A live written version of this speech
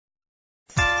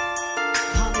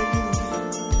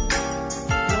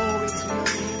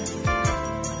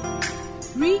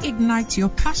reignite your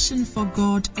passion for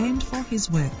God and for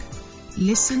His work.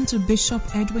 Listen to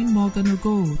Bishop Edwin Morgan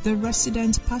Ogo, the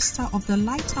resident pastor of the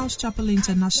Lighthouse Chapel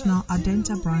International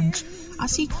Adenta branch,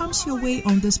 as he comes your way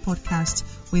on this podcast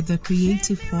with the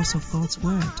creative force of God's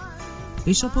Word.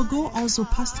 Bishop Ogo also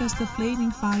pastors the Flaming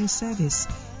Fire Service,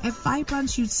 a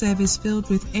vibrant youth service filled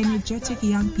with energetic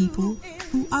young people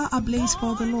who are ablaze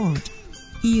for the Lord.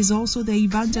 He is also the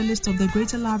evangelist of the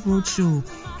Greater Love Roadshow,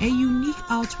 a unique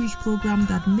outreach program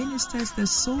that ministers the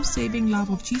soul-saving love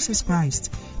of Jesus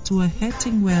Christ to a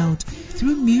hurting world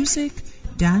through music,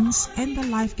 dance, and the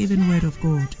life-giving Word of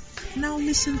God. Now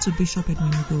listen to Bishop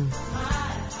Edwin Ogo.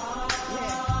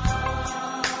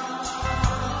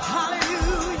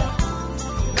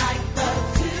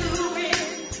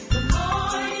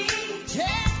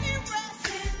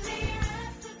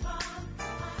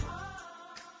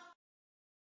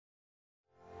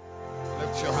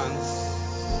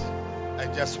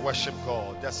 Just worship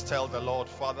God. Just tell the Lord,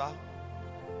 Father,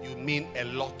 you mean a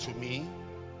lot to me.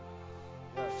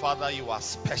 Father, you are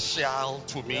special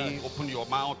to me. Open your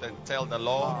mouth and tell the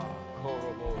Lord,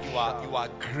 you are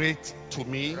great to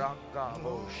me.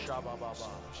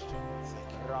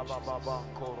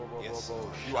 Yes.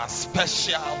 You are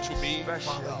special to me.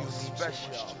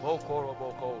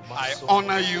 I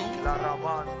honor you.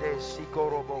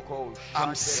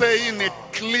 I'm saying it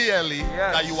clearly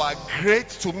that you are great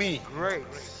to me.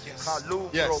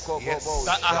 Yes.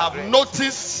 That I have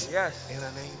noticed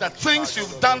the things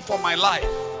you've done for my life.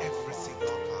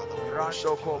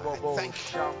 Thank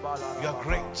you. You are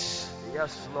great.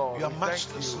 Yes, Lord. You are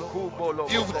matchless, Lord.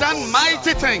 You've done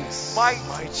mighty things.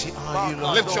 Mighty are you,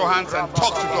 Lord. Lift your hands and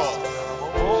talk to God.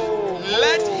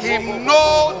 Let Him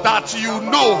know that you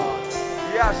know.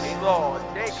 Yes, Lord.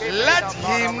 Let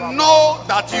Him know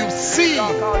that you see.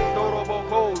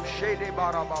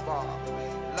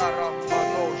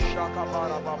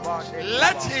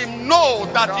 Let Him know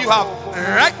that you have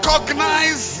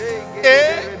recognized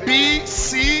A, B,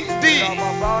 C, D.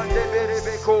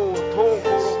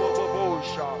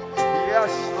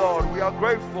 Yes, Lord, we are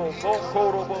grateful.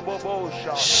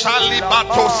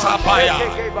 Shalibato Sabaya.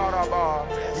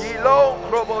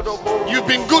 You've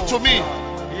been good to me.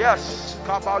 Yes.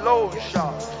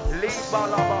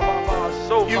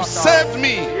 You've saved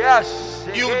me. Yes.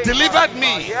 You've delivered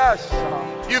me. Yes.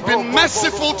 You've been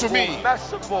merciful to me.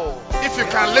 If you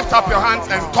can lift up your hands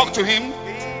and talk to Him,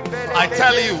 I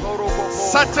tell you,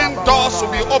 certain doors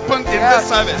will be opened in this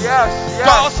service.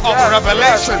 Doors of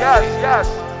revelation. Yes.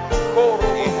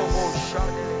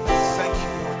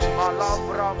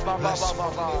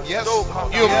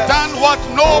 You've done what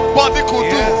nobody could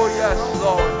do.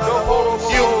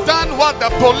 You've done what the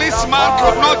policeman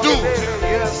could not do.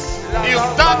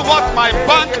 You've done what my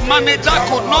bank manager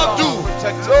could not do.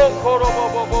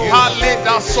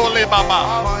 Halida Sole Baba.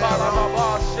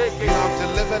 You have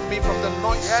delivered me from the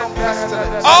noisome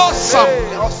pestilence. Awesome.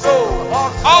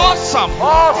 Awesome. Awesome,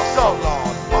 Lord.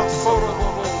 Awesome.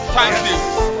 Thank you.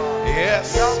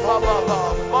 Yes.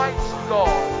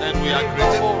 And we are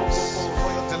grateful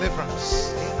for your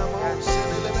deliverance.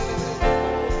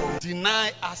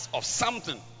 Deny us of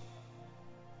something.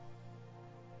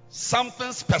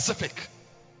 Something specific.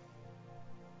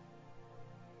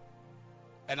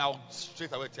 And I'll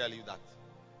straight away tell you that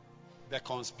the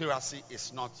conspiracy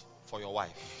is not for your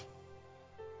wife.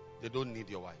 They don't need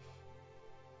your wife.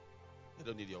 They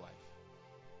don't need your wife.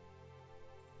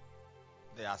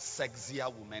 There are sexier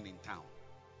women in town.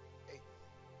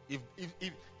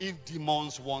 If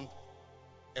demons want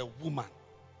a woman,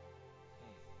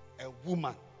 they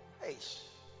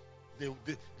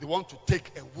want to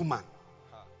take a woman.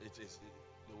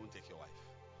 They won't take your wife.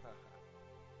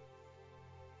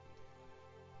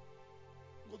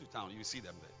 Go to town, you see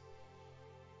them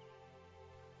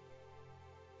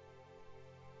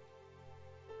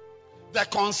there. The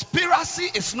conspiracy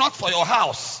is not for your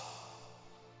house.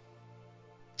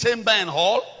 Chamber and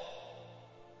hall.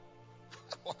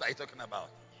 What are you talking about?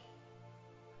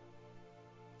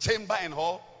 Chamber and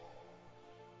hall.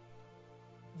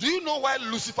 Do you know where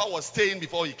Lucifer was staying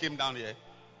before he came down here?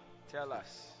 Tell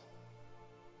us.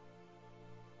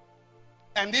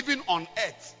 And even on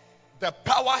earth, the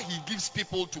power he gives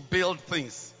people to build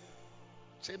things.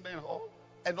 Chamber and hall.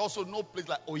 And also no place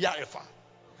like Oyarefa.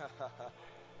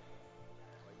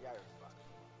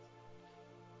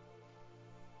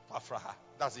 Fafraha.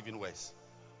 That's even worse.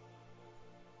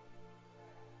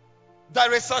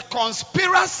 There is a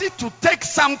conspiracy to take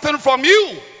something from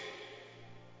you.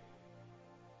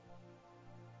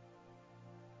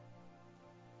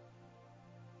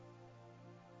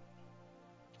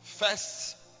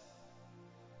 First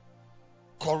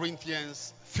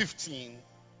Corinthians 15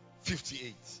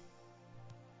 58.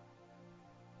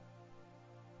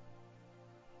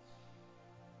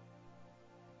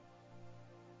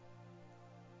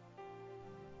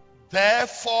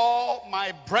 Therefore,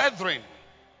 my brethren,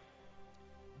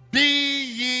 be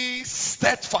ye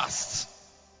steadfast,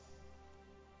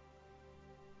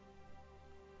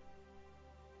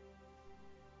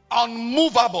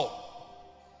 unmovable,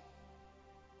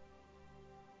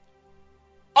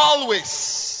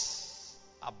 always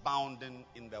abounding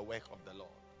in the work of the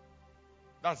Lord.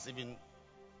 That's even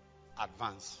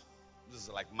advanced. This is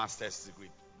like master's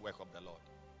degree, work of the Lord.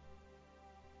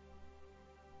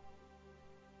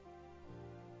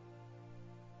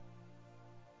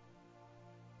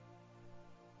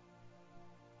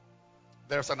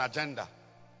 There's an agenda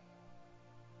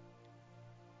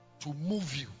to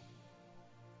move you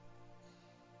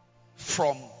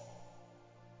from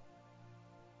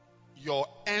your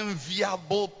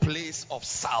enviable place of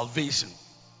salvation.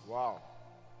 Wow.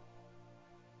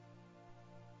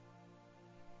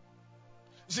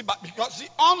 See, but because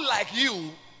unlike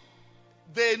you,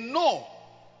 they know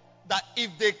that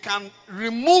if they can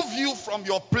remove you from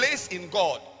your place in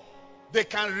God, they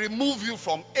can remove you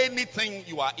from anything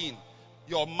you are in.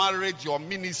 Your marriage, your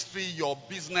ministry, your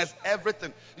business,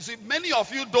 everything. You see, many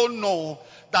of you don't know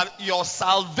that your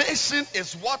salvation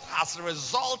is what has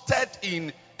resulted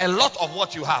in a lot of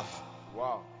what you have.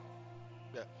 Wow.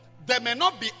 Yeah. There may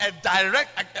not be a direct,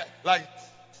 like,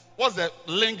 what's the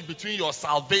link between your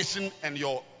salvation and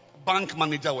your bank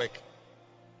manager work?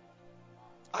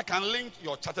 I can link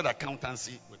your chartered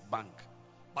accountancy with bank,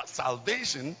 but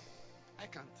salvation, I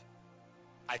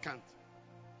can't.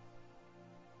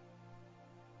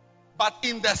 But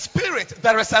in the spirit,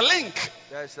 there is a link.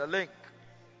 There's a link.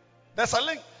 There's a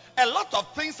link. A lot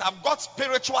of things have got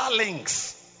spiritual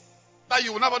links that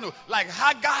you will never know. Like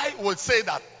Haggai would say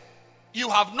that you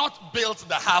have not built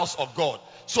the house of God.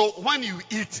 So when you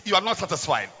eat, you are not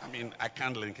satisfied. I mean, I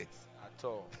can't link it At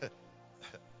all.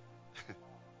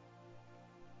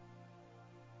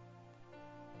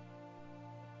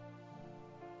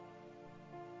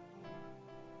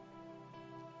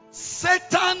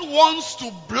 Satan wants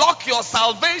to block your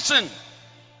salvation.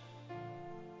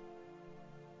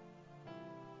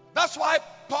 That's why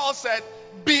Paul said,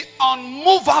 be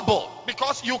unmovable,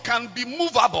 because you can be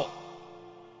movable.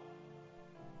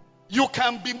 You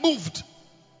can be moved.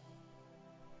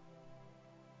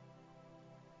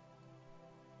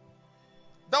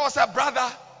 There was a brother.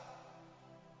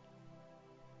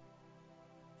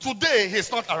 Today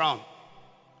he's not around.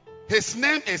 His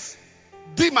name is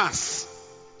Demas.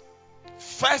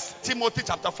 1 Timothy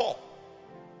chapter 4.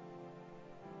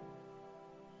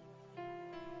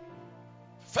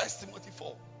 1 Timothy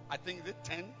 4. I think is it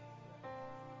 10?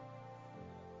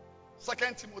 2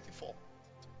 Timothy 4.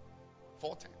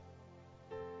 4:10.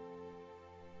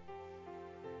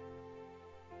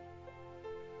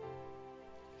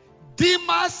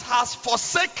 Demas has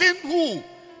forsaken who?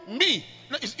 Me.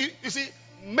 You see,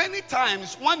 many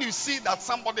times when you see that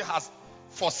somebody has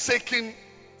forsaken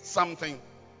something,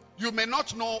 you may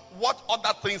not know what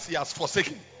other things he has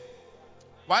forsaken.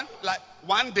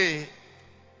 One day,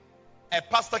 a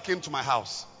pastor came to my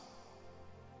house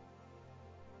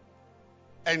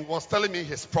and was telling me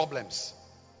his problems.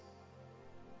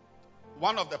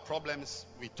 One of the problems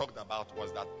we talked about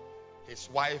was that his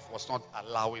wife was not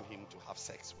allowing him to have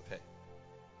sex with her.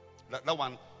 That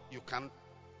one, you can't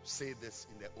say this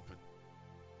in the open.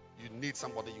 You need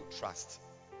somebody you trust,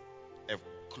 a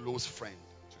close friend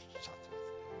to chat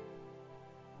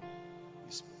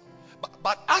with.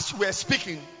 But as we're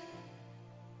speaking,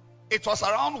 it was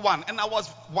around 1 and I was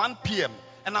 1 p.m.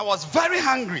 and I was very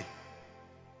hungry.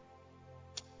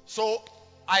 So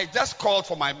I just called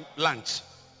for my lunch.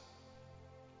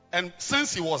 And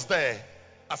since he was there,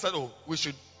 I said, oh, we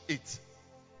should eat.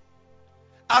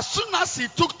 As soon as he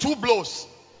took 2 blows,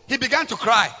 he began to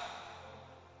cry.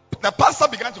 The pastor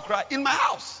began to cry in my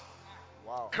house.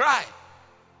 Wow. Cry.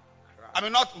 I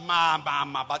mean, not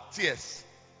ma, but tears.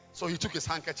 So he took his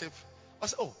handkerchief. I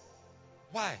said, oh,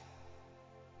 why?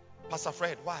 Pastor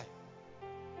Fred, why?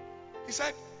 He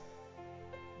said,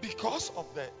 because of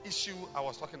the issue I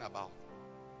was talking about,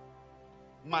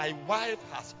 my wife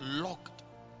has locked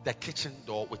the kitchen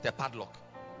door with a padlock.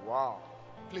 Wow.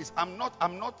 Please, I'm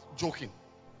not joking.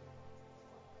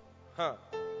 Huh.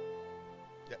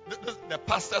 Yeah, the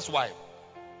pastor's wife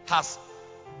has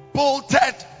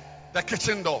bolted the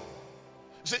kitchen door.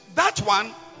 See, that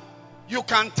one, you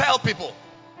can tell people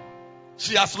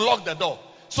she has locked the door.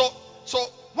 So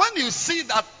when you see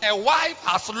that a wife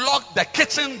has locked the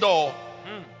kitchen door,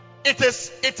 it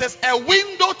is a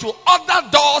window to other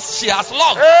doors she has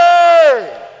locked.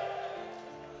 Hey!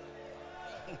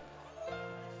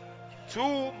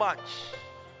 Too much.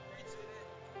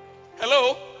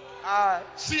 Hello? I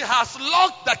She has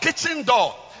locked the kitchen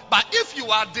door. But if you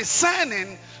are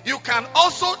discerning, you can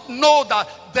also know that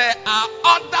there are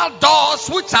other doors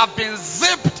which have been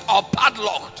zipped or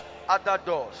padlocked. other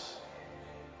doors.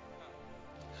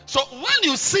 So when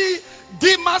you see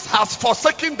Demas has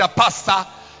forsaken the pastor,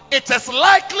 it is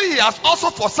likely he has also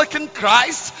forsaken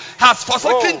Christ, has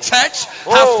forsaken church,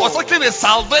 has forsaken his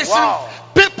salvation. Wow.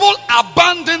 People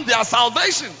abandon their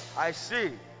salvation. I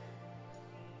see.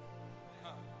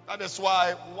 That is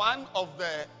why one of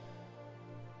the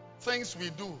things we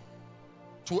do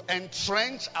to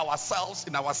entrench ourselves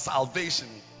in our salvation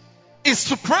is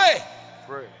to pray.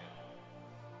 Pray.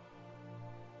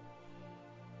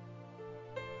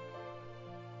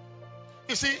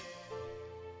 You see,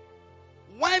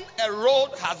 when a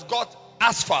road has got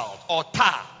asphalt or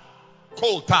tar,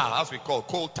 coal tar, as we call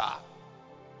coal tar,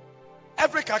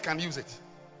 every car can use it.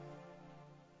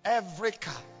 Every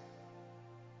car.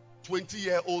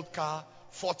 20-year-old car,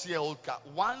 40-year-old car.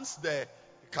 Once the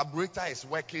carburetor is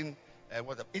working,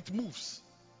 it moves.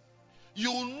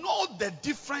 You know the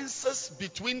differences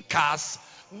between cars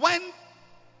when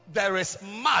there is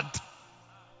mud,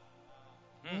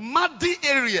 muddy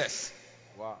areas,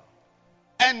 Wow.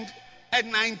 and a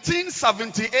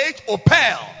 1978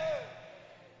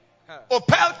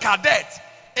 Opel Cadet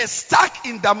is stuck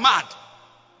in the mud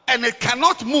and it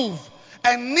cannot move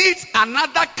and needs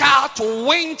another car to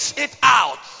winch it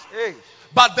out. Hey.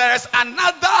 But there is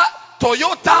another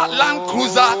Toyota Land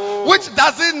Cruiser which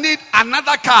doesn't need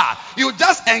another car. You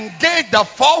just engage the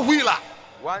four-wheeler.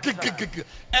 One time.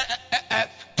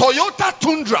 Toyota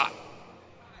Tundra.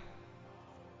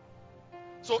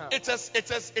 So it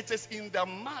is in the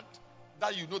mud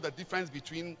that you know the difference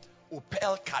between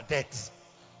Opel Cadet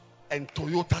and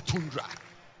Toyota Tundra.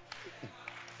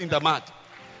 In the mud.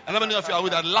 And how many of you are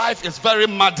aware that life is very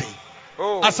muddy?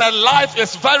 Oh. I said life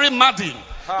is very muddy.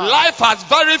 Life has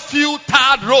very few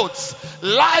tarred roads.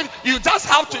 Life, you just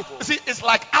have to see. It's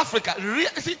like Africa.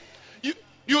 See,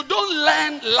 you don't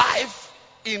learn life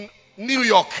in New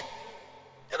York.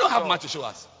 You don't have much to show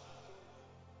us.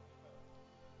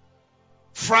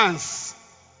 France.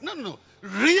 No.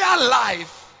 Real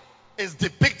life is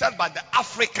depicted by the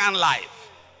African life.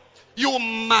 You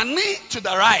money to the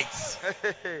right.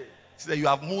 So that you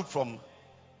have moved from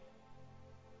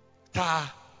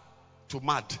tar to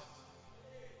mud.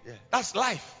 Yeah, that's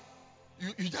life.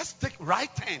 You just take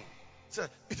right turn. So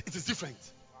it is different.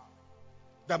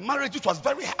 The marriage which was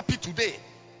very happy today,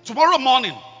 tomorrow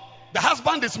morning, the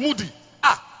husband is moody.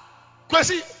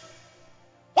 Kwesi,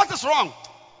 what is wrong?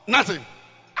 Nothing.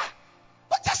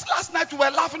 But just last night we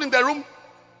were laughing in the room.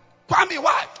 Kwame,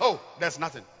 why? Oh, there's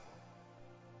nothing.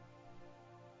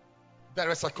 There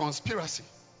is a conspiracy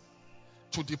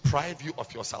to deprive you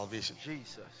of your salvation.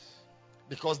 Jesus.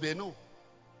 Because they know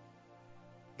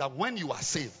that when you are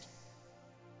saved,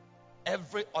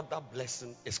 every other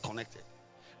blessing is connected.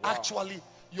 Wow. Actually,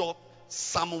 your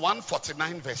Psalm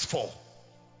 149 verse 4.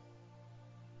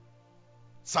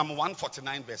 Psalm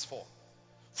 149 verse 4.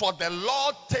 For the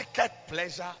Lord taketh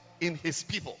pleasure in his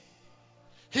people.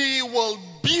 He will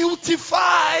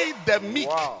beautify the meek.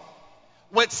 Wow.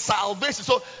 With salvation.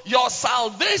 So your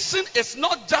salvation is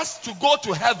not just to go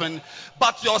to heaven,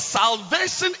 but your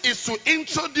salvation is to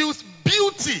introduce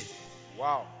beauty,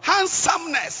 Wow.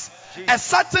 handsomeness, Jesus. a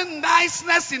certain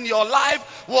niceness in your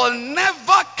life will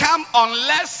never come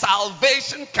unless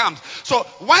salvation comes. So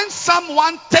when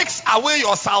someone takes away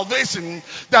your salvation,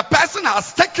 the person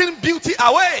has taken beauty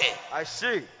away. I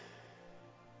see.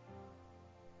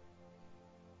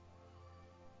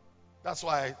 That's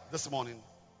why this morning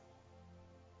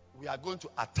we are going to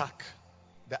attack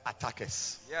the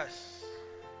attackers. Yes.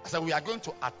 I said we are going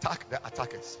to attack the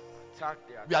attackers. Attack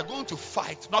the We are going to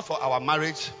fight not for our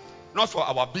marriage, not for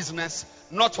our business,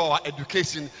 not for our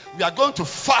education. We are going to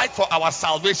fight for our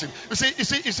salvation. You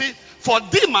see, for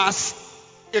Demas,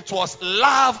 it was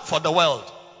love for the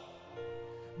world.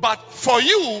 But for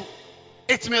you,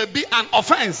 it may be an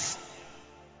offense.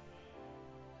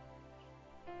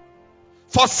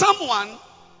 For someone,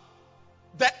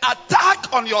 the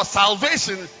attack on your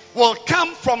salvation will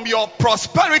come from your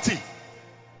prosperity.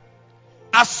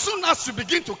 As soon as you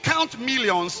begin to count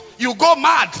millions, you go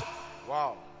mad.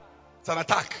 Wow. It's an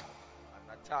attack.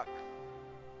 An attack.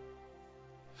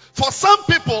 For some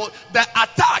people, the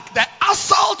attack, the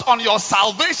assault on your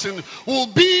salvation will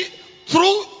be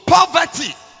through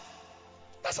poverty.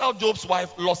 That's how Job's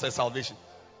wife lost her salvation.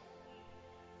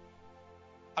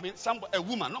 I mean, a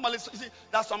woman. Normally, you see,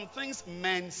 there are some things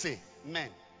men say. Men.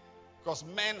 Because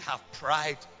men have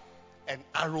pride and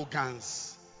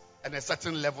arrogance and a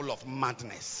certain level of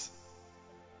madness.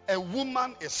 a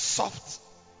woman is soft,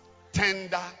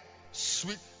 tender,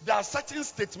 sweet. There are certain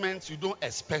statements you don't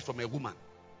expect from a woman,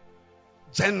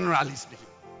 generally speaking.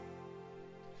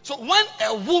 So when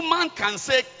a woman can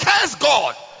say, curse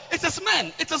God, it is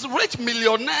men, it is rich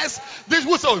millionaires. This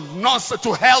will say, nonsense,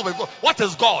 to hell with God. What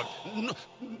is God?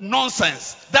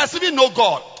 Nonsense. There's even no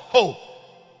God. Oh.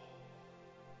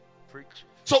 Preach.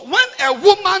 So when a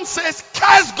woman says,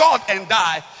 curse God and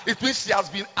die, it means she has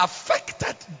been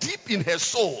affected deep in her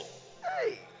soul.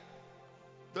 Hey.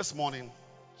 This morning,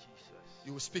 Jesus.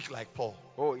 you will speak like Paul.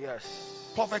 Oh,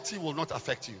 yes. Poverty will not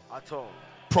affect you. At all.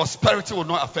 Prosperity will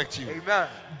not affect you. Amen.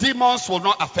 Demons will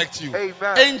not affect you.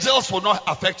 Amen. Angels will not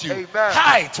affect you. Amen.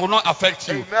 Height will not affect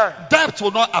you. Amen. Depth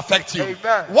will not affect you.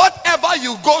 Amen. Whatever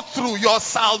you go through, your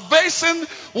salvation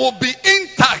will be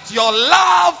intact. Your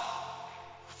love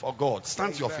for God.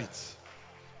 Stand to your Amen. feet.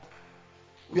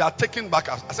 We are taking back.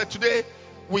 I said today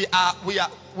we are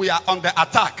on the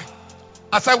attack.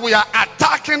 I said we are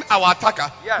attacking our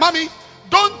attacker. Yes. Mommy,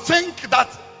 don't think that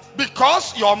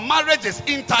because your marriage is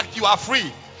intact, you are free.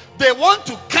 They want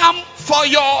to come for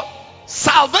your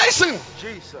salvation.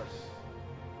 Jesus.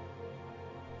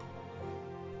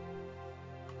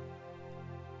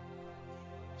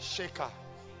 Shaker.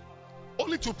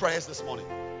 Only 2 prayers this morning.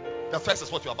 The first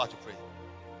is what you're about to pray.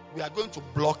 We are going to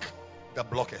block the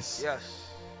blockers. Yes.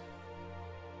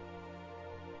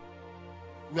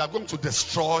 We are going to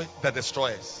destroy the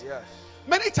destroyers. Yes.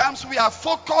 Many times we are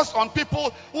focused on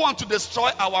people who want to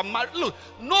destroy our marriage. Look,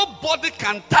 nobody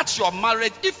can touch your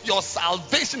marriage if your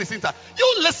salvation is intact.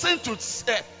 You listen to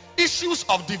issues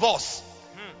of divorce,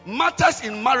 matters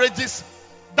in marriages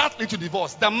that lead to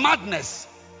divorce, the madness,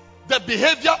 the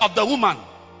behavior of the woman,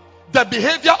 the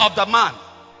behavior of the man.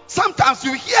 Sometimes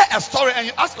you hear a story and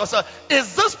you ask yourself,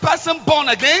 is this person born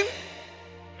again?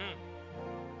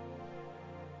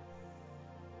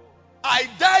 I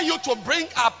dare you to bring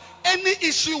up any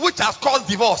issue which has caused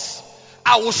divorce.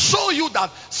 I will show you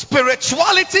that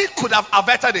spirituality could have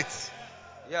averted it.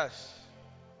 Yes.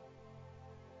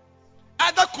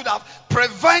 Either could have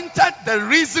prevented the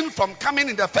reason from coming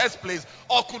in the first place,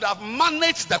 or could have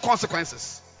managed the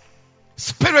consequences.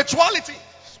 Spirituality.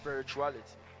 Spirituality.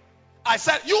 I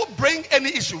said, you bring any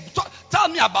issue. Tell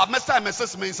me about Mr. and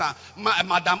Mrs. Mensah,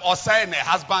 Madam Osei and her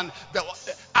husband.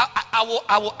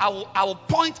 I will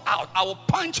point out. I will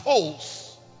punch holes.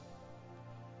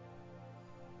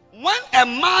 When a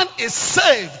man is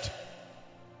saved,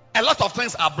 a lot of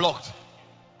things are blocked.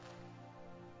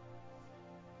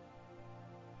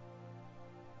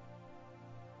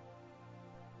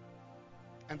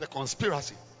 And the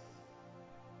conspiracy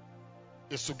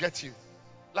is to get you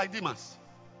like Demas.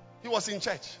 He was in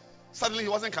church. Suddenly he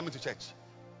wasn't coming to church.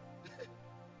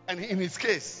 And in his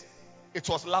case, it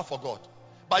was love for God.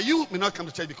 But you may not come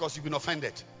to church because you've been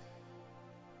offended.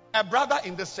 A brother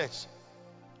in this church.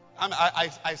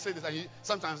 I say this, and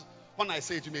sometimes when I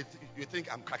say it, you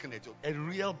think I'm cracking a joke. A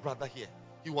real brother here.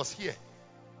 He was here.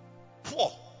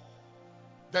 Poor.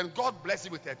 Then God blessed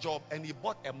him with a job and he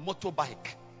bought a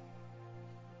motorbike.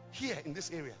 Here in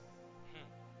this area.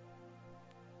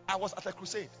 I was at a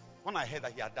crusade when I heard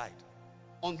that he had died.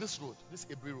 On this road, this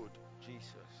Ebri road. Jesus.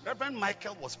 Reverend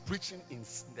Michael was preaching in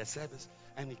the service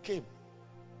and he came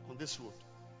on this road.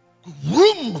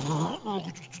 Room.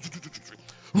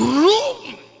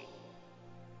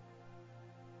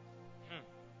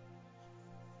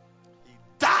 He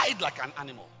died like an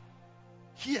animal.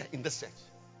 Here in this church.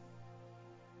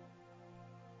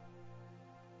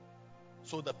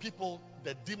 So the people,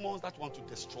 the demons that want to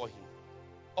destroy him,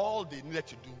 all they needed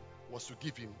to do was to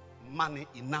give him money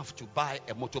enough to buy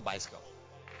a motorbicycle.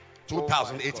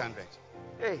 2,800.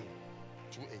 Hey.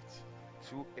 2,800.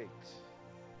 2,800.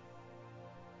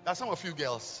 There are some of you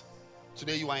girls,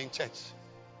 today you are in church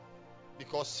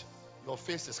because your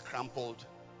face is crumpled,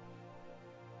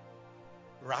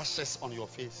 rashes on your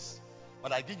face.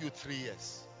 But I give you 3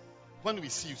 years. When we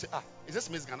see you, say, is this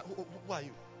Miss Ghana? Who are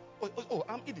you? Oh,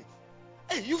 I'm Edith.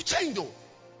 Hey, you've changed though.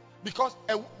 Because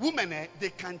a woman, they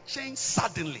can change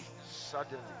suddenly.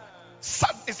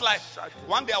 It's like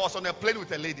one day I was on a plane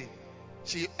with a lady.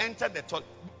 She entered the toilet.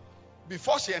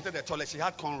 Before she entered the toilet, she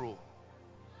had cornrow.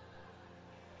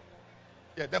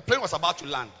 Yeah, the plane was about to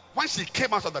land. When she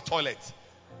came out of the toilet,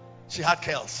 she had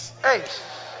curls. Hey.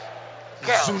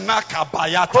 Zunaka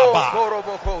bayataba.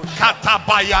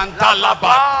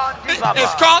 Katabayandalaba.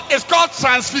 It's called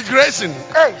transfiguration.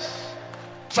 Hey.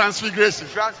 Transfiguration.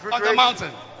 On the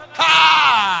mountain.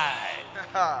 Hi.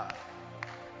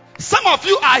 Some of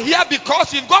you are here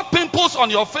because you've got pimples on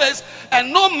your face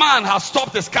and no man has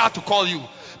stopped his car to call you.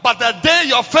 But the day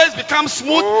your face becomes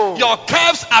smooth, your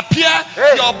curves appear,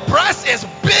 your breast is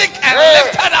big and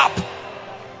lifted up.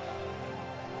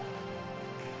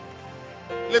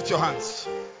 Lift your hands.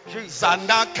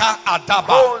 Zanaka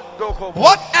Adaba.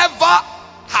 Whatever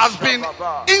has been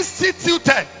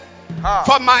instituted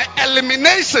for my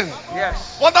elimination,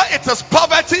 whether it is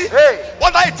poverty,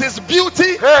 whether it is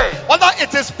beauty, whether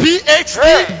it is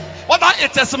PhD, whether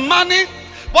it is money,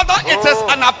 whether it is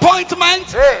an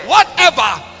appointment,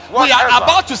 whatever, we are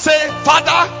about to say,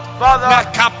 Father,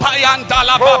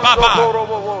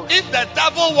 if the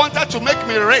devil wanted to make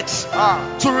me rich,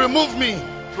 to remove me,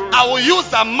 I will use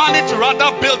the money to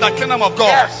rather build the kingdom of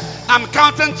God. I'm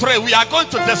counting 3. We are going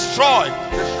to destroy.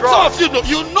 Some of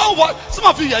you know, what? Some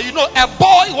of you here, you know, a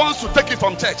boy wants to take it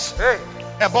from church.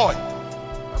 A boy.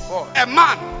 A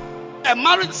man. A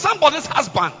married, somebody's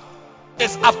husband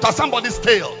is after somebody's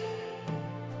tail.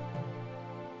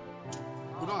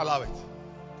 We don't allow it.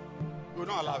 We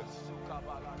don't allow it.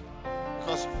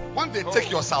 Because when they take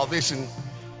your salvation,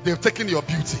 they've taken your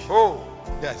beauty.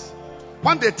 Yes.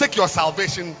 When they take your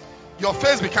salvation, your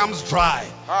face becomes dry.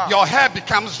 Your hair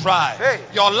becomes dry.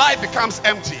 Your life becomes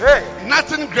empty.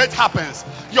 Nothing great happens.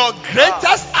 Your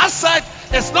greatest asset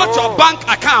is not your bank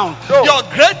account. Your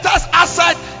greatest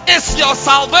asset is your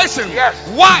salvation.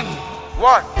 1,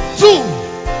 2,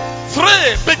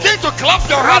 3. Begin to clap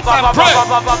your hands and pray.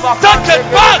 Take it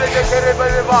back.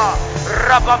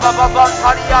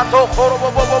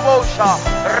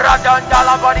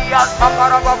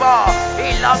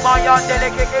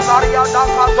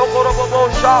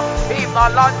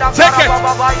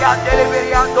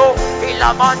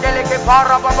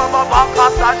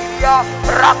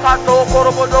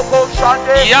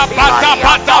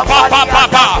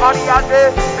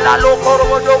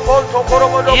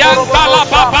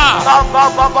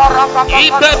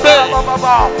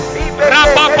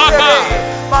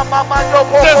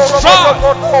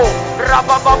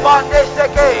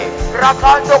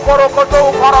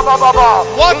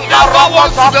 Whatever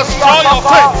wants to destroy your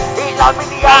faith,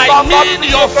 I need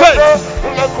your faith.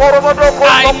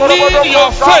 I need your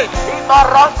faith.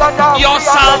 Your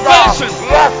salvation.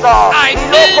 I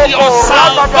need your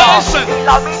salvation.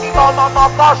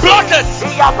 Block it.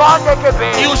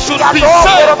 You should be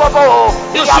saved.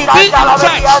 You should be in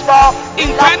church in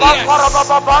 10 years.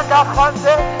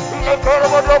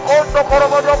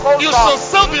 You should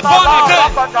still be born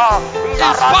again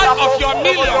in spite of your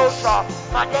millions.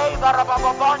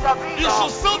 You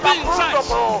should still be in church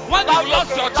when you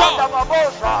lost your job.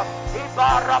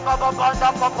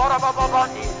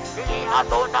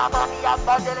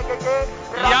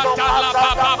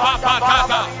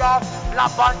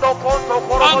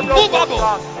 Unmovable.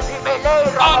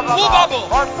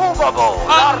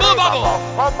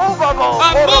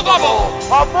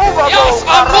 Yes,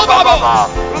 unmovable.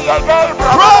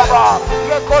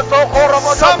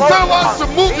 Something wants to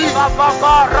move you.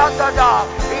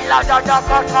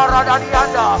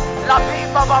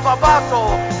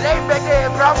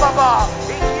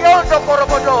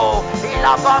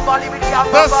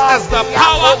 This is the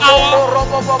power hour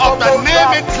of the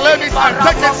name it, claim it, and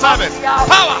take it service.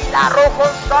 Power.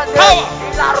 Power.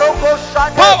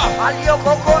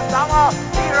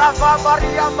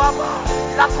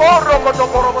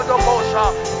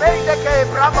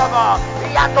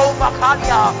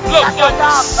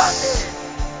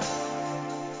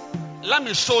 Let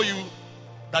me show you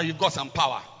that you've got some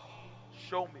power.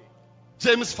 Show me.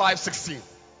 James 5:16.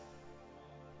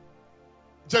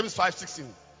 James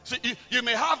 5:16. So you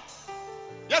may have.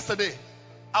 Yesterday,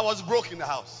 I was broke in the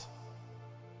house.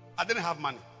 I didn't have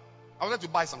money. I wanted to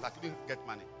buy something. I couldn't get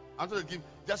money. I wanted to give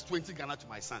just 20 Ghana to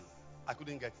my son. I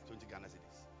couldn't get 20 Ghana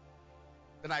cedis.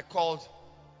 Then I called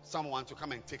someone to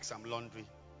come and take some laundry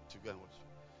to go and wash.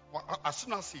 Well, as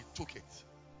soon as he took it,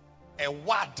 a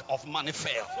wad of money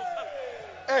fell.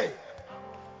 Hey.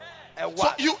 A wad.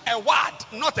 So you a wad,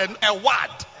 not a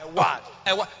wad. A wad.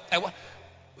 A wad.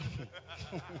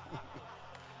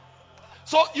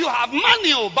 So you have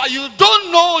money, but you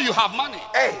don't know you have money.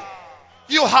 Hey.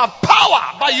 You have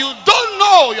power, but you don't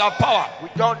know you have power. We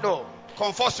don't know.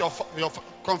 Confess your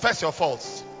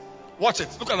faults. Watch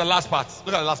it. Look at the last part.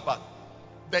 Look at the last part.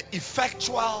 The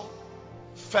effectual,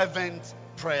 fervent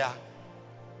prayer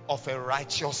of a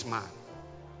righteous man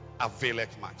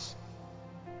availeth much.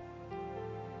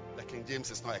 The King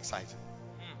James is not exciting.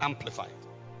 Amplified.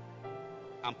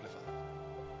 Amplified.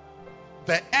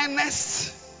 The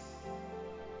earnest,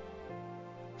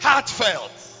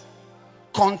 heartfelt,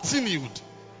 continued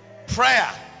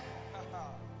prayer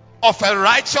of a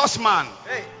righteous man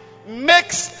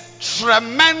makes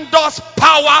tremendous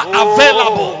power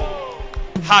available.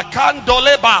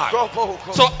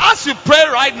 Hakandoleba. So as you pray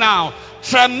right now,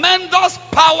 tremendous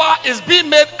power is being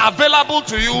made available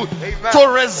to you to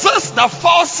resist the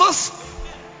forces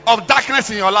of darkness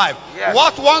in your life. Yes.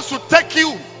 What wants to take you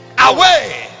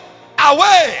away?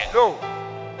 Away. No.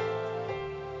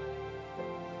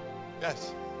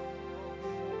 Yes.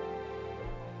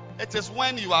 It is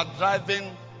when you are driving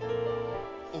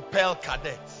Opel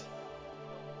Kadett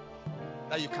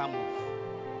that you can't move.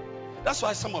 That's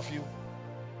why some of you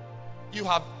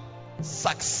have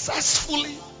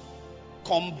successfully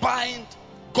combined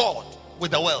God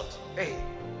with the world. Hey.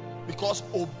 Because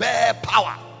obey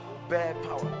power. Bear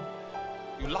power.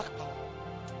 You lack power.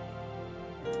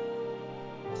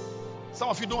 Some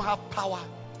of you don't have power.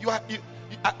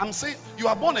 I'm saying you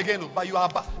are born again, but you are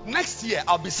next year.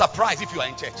 I'll be surprised if you are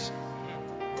in church.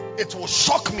 It will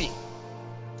shock me.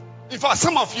 In fact,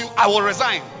 some of you, I will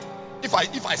resign. If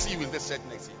I see you in this church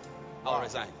next year, I'll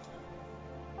resign.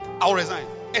 I'll resign.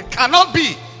 It cannot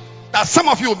be that some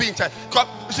of you will be in church.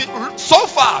 See, so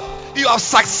far you have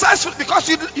successful because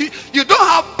you don't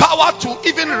have power to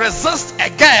even resist a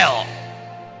girl.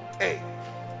 Hey.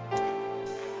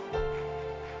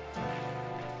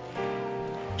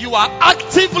 You are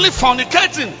actively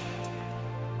fornicating.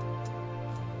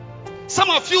 Some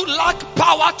of you lack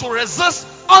power to resist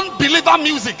unbeliever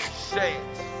music. Say it.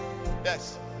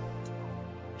 Yes.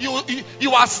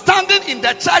 You are standing in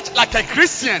the church like a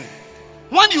Christian.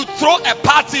 When you throw a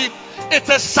party, it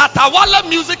is Shatawala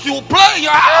music you play in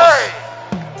your house.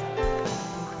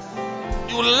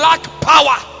 Hey. You lack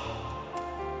power.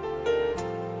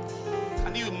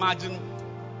 Can you imagine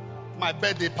my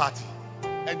birthday party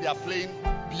and they are playing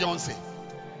Beyonce?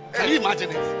 Can you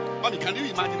imagine it? Mommy, can you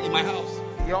imagine it in my house?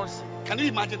 Beyonce. Can you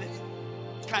imagine it?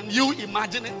 Can you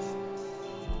imagine it?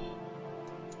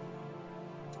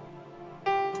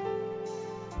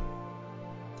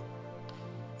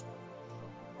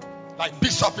 Like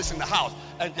Bishop is in the house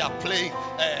and they are playing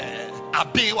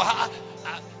Abiwa.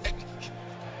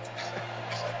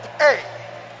 Hey.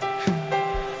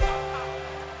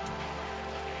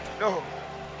 No.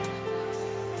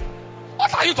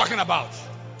 What are you talking about?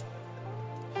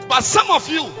 But some of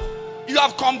you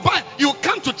have combined. You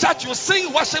come to church, you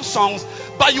sing worship songs,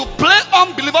 but you play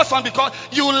unbeliever songs because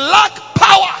you lack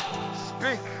power.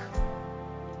 Speak.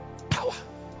 Power.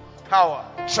 Power.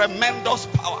 Tremendous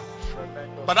power.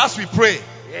 Tremendous. But as we pray,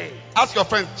 Hey. ask your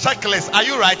friend, checklist, are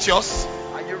you righteous?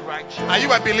 Are you righteous? Are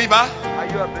you a believer? Are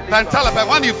you a believer? Then tell them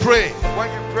when you pray, When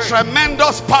you pray.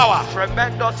 tremendous power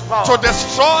Tremendous power. to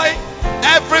destroy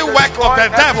every work of the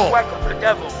Destroy every devil. work of the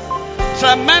devil.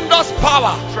 Tremendous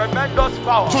power Tremendous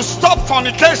power. to stop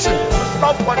fornication. To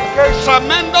stop fornication.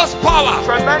 Tremendous power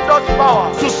Tremendous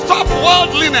power. to stop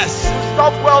worldliness. To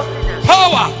stop worldliness.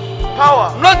 Power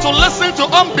Power. not to listen to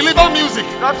unbeliever music.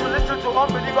 Not to listen to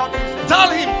unbeliever music. Tell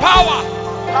him power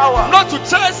Power. not to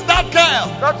chase that girl.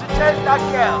 Not to chase that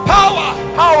girl. Power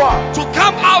Power. to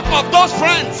come out of those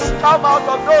friends Come out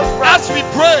of those friends. as we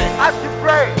pray. As you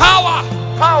pray. Power,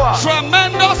 Power.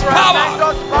 tremendous power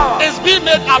Tremendous power. is being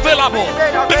made available. Being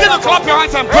made Begin to available. clap your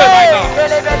hands and pray right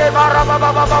now.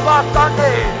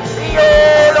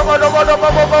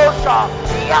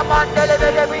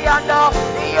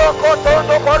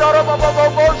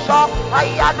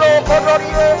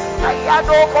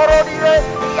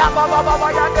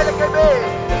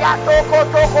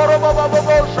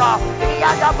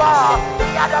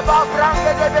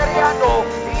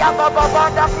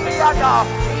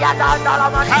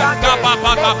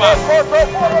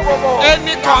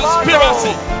 Any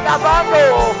conspiracy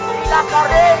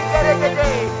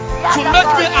to make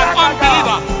me an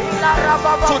unbeliever,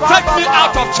 to take me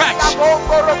out of church,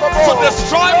 to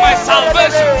destroy my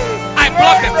salvation, I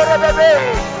block it.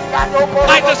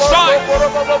 I destroy.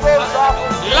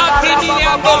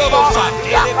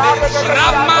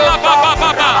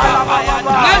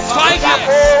 Next 5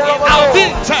 years, I'll be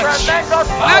in church.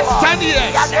 Next 10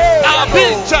 years, I'll be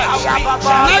in church.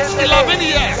 Next 11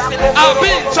 years, I'll be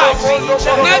in church.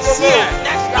 Next year,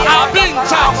 I'll be in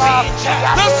church.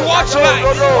 This watch night,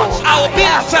 I'll be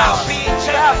in church.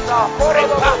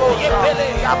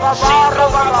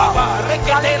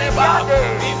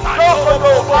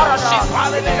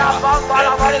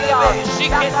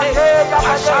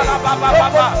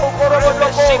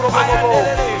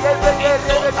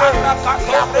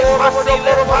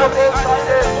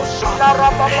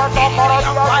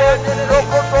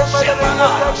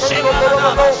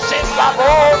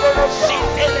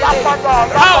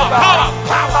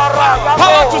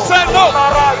 Power to say no.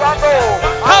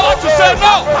 Power to say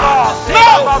no. No.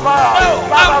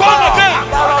 I'm born again.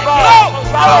 No.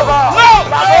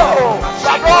 No.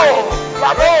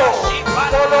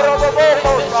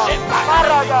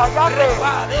 I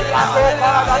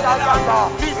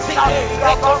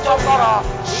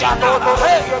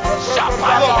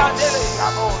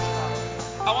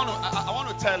want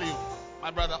to tell you, my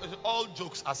brother, all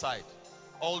jokes aside,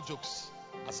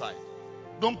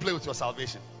 don't play with your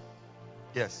salvation.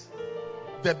 Yes.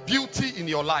 The beauty in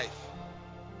your life,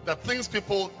 the things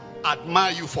people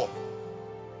admire you for,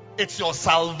 it's your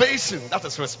salvation that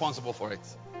is responsible for it.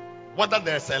 Whether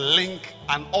there's a link,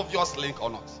 an obvious link or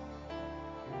not.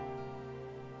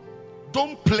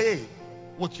 Don't play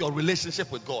with your relationship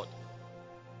with God.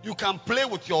 You can play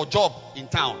with your job in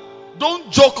town. Don't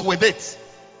joke with it.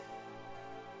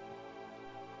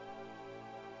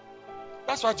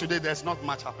 That's why today there's not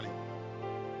much happening.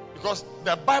 Because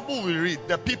the Bible we read,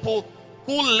 the people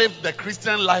who lived the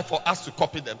Christian life for us to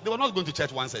copy them, they were not going to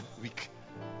church once a week,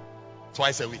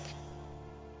 twice a week.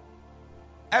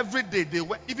 Every day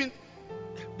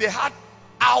they had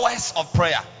hours of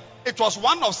prayer. It was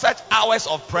one of such hours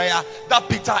of prayer that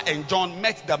Peter and John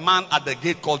met the man at the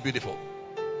gate called Beautiful.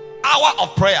 Hour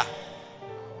of prayer.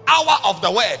 Hour of the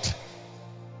word.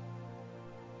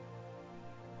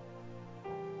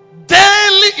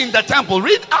 Daily in the temple.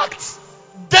 Read Acts.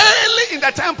 Daily in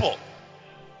the temple.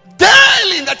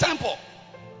 Daily in the temple.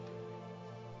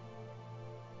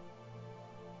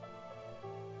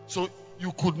 So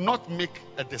you could not make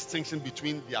a distinction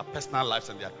between their personal lives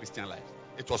and their Christian lives.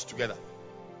 It was together.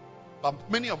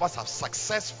 But many of us have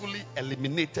successfully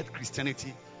eliminated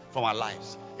Christianity from our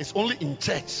lives. It's only in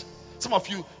church. Some of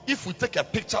you, if we take a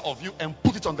picture of you and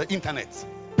put it on the internet,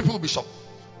 people will be shocked.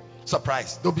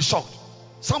 Surprised. They'll be shocked.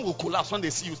 Some will collapse when they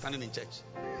see you standing in church.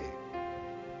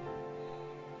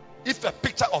 If a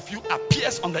picture of you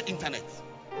appears on the internet.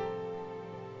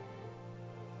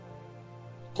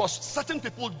 Because certain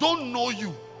people don't know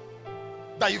you,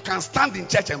 that you can stand in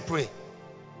church and pray.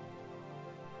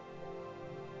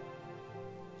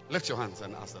 Lift your hands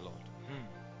and ask the Lord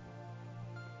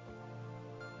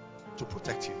to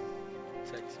protect you,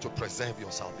 to preserve your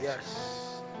salvation.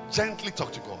 Yes. Gently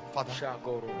talk to God. Father,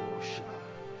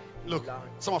 look,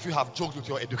 some of you have joked with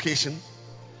your education.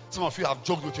 Some of you have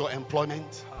joked with your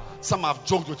employment. Some have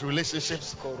joked with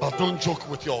relationships. But don't joke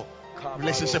with your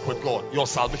relationship with God, your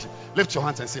salvation. Lift your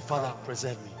hands and say, Father,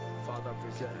 preserve me. Father,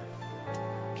 preserve.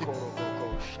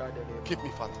 Keep me,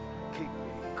 Father. Keep me.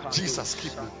 Jesus,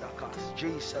 keep me.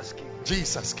 Jesus, keep me.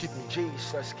 Jesus, keep me.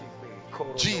 Jesus, keep me.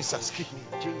 Jesus, keep me.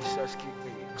 Jesus, keep me.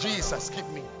 Jesus, keep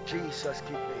me. Jesus,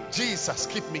 keep me. Jesus,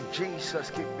 keep me. Jesus,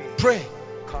 keep me. Pray.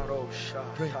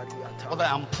 Pray. Whether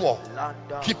I'm poor,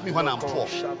 keep me when I'm poor.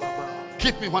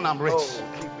 Keep me when I'm rich.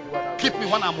 Keep me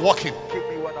when I'm walking.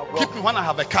 Keep me when I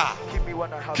have a car.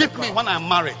 Keep me when I'm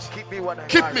married. Keep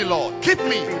me, Lord. Keep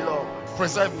me.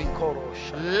 Preserve me.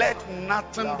 Let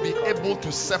nothing be able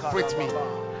to separate me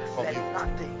from you.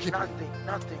 Keep me.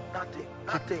 Nothing.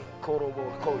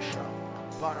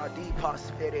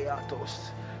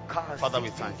 Father, we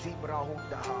thank you.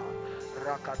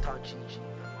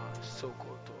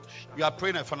 We are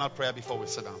praying a final prayer before we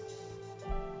sit down.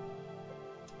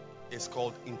 It's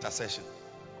called intercession.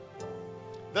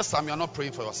 This time you are not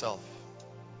praying for yourself.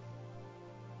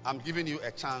 I'm giving you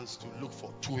a chance to look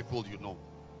for two people you know.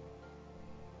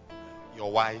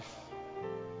 Your wife,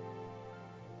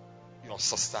 your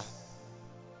sister.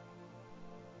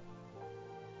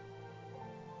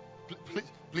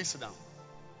 Please sit down.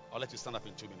 I'll let you stand up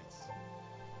in 2 minutes.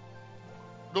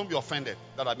 Don't be offended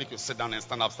that I make you sit down and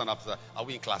stand up. Are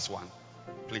we in class 1?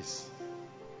 Please.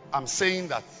 I'm saying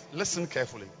that, listen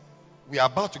carefully. We are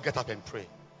about to get up and pray.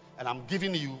 And I'm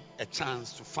giving you a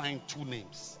chance to find 2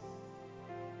 names.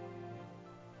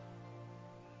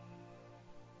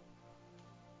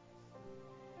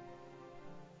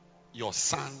 Your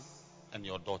son and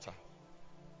your daughter.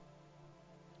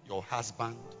 Your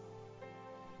husband.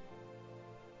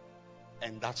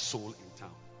 And that soul in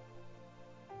town.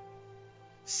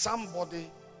 Somebody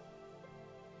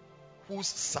whose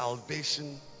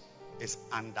salvation is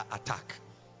under attack.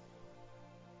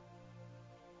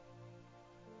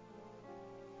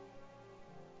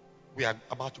 We are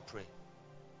about to pray.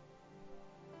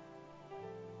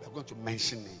 We are going to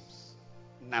mention names.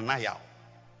 Nanayao,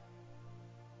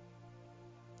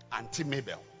 Auntie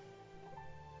Mabel.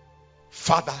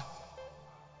 Father,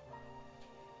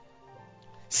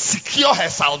 secure her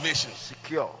salvation.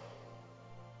 Secure.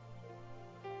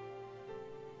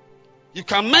 You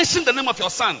can mention the name of your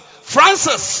son,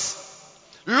 Francis.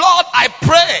 Lord, I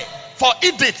pray for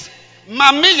Edith,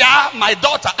 Mamiya, my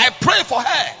daughter. I pray for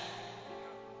her.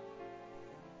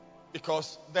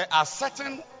 Because there are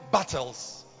certain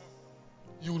battles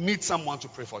you need someone to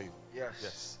pray for you.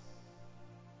 Yes.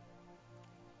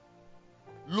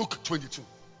 Luke 22.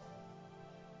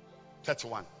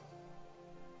 31.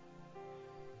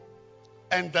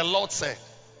 And the Lord said,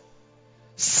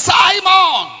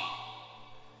 Simon,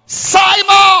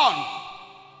 Simon,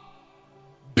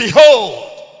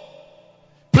 behold,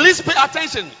 please pay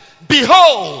attention.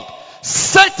 Behold,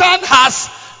 Satan has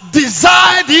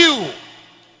desired you.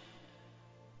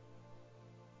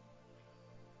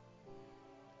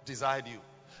 Desired you.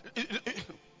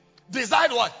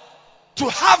 Desired what? To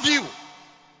have you.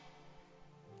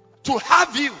 To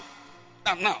have you.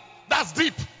 Now, that's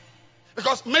deep.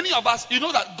 Because many of us, you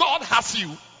know that God has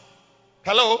you.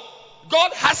 Hello?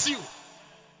 God has you.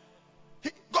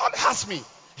 God has me.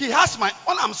 He has my,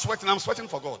 when I'm sweating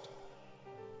for God.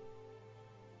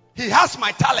 He has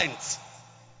my talents.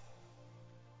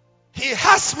 He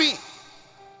has me.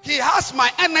 He has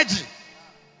my energy.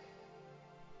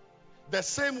 The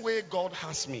same way God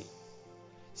has me,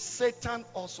 Satan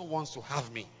also wants to have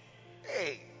me.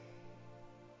 Hey.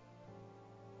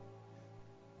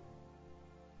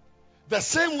 The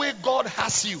same way God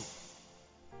has you,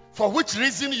 for which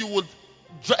reason you would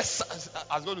dress,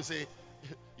 I was going to say,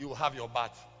 you will have your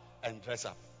bath and dress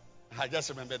up. I just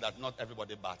remember that not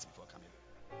everybody baths before coming.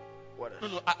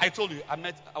 No, I told you,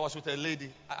 I was with a lady.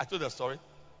 I told the story.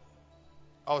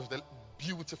 I was with a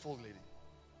beautiful lady.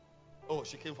 Oh,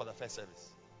 she came for the first service.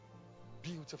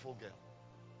 Beautiful girl.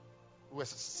 We were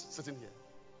sitting here,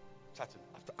 chatting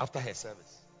after her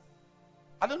service.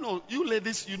 I don't know, you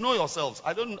ladies, you know yourselves.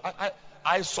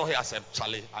 I saw her as a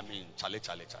Charlie.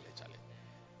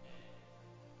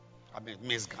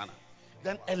 Miss Ghana.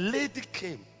 Then a lady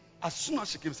came. As soon as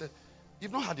she came, said,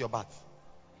 "You've not had your bath."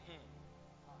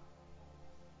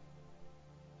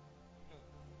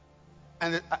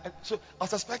 And so I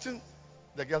was expecting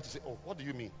the girl to say, "Oh, what do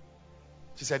you mean?"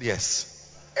 She said,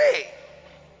 "Yes." Hey!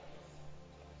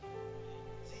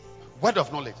 Word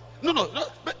of knowledge. No,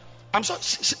 but I'm sure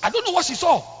I don't know what she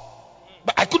saw,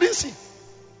 but I couldn't see.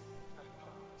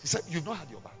 She said, "You've not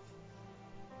had your bath."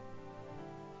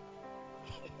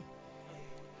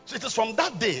 So it is from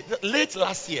that day, late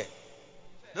last year.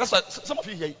 That's why some of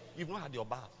you here, you've not had your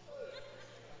bath.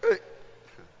 Hey.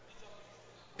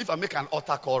 If I make an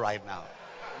altar call right now,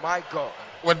 my God,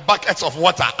 with buckets of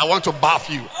water, I want to bath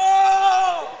you.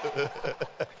 Oh!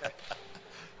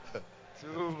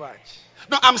 Too much.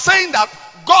 No, I'm saying that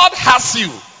God has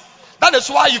you. That is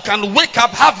why you can wake up,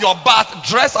 have your bath,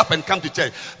 dress up, and come to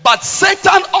church. But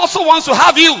Satan also wants to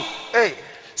have you. Hey.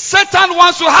 Satan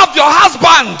wants to have your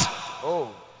husband. Oh.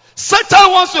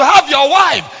 Satan wants to have your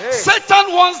wife. Hey.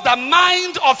 Satan wants the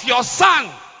mind of your son.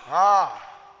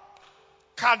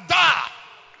 Kada.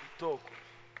 To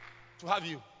have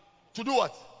you. To do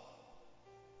what?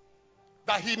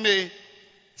 That he may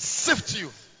sift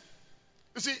you.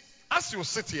 You see, as you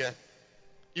sit here,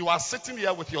 you are sitting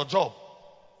here with your job,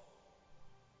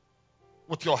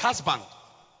 with your husband,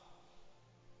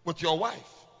 with your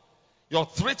wife, your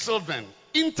 3 children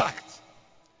intact.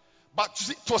 But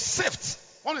to sift,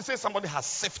 when you say somebody has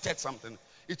sifted something,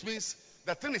 it means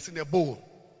the thing is in a bowl.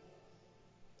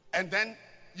 And then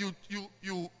you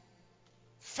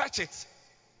fetch it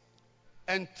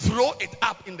and throw it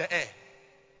up in the air.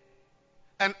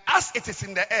 And as it is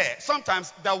in the air,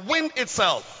 sometimes the wind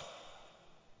itself,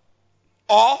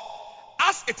 or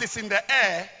as it is in the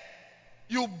air,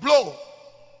 you blow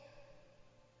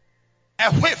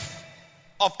a whiff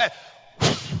of air.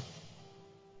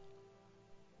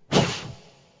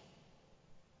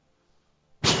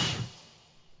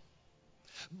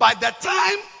 By the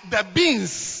time the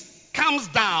beans comes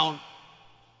down,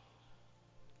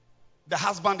 the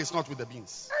husband is not with the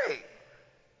beans. Hey.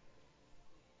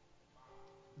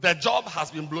 The job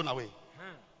has been blown away.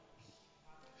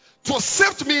 To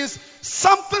sift means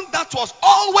something that was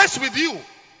always with you.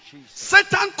 Jesus.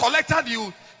 Satan collected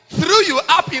you, threw you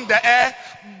up in the air,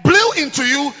 blew into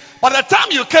you. By the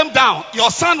time you came down, your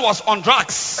son was on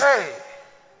drugs. Hey.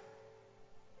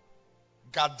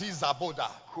 Gadiza Boda.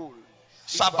 Cool.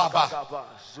 Shababa.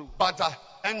 But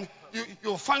and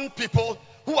you find people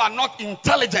who are not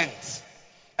intelligent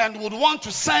and would want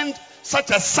to send such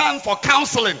a son for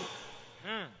counseling.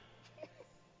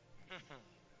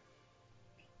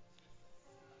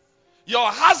 Your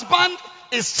husband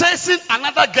is chasing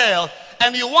another girl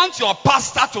and you want your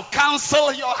pastor to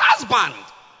counsel your husband.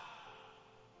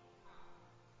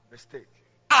 Mistake.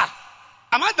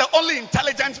 Am I the only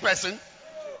intelligent person?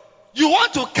 You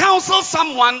want to counsel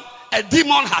someone a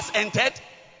demon has entered?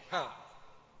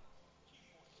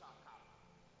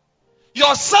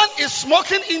 Your son is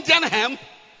smoking Indian hemp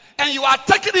and you are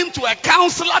taking him to a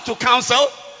counselor to counsel.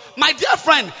 My dear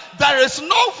friend, there is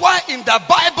nowhere in the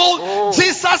Bible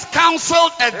Jesus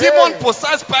counseled a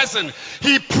demon-possessed person.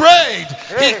 He prayed,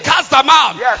 he cast them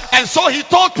out. Yes. And so he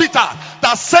told Peter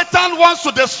that Satan wants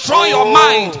to destroy your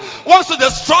mind, wants to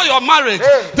destroy your marriage,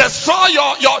 destroy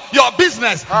your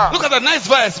business. Look at the next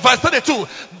verse 32.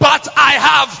 But I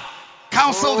have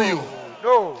counseled you.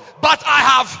 No. But I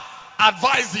have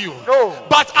advised you. No.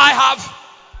 But I have.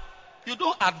 You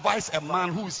don't advise a man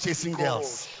who is chasing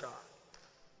girls.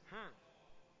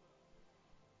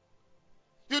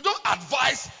 You don't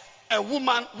advise a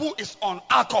woman who is on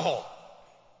alcohol.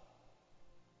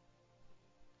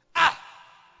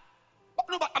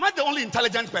 No, but am I the only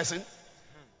intelligent person?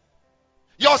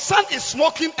 Your son is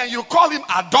smoking and you call him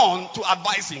at dawn to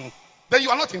advise him. Then you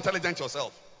are not intelligent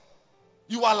yourself.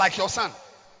 You are like your son.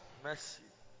 Mercy.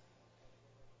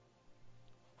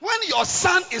 When your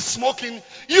son is smoking,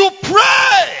 you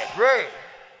pray. Pray.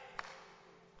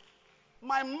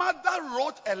 My mother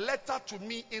wrote a letter to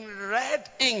me in red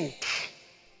ink.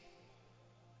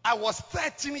 I was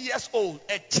 13 years old,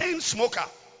 a chain smoker,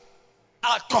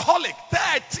 alcoholic,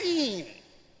 13.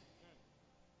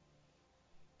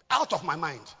 Out of my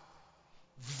mind.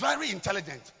 Very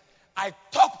intelligent. I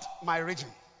topped my region,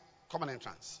 common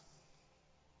entrance.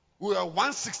 We were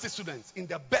 160 students in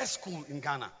the best school in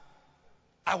Ghana.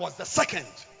 I was the second.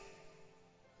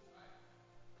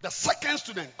 The second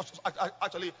student.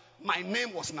 Actually, my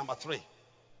name was number 3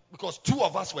 because 2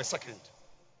 of us were second.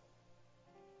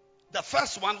 The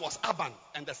first one was Aban,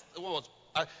 and the one was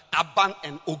Aban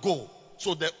and Ogo.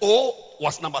 So the O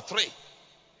was number 3.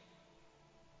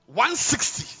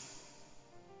 160.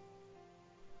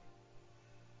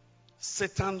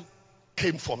 Satan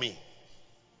came for me.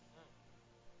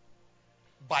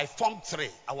 By Form 3,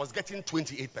 I was getting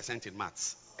 28% in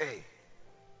maths. Hey.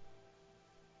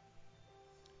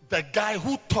 The guy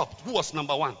who topped, who was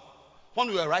number 1, when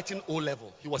we were writing O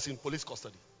level, he was in police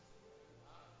custody.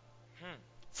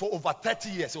 For over 30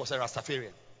 years, he was a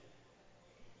Rastafarian.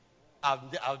 I'm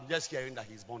just hearing that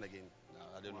he's born again.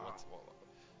 I don't know what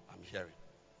I'm hearing.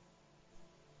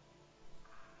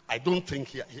 I don't think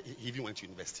he even went to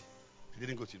university. He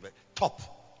didn't go to university. Top.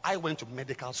 I went to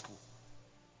medical school.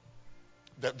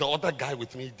 The other guy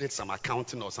with me did some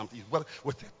accounting or something. Well,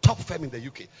 with a top firm in the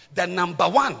UK. The number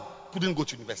 1 couldn't go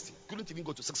to university. Couldn't even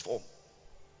go to 6th form.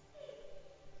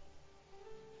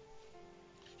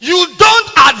 You don't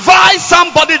advise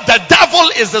somebody the devil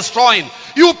is destroying.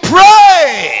 You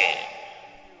pray.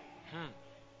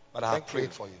 But I have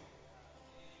prayed for you.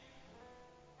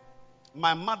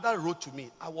 My mother wrote to me.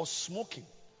 I was smoking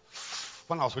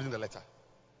when I was reading the letter.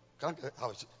 Can I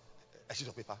have a sheet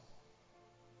of paper?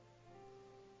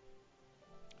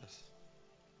 Yes.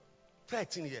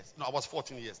 13 years. No, I was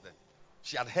 14 years then.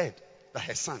 She had heard that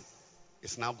her son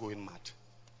is now going mad.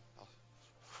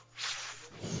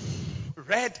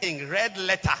 Red ink, red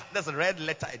letter. That's a red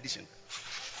letter edition.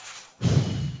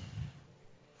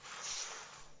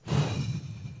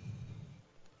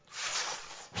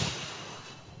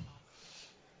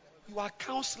 You are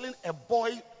counseling a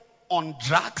boy on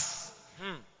drugs.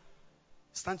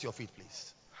 Stand to your feet,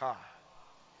 please.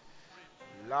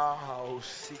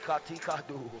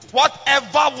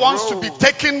 Whatever wants to be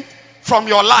taken from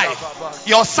your life,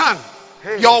 your son,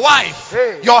 your wife,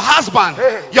 your husband,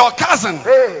 your cousin,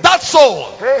 that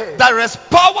soul, there is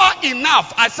power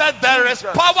enough. I said there is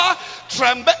power.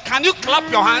 Can you clap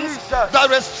your hands?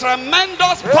 There is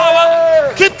tremendous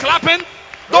power. Keep clapping.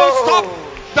 Don't stop.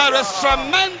 There is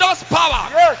tremendous power.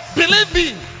 Believe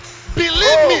me,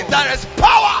 there is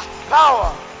power.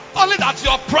 Only that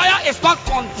your prayer is not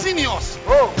continuous.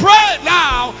 Pray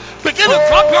now. Begin to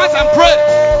clap your hands and pray.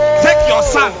 Take your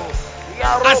son.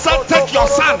 I said take your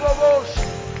son.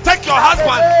 Take your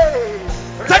husband.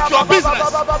 Take your business.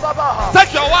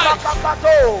 Take your wife.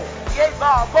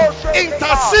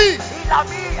 Intercede.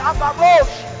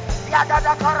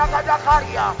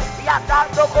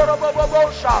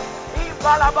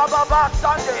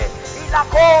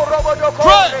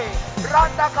 Pray.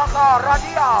 Randa kaka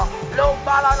radia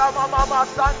lombala la mama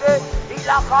sande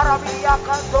ila karabia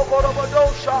kanto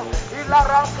korobodosha ila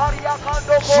rankaria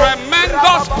kanto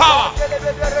tremendous power.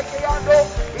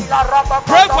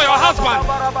 Pray for your husband.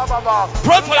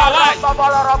 Pray for your wife.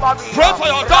 Pray for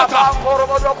your daughter.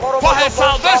 For her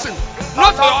salvation.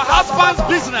 Not for your husband's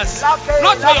business. Not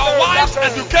for your wife's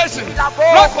education.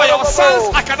 Not for your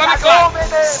son's academic life.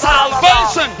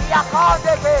 Salvation.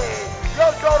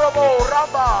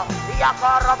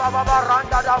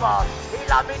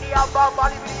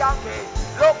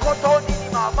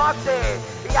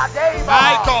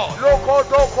 My God.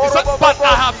 He said, but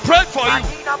I have prayed for you.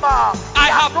 I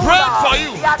have prayed for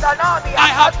you. I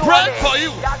have prayed for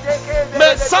you.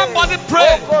 May somebody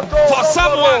pray for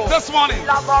someone this morning.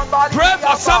 Pray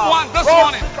for someone this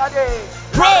morning.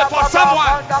 Pray for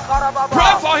someone.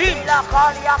 Pray for him.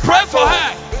 Pray for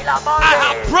her. I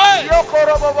have prayed.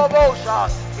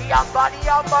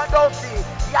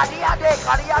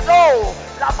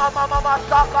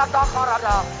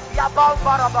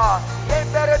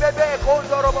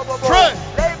 Pray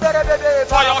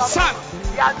for your son.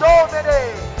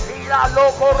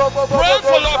 Pray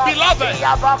for your beloved.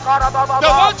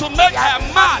 They want to make her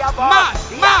mad.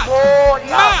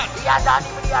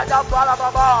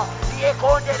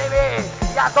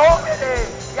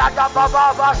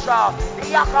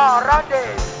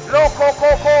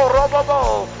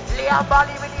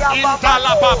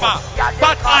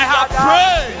 But I have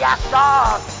prayed.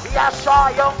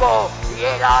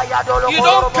 You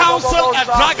don't counsel a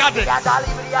drug addict.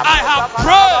 I have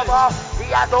prayed.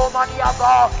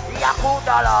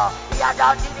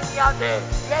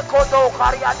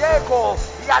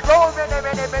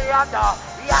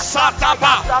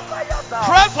 Sataba.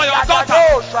 Pray for your daughter.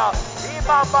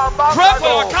 Pray for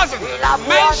your cousin.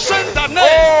 Mention the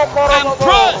name and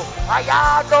pray.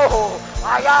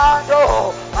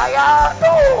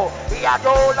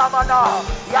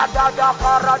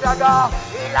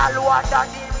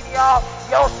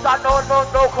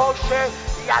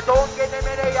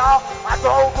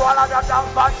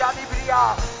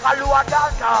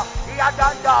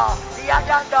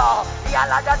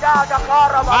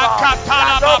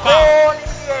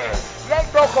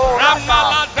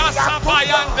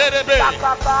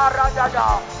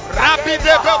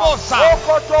 Rabide Bebosa,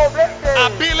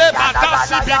 Abile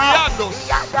Badasi Biriandos,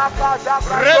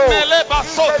 Remele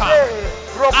Basota,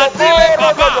 Adile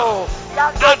Baba,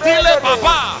 Adile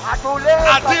Baba,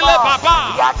 Adile Baba,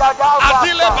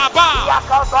 Adile Baba,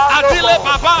 Adile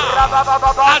Baba,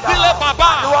 Adile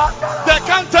Baba. They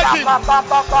can't take him.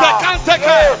 They can't take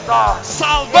her.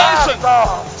 Salvation.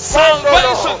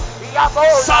 Salvation.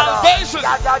 Salvation.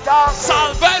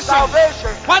 Salvation.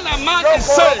 When a man is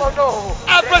saved,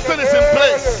 everything is in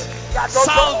place.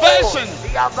 Salvation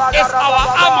is our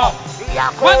armor.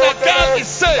 When a girl is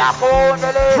saved,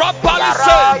 properly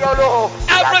saved,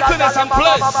 everything is in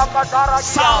place.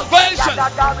 Salvation.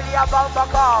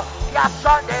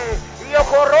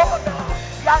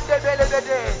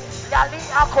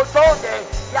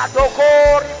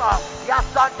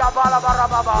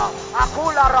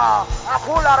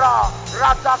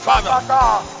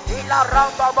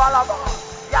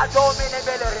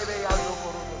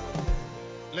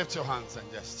 Lift your hands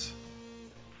and just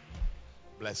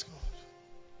bless God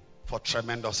for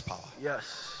tremendous power. Yes.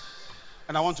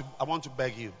 And I want to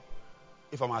beg you,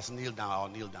 if I must kneel down, I'll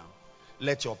kneel down.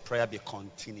 Let your prayer be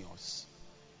continuous.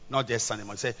 Not just Sunday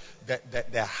morning. Say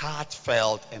the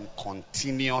heartfelt and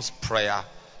continuous prayer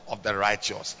of the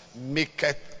righteous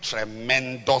maketh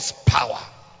tremendous power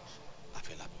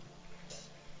available.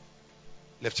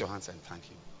 Lift your hands and thank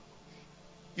Him.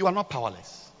 You are not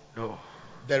powerless. No.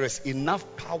 There is enough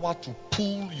power to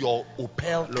pull your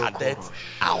Opel Kadett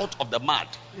out of the mud.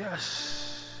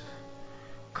 Yes.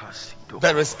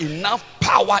 There is enough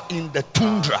power in the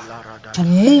tundra to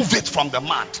move it from the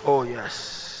mud. Oh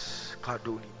yes.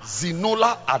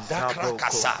 Zinola Adakra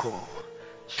Kasa.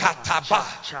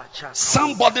 Kataba.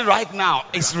 Somebody right now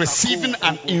is receiving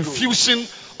an infusion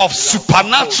of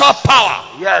supernatural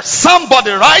power. Yes.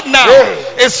 Somebody right now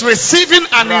is receiving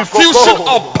an infusion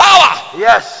of power.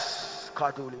 Yes.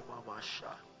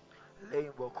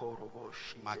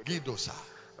 Magidosa.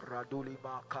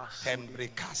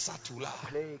 Tembrikasatula.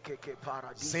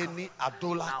 Zeni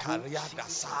Adola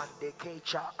Kariadasa.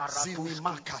 Zini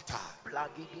Makata.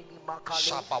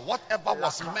 Shaba. Whatever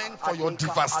was meant for your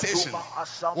devastation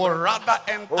will rather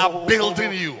end up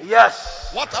building you. Yes.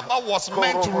 Whatever was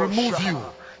meant to remove you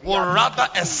will rather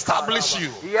establish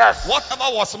you. Yes.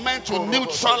 Whatever was meant to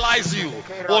neutralize you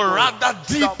will rather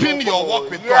deepen your walk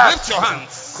with God. Lift your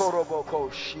hands.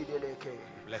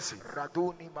 Bless Him.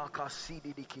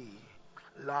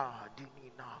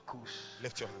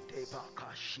 Lift your hands.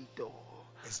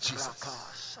 It's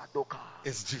Jesus.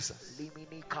 It's Jesus.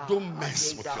 Don't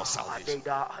mess with your salvation.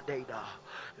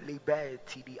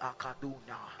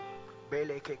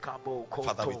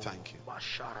 Father, we thank you.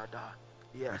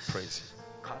 Yes. We praise you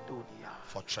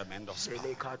for tremendous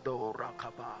power.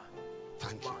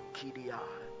 Thank you.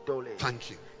 Thank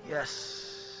you. Yes.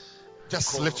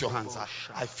 Just lift your hands.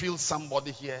 I feel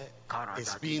somebody here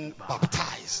is being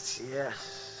baptized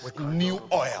Yes. with new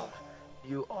oil.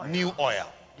 New oil. New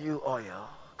oil. New oil.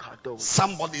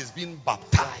 Somebody is being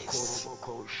baptized.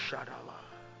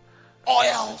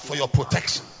 Oil for your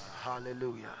protection.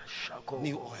 Hallelujah.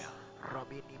 New oil.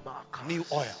 New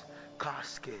oil.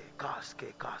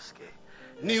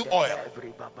 New oil.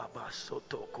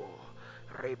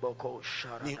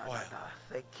 New oil.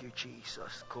 Thank you,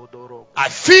 Jesus. I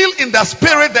feel in the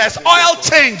spirit there's oil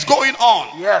change going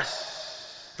on.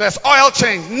 Yes. There's oil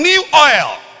change. New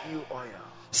oil. New oil.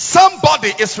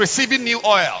 Somebody is receiving new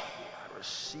oil. I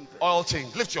receive it. Oil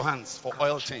change. Lift your hands for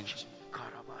oil change.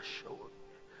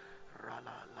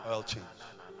 Oil change.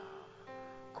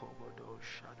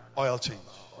 Oil change.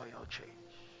 Oil change.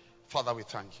 Father, we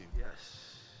thank you. Yes.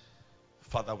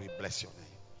 Father, we bless your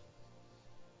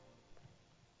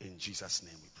name. In Jesus'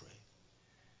 name we pray.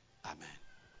 Amen.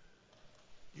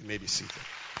 You may be seated.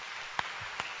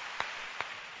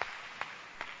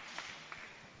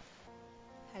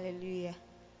 Hallelujah.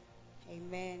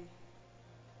 Amen.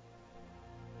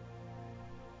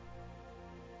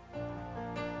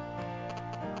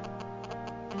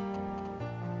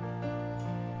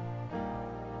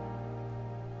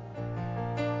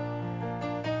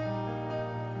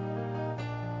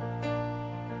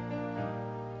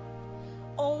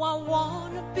 Oh, I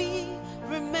want to be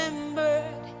remembered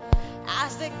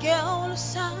as the girl who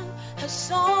sang her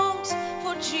songs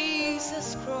for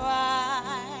Jesus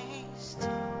Christ,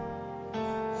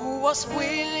 who was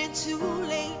willing to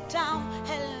lay down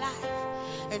her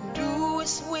life and do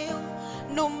His will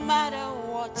no matter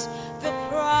what the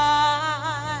price.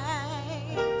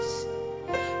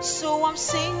 So I'm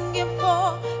singing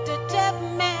for the deaf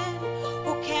man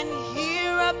who can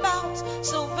hear about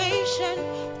salvation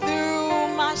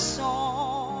through my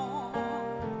song.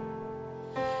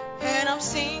 And I'm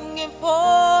singing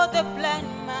for the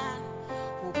blind man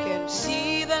who can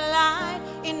see the light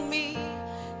in me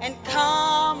and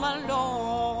come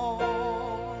along.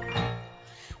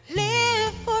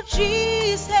 Live for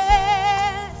Jesus,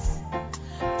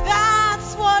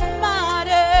 that's what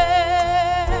matters.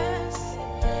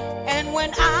 And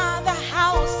when other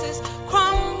houses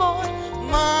crumble,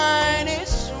 mine is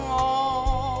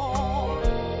strong.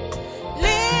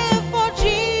 Live for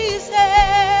Jesus,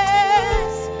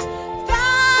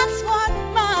 that's what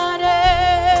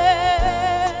matters.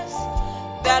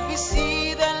 That we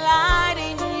see the light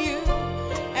in you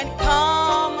and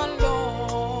come along.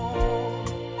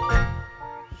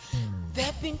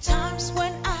 There've been times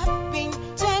when I've been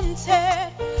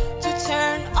tempted to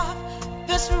turn off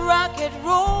this rugged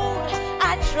road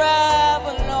I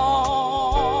travel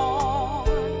on.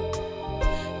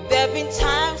 There've been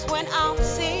times when I'll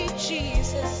say,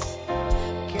 Jesus,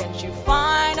 can't you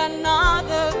find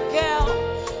another girl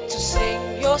to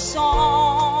sing your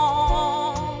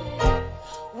song?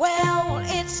 Well,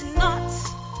 it's not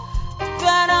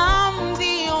that I'm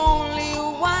the only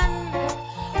one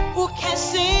who can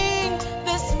sing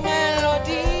this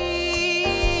melody,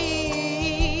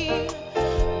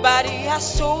 but He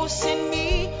has chosen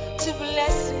me to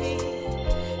bless me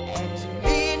and to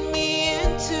lead me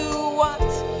into what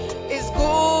is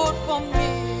good for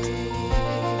me.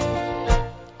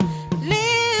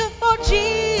 Live for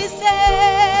Jesus,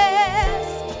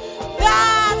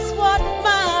 that's what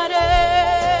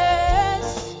matters.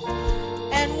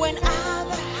 And when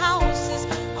other houses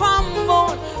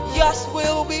crumble, yours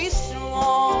will be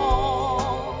strong.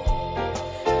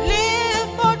 Live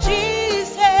for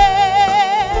Jesus,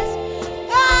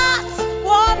 that's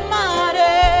what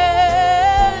matters.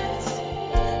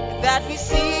 That we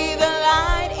see the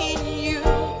light in you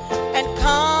and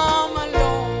come along.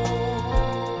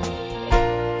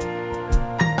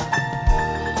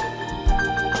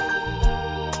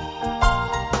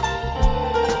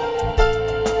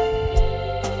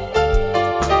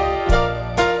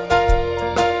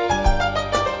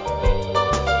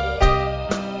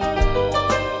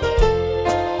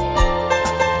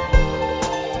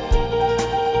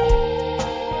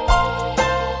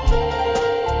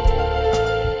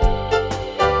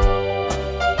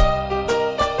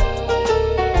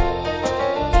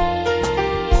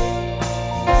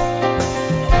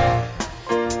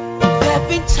 There've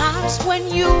been times when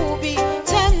you'll be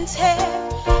tempted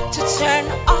to turn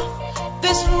off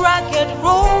this rugged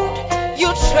road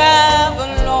you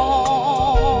travel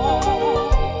on.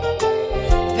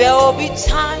 There'll be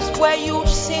times where you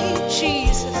say,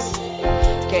 Jesus,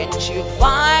 can't you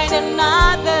find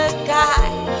another guy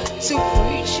to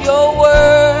preach your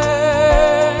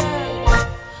word?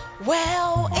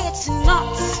 Well, it's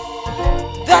not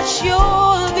that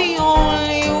you're the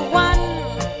only one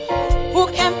who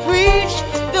can preach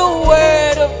the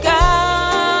word of God,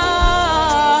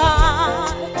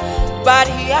 but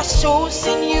He has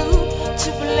chosen you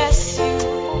to bless you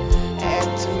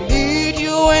and to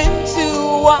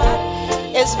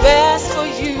is best for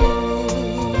you.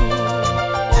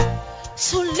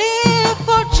 So live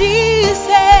for Jesus.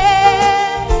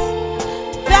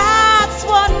 That's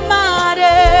what matters.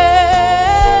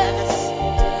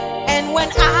 And when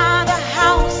other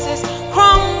houses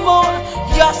crumble,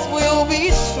 yours will be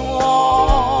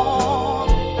strong.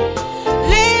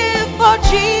 Live for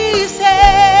Jesus.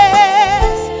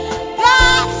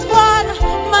 That's what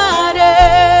matters.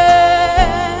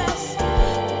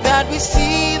 That we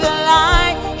see the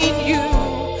light in you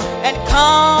and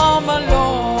come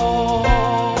along.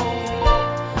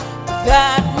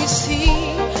 That we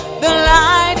see the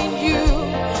light in you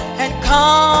and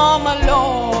come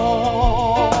along.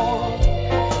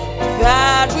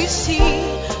 That we see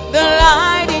the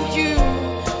light in you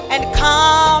and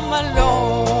come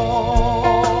along.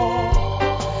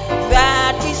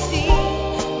 That we see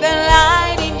the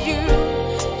light in you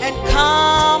and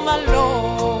come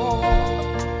along.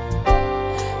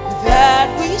 That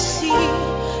we see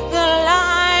the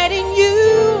light in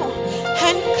you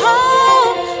and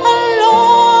come along.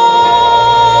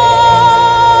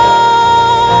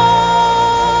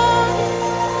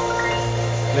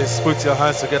 Please put your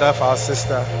hands together for our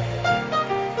sister.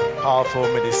 Powerful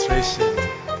ministration.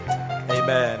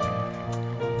 Amen.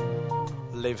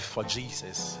 Live for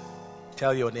Jesus.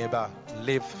 Tell your neighbor,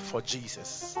 live for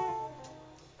Jesus.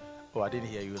 Oh, I didn't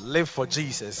hear you. Live for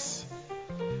Jesus.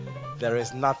 There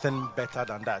is nothing better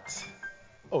than that.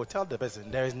 Oh, tell the person,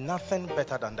 there is nothing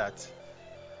better than that.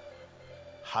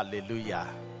 Hallelujah.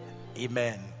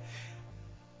 Amen.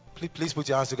 Please put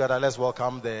your hands together. Let's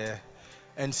welcome the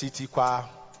NCT choir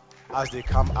as they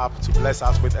come up to bless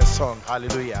us with a song.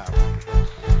 Hallelujah.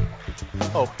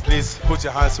 Oh, please put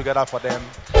your hands together for them.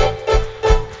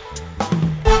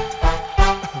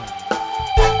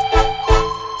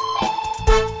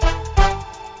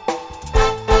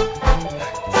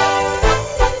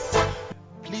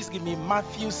 Please give me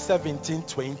Matthew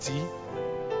 17:20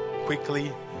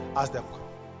 quickly as the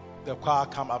choir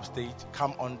come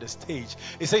on the stage.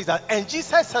 It says that, and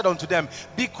Jesus said unto them,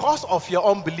 because of your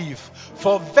unbelief,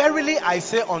 for verily I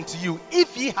say unto you,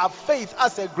 if ye have faith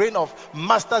as a grain of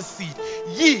mustard seed,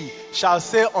 ye shall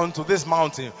say unto this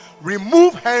mountain,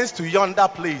 remove hence to yonder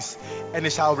place, and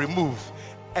it shall remove,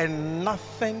 and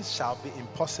nothing shall be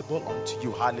impossible unto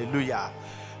you. Hallelujah.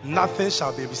 Nothing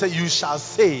shall be. Say, you shall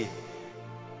say,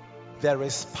 there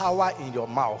is power in your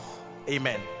mouth.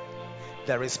 Amen.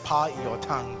 There is power in your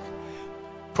tongue.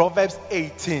 Proverbs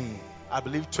 18, I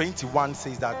believe 21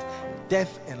 says that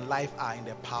death and life are in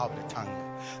the power of the tongue.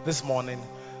 This morning,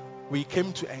 we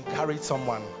came to encourage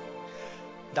someone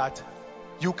that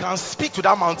you can speak to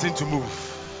that mountain to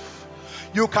move.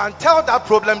 You can tell that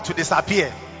problem to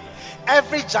disappear.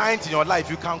 Every giant in your life,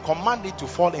 you can command it to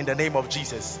fall in the name of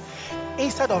Jesus.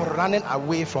 Instead of running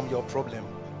away from your problem,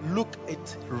 look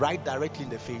it right directly in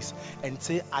the face and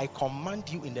say, I command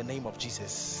you in the name of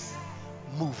Jesus.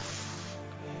 Move.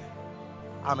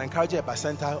 I'm encouraging a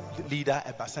Bacenta leader,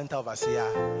 a Bacenta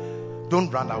overseer.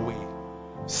 Don't run away.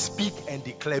 Speak and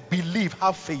declare. Believe,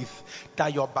 have faith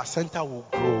that your Bacenta will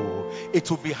grow.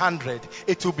 It will be 100.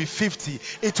 It will be 50.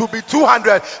 It will be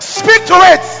 200. Speak to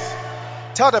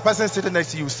it. Tell the person sitting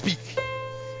next to you, speak.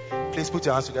 Please put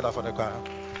your hands together for the choir.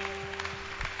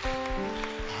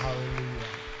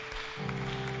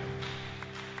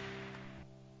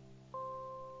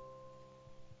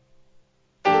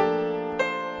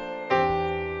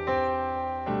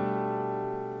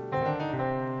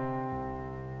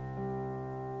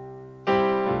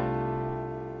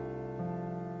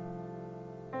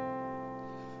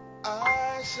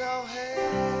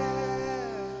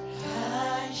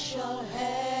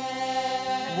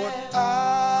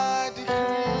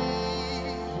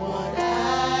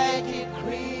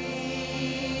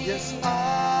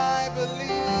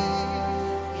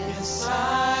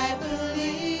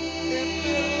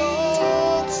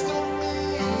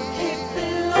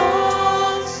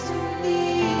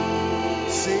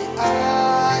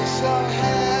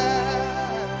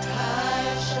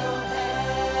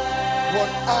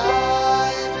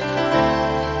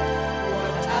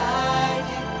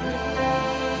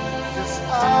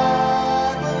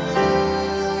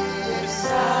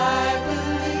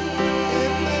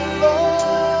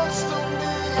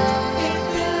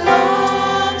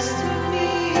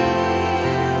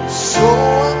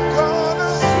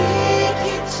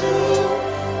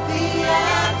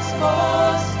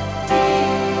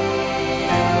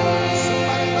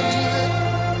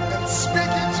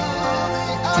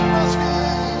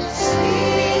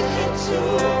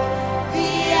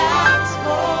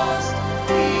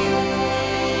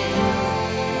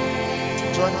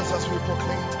 Join us as we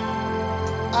proclaim,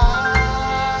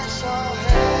 I shall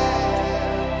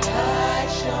have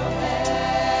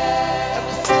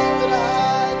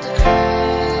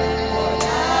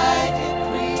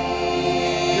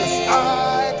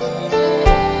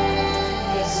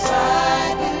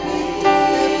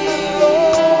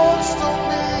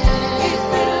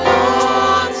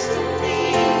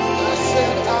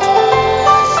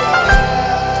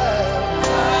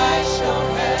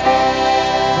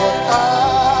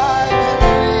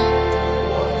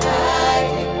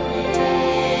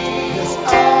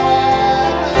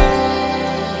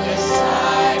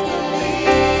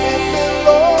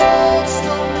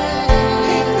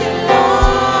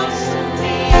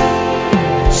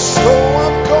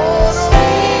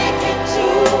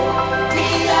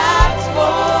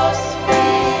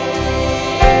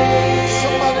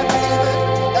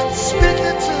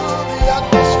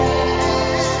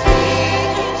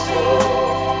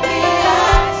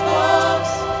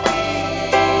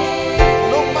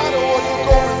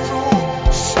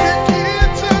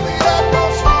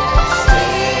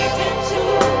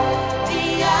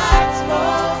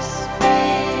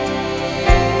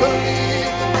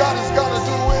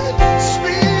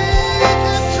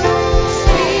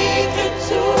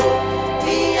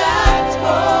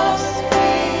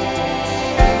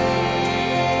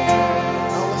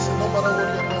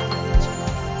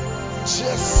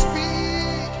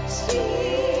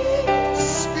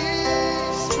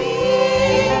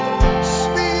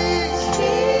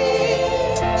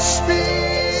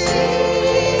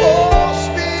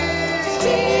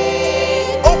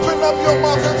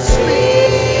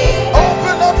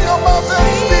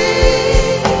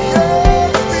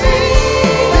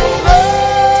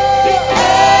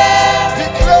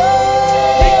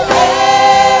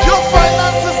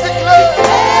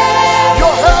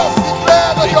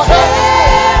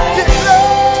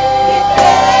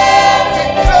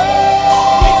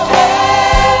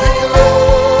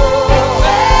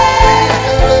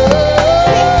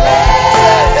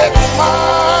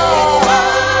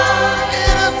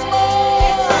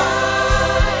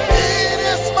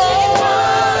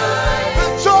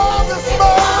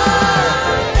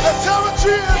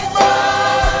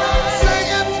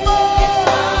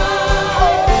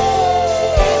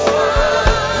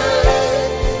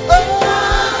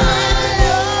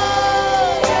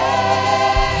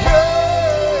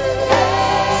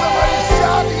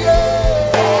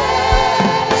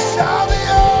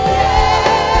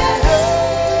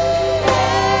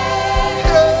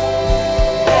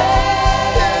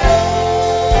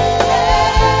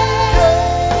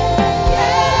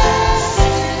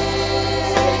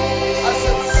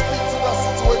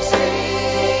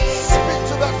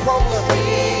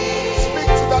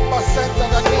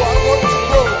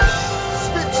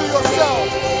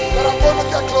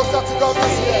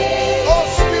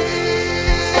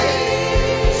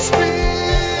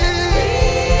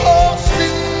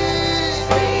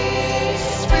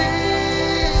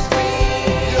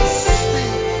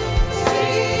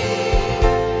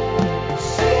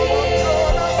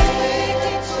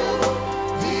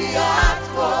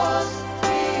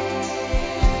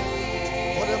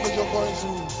going to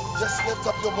just lift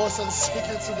up your voice and speak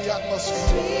into the atmosphere.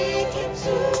 Speak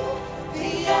into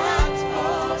the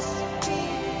atmosphere.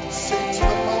 Say to the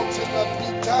mountain that be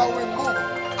thou removed.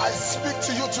 I speak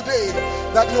to you today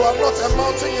that you are not a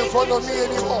mountain in front of me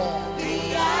anymore.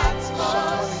 The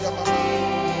atmosphere.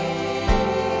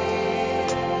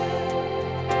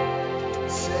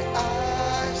 Say, I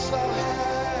shall have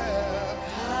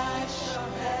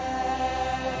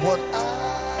what I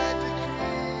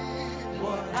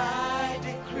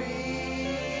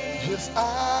decree. Yes, I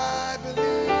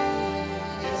believe.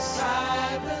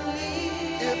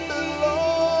 It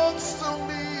belongs to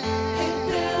me.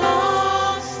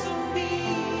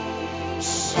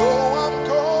 So I'm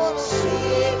gonna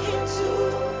Speak into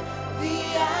the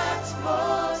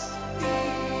atmosphere.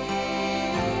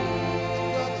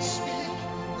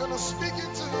 gonna speak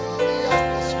into the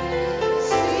atmosphere.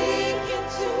 Speak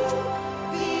into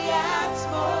the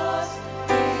atmosphere.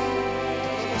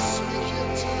 Gonna speak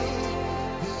into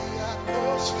the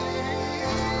atmosphere.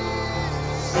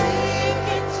 Speak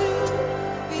into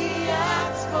the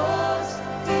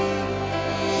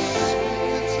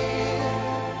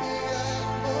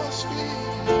atmosphere.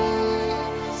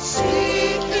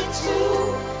 Speak into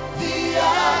the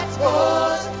atmosphere.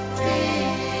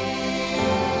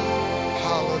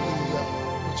 Hallelujah.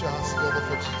 Put your hands together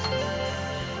for Jesus.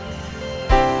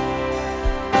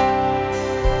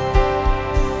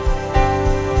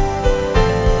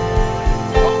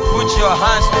 Put your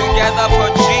hands together for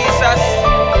Jesus.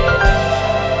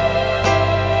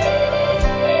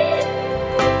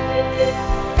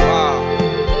 Wow.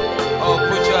 Oh,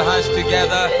 put your hands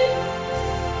together.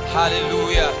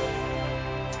 Hallelujah.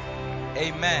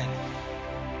 Amen.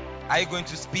 Are you going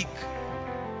to speak?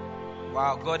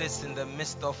 Wow, God is in the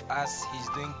midst of us. He's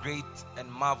doing great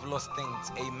and marvelous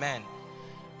things. Amen.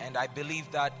 And I believe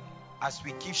that as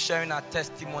we keep sharing our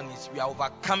testimonies, we are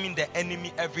overcoming the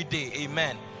enemy every day.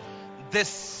 Amen.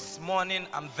 This morning,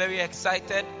 I'm very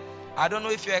excited. I don't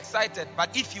know if you're excited,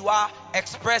 but if you are,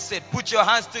 express it. Put your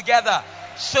hands together.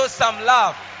 Show some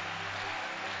love.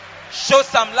 Show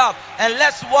some love. And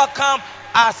let's welcome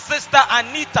our sister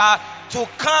Anita to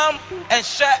come and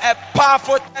share a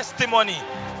powerful testimony.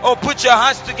 Oh, put your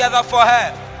hands together for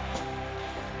her.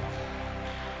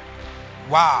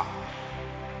 Wow.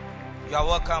 You are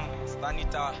welcome, Sister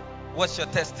Anita. What's your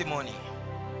testimony?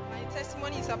 My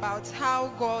testimony is about how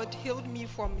God healed me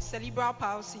from cerebral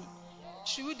palsy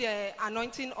through the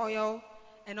anointing oil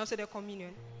and also the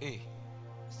communion. Hey,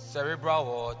 cerebral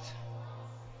what?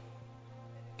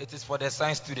 It is for the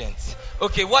science students.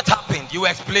 Okay, what happened? You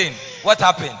explain. What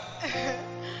happened?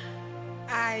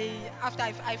 After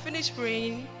I finished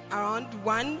praying around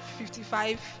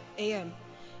 1:55 a.m.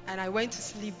 and I went to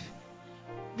sleep.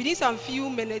 Within some few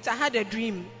minutes, I had a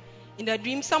dream. In the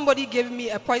dream, somebody gave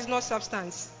me a poisonous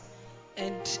substance.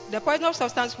 And the poisonous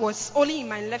substance was only in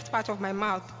my left part of my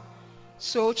mouth.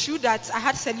 So through that, I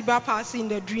had cerebral palsy in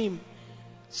the dream.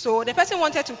 So the person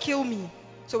wanted to kill me.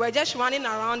 So we're just running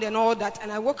around and all that.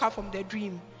 And I woke up from the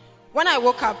dream. When I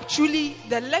woke up, truly,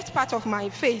 the left part of my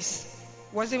face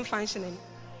wasn't functioning.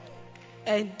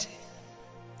 And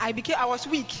I was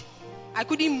weak. I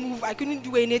couldn't move. I couldn't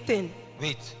do anything.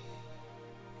 Wait.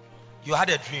 You had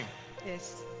a dream?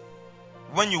 Yes.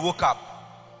 When you woke up,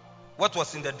 what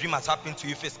was in the dream has happened to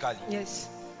you physically? Yes.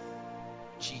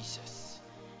 Jesus.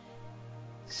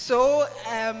 So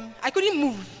I couldn't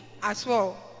move as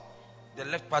well. The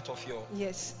left part of your...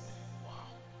 Yes. Wow.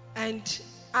 And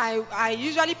I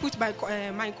usually put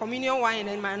my communion wine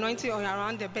and my anointing oil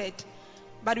around the bed.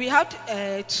 But we had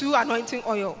 2 anointing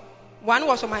oil. One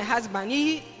was for my husband.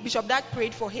 Bishop Dag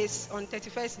prayed for his on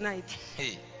 31st night.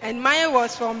 Hey. And mine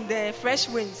was from the Fresh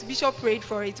Winds. Bishop prayed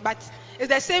for it. But it's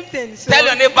the same thing. So tell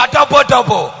your neighbor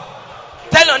double.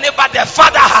 Tell your neighbor the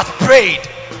Father has prayed.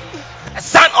 The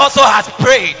Son also has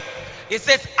prayed. He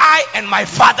says, I and my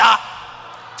Father.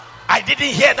 I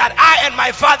didn't hear that. I and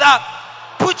my Father.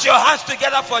 Put your hands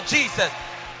together for Jesus.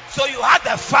 So you had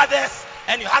the fathers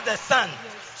and you had the Son.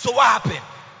 Yes. So what happened?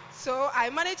 So I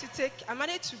managed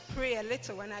to pray a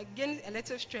little and I gained a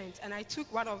little strength, and I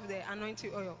took one of the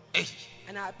anointing oil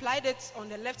and I applied it on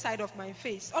the left side of my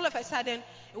face. All of a sudden,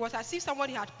 it was as if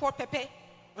somebody had poured pepper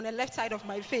on the left side of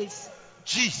my face.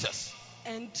 Jesus.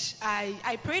 And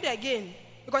I prayed again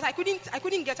because I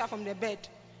couldn't get up from the bed.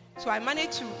 So I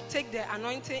managed to take the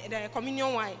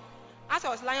communion wine. As I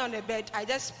was lying on the bed, I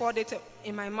just poured it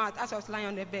in my mouth as I was lying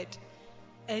on the bed.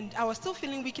 And I was still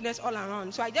feeling weakness all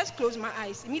around. So I just closed my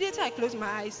eyes. Immediately I closed my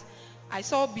eyes, I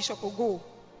saw Bishop Ogo.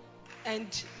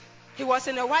 And he was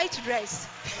in a white dress.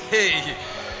 Hey.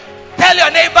 Tell your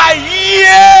neighbor,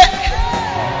 yeah.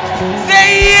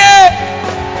 Say yeah.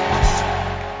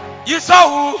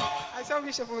 saw who? I saw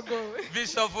Bishop Ogo.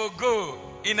 Bishop Ogo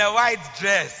in a white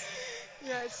dress.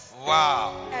 Yes.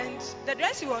 Wow. And the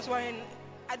dress he was wearing,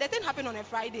 the thing happened on a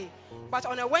Friday. But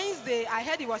on a Wednesday, I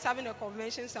heard he was having a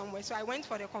convention somewhere. So I went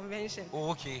for the convention.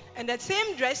 Oh, okay. And that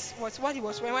same dress was what he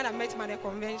was wearing when I met him at the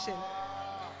convention.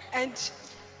 And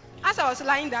as I was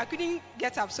lying there, I couldn't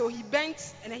get up. So he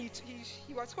bent and then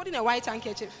he was holding a white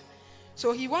handkerchief.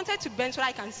 So he wanted to bend so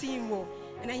I can see him more.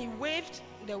 And then he waved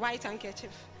the white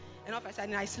handkerchief. And all of a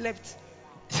sudden I slept.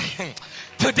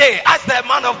 Today, as the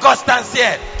man of God stands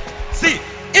here, see,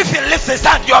 if he lifts his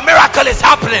hand, your miracle is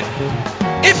happening.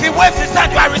 If he waves his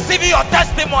hand, you are receiving your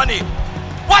testimony.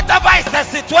 Whatever is the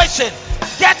situation,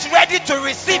 get ready to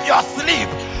receive your sleep.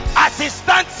 As he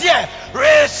stands here,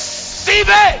 receive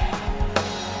it.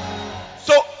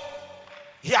 So,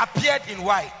 he appeared in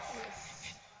white.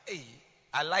 Hey,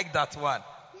 I like that one.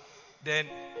 Then,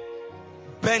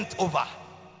 bent over,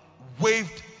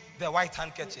 waved the white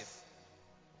handkerchief.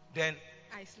 Then,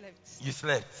 I slept. You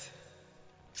slept.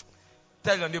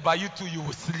 Tell your neighbor, you too, you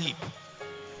will sleep.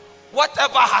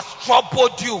 Whatever has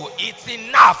troubled you, it's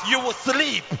enough. You will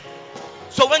sleep.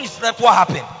 So when you slept, what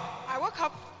happened? I woke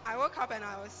up and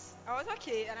I was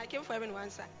okay, and I came for everyone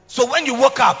answer. So when you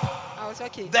woke up, I was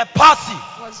okay. The palsy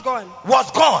was gone.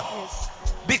 Yes.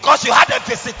 Because you had a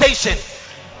visitation.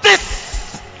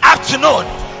 This afternoon,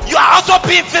 you are also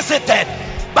being visited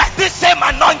by this same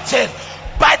anointing,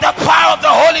 by the power of the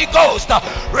Holy Ghost.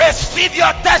 Receive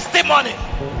your testimony.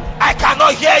 I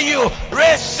cannot hear you.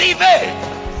 Receive it.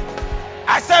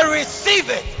 I said receive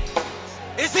it.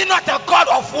 Is he not a God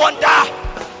of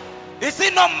wonder? Is he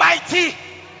not mighty?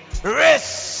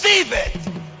 Receive it.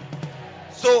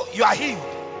 So you are healed.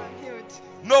 I'm healed.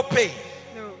 No pain.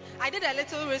 No. I did a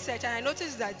little research and I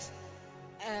noticed that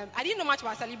I didn't know much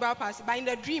about cerebral palsy, but in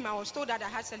the dream I was told that I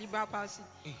had cerebral palsy.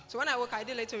 So when I woke, I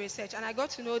did a little research and I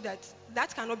got to know that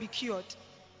cannot be cured.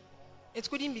 It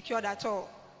couldn't be cured at all.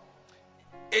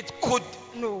 It could.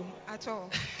 No, at all.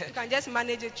 You can just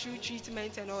manage it through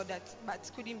treatment and all that, but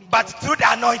it couldn't be cured. But through the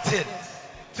anointing,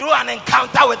 through an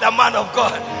encounter with the man of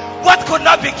God, what could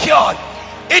not be cured?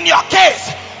 In your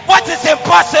case, what is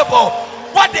impossible?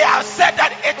 What they have said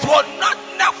that it will not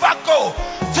never go.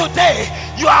 Today,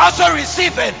 you are also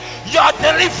receiving your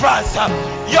deliverance,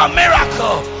 your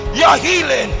miracle, your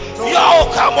healing.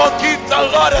 Come on, give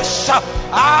the Lord a shout.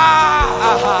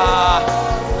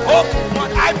 Oh,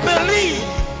 but I believe.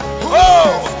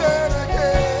 Oh,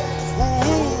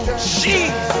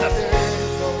 Jesus.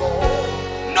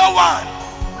 No one.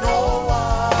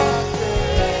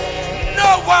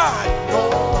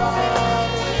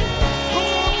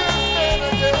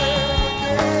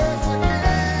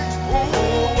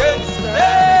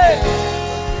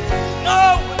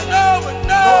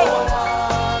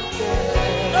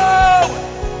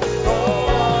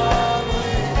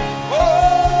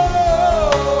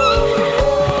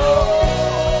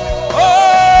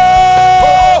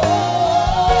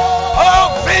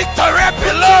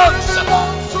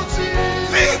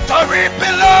 Victory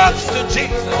belongs to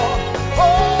Jesus.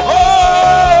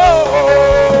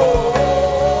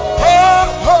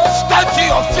 Stand to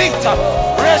your feet.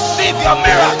 Receive your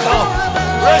miracle.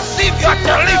 Receive your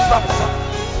deliverance.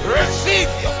 Receive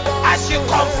as you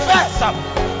confess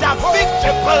that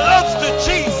victory belongs to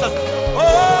Jesus.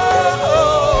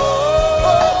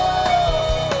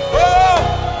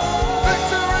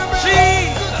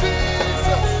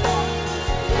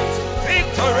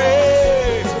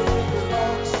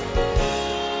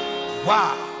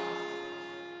 Wow.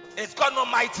 Is God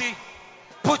Almighty?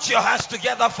 Put your hands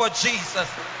together for Jesus.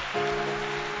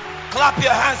 Clap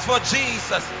your hands for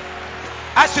Jesus.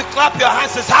 As you clap your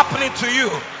hands, it's happening to you.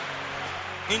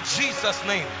 In Jesus'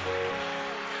 name.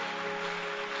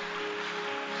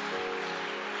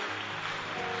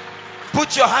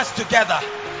 Put your hands together.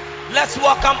 Let's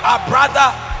welcome our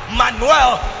brother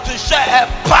Manuel to share a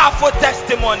powerful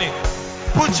testimony.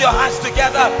 Put your hands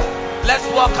together. Let's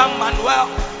welcome Manuel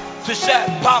to share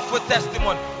a powerful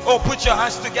testimony. Oh, put your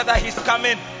hands together. He's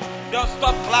coming. Don't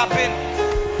stop clapping.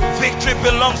 Victory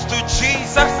belongs to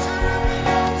Jesus.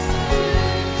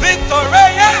 Victory.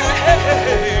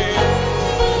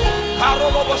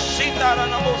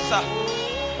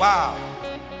 Wow.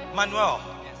 Manuel.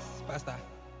 Yes, Pastor.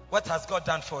 What has God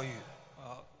done for you?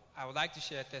 I would like to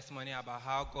share a testimony about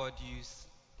how God used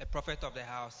the prophet of the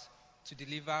house to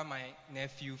deliver my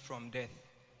nephew from death.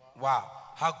 Wow.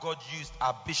 How God used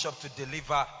our bishop to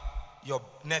deliver your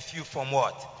nephew from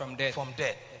what? From death. From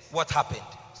death. Yes. What happened?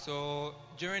 So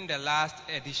during the last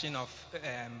edition of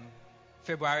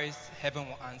February's Heaven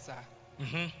Will Answer,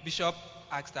 Bishop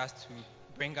asked us to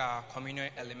bring our communion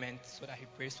element so that he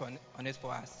prays on it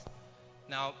for us.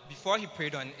 Now, before he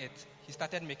prayed on it, he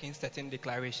started making certain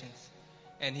declarations.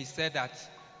 And he said that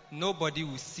nobody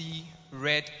will see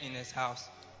red in his house.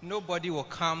 Nobody will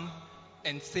come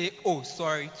and say, oh,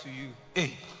 sorry to you.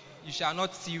 Hey. You shall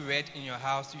not see red in your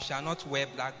house. You shall not wear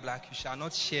black. You shall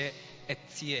not share a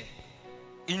tear.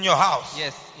 In your house?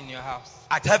 Yes, in your house.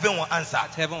 At heaven will answer.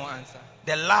 At heaven will answer.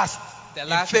 The last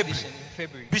edition in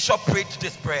February. Bishop prayed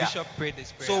this prayer.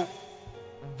 So,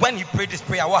 when he prayed this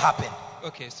prayer, what happened?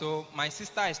 Okay, so my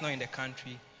sister is not in the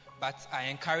country, but I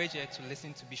encourage her to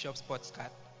listen to Bishop's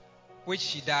podcast, which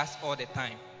she does all the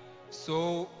time.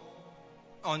 So,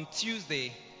 on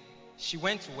Tuesday, she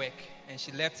went to work and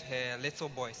she left her little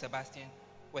boy, Sebastian,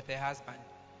 with her husband.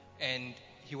 And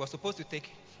he was supposed to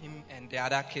take him and the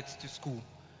other kids to school.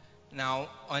 Now,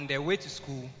 on their way to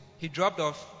school, he dropped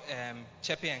off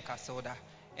Chepe and Casilda,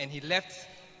 and he left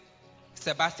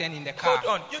Sebastian in the car.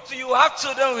 Hold on, you have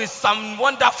children with some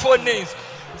wonderful names.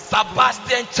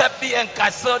 Sebastian, Chepe and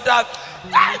Casilda.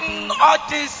 And all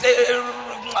these,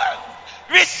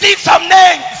 receive some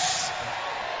names.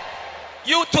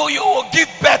 You too, you will give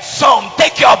birth some.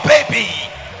 Take your baby.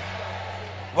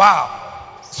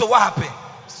 Wow. So what happened?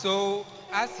 So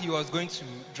as he was going to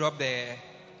drop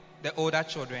the older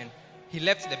children, he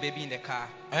left the baby in the car.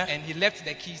 And he left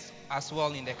the keys as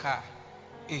well in the car.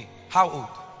 How old?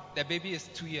 The baby is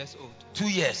 2 years old. 2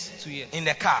 years? 2 years. In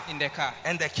the car? In the car.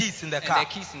 And the keys in the car? And the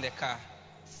keys in the car.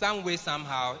 Some way,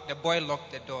 somehow, the boy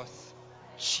locked the doors.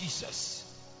 Jesus.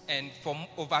 And for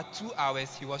over 2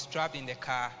 hours, he was trapped in the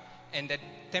car. And the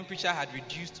temperature had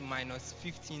reduced to minus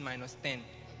 15, minus 10.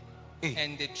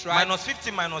 And they tried... Minus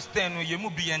 15, minus 10,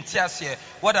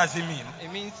 what does it mean?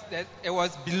 It means that it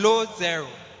was below zero.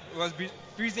 It was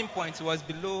freezing point. It was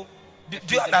below...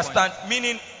 Do you understand? Point.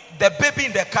 Meaning, the baby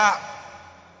in the car...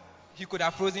 He could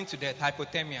have frozen to death.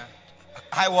 Hypothermia.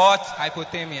 What?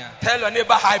 Hypothermia. Tell your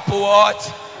neighbor hypo what?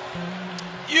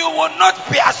 You will not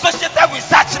be associated with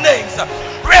such names.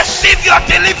 Receive your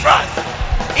deliverance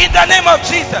in the name of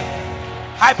Jesus.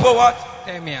 Hypo what?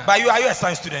 Hypothermia. But are you a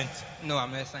science student? No,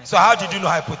 I'm not a science student. So how did you know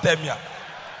hypothermia?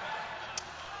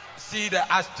 See, the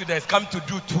art students come to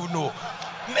do to know.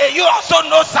 May you also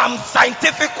know some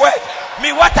scientific words.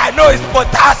 Me, what I know is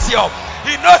potassium.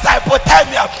 He knows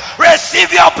hypothermia.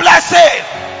 Receive your blessing.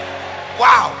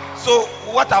 Wow. So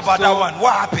what about that one?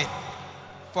 What happened?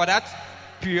 For that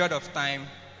period of time,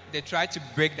 they tried to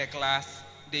break the glass.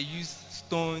 They used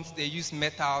stones. They used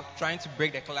metal, trying to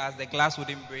break the glass. The glass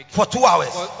wouldn't break. For 2 hours?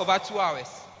 For over 2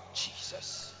 hours.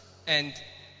 Jesus. And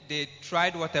they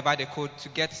tried whatever they could to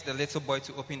get the little boy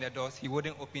to open the doors. He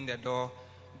wouldn't open the door.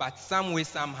 But some way,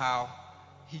 somehow,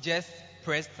 he just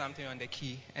pressed something on the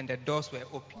key and the doors were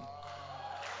open.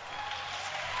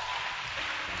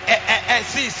 And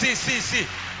see.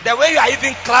 The way you are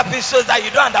even clapping shows that you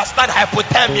don't understand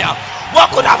hypothermia. What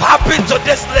could have happened to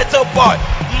this little boy?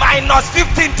 Minus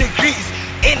 15 degrees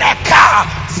in a car.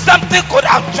 Something could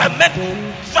have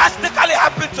drastically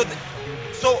happened to him.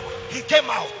 So he came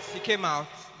out.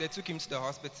 They took him to the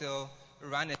hospital,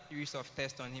 ran a series of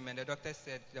tests on him, and the doctor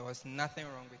said there was nothing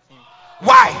wrong with him.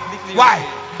 Why?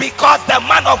 Because the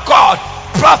man of God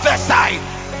prophesied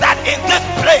that in this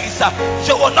place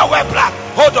you will not wear black.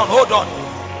 Hold on.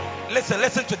 Listen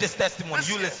to this testimony.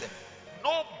 You listen.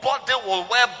 Nobody will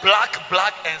wear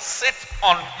black and sit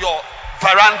on your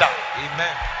veranda.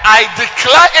 Amen. I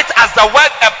declare it as the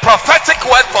word, a prophetic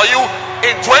word for you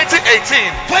in 2018.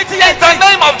 In the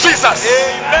name of Jesus.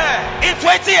 Amen. In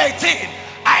 2018,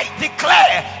 I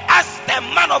declare, as the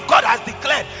man of God has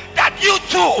declared, that you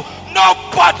too,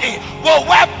 nobody will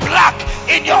wear black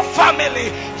in your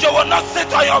family. You will not sit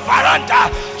on your veranda.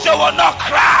 You will not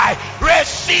cry.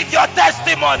 Receive your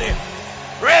testimony.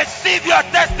 Receive your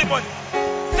testimony.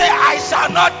 Say, I shall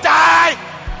not die.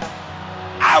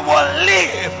 I will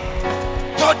live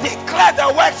to declare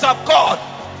the works of God.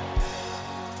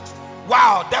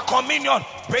 Wow, the communion.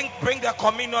 Bring the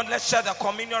communion. Let's share the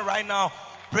communion right now.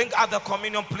 Bring out the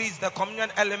communion, please. The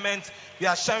communion element. We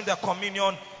are sharing the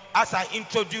communion. As I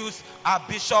introduce our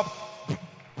bishop,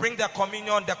 bring the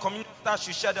communion. The communion star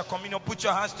should share the communion. Put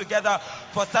your hands together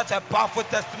for such a powerful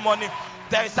testimony.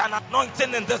 There is an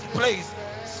anointing in this place.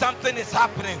 Something is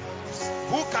happening.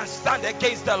 Who can stand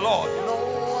against the Lord?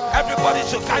 Everybody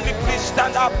should kindly please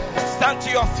stand up. Stand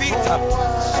to your feet.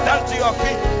 Stand to your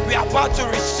feet. We are about to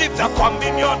receive the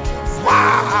communion.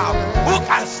 Wow. Who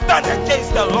can stand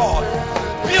against the Lord?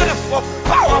 Beautiful,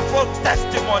 powerful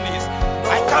testimonies.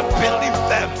 I can't believe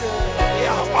them. They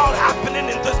are all happening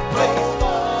in this place.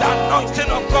 The anointing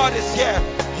of God is here.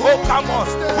 Oh, come on.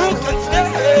 Who can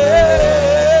stand?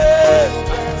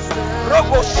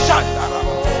 Robo Shandara.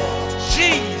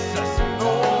 Jesus.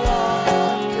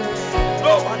 No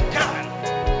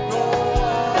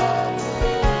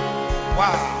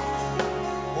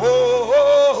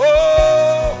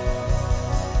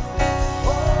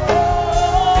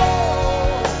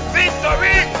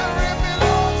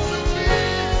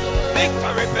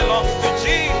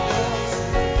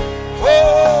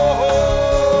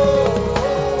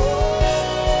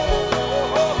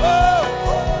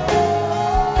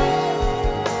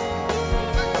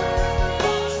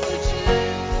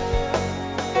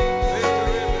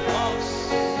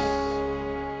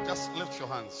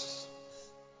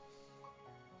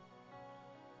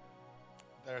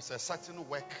There's a certain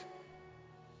work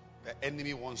the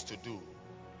enemy wants to do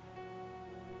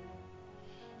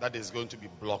that is going to be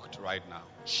blocked right now.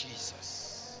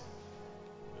 Jesus.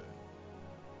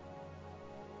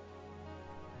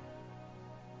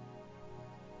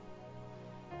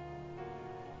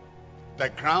 The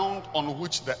ground on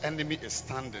which the enemy is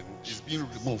standing is being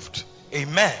removed.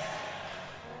 Amen.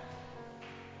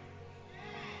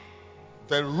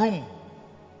 The room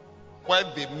where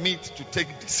they meet to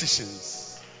take decisions,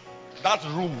 that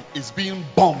room is being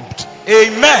bombed.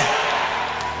 Amen.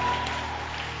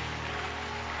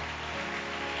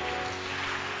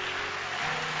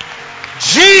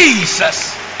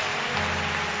 Jesus.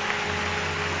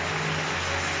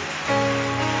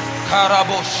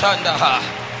 Karaboshandaha.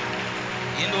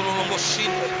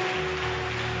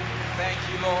 Thank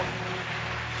you, Lord.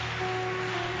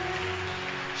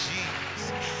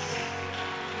 Jesus.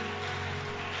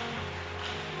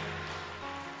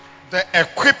 The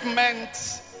equipment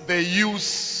they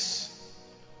use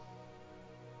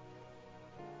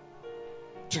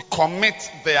to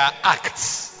commit their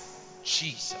acts,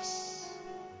 Jesus,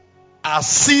 are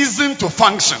ceasing to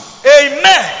function.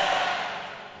 Amen.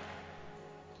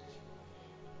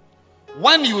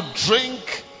 When you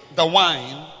drink the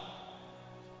wine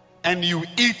and you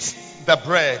eat the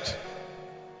bread,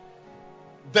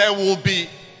 there will be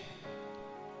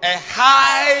a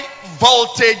high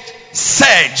voltage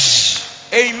surge.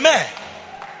 Amen.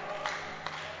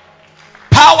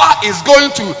 Power is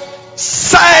going to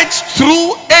surge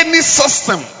through any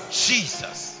system.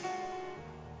 Jesus.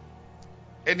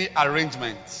 Any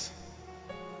arrangement.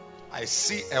 I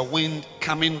see a wind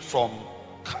coming from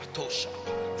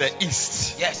the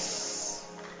east. Yes.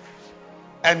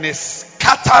 And is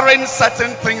scattering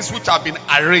certain things which have been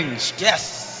arranged.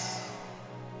 Yes.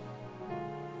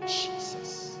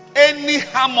 Jesus. Any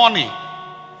harmony,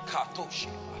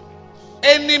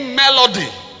 any melody,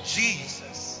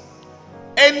 Jesus,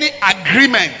 any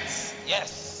agreement,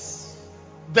 yes,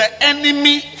 the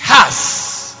enemy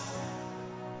has,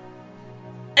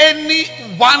 any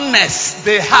oneness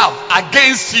they have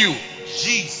against you,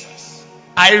 Jesus,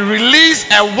 I release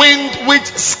a wind which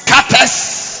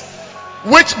scatters,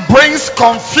 which brings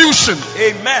confusion.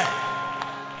 Amen.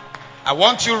 I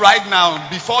want you right now,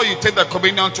 before you take the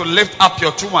communion, to lift up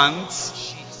your two hands.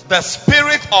 Jesus. The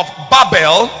spirit of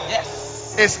Babel,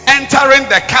 yes, is entering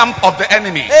the camp of the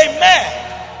enemy.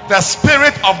 Amen. The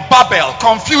spirit of Babel,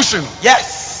 confusion.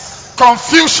 Yes.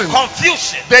 Confusion.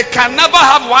 Confusion. They can never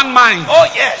have one mind. Oh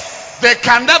yes. They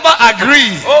can never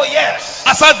agree. Oh yes.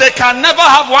 I said they can never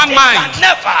have one mind.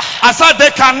 Can never. I said they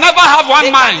can never have one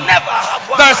They mind. Can never have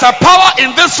one There's mind. a power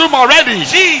in this room already.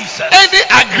 Jesus. Any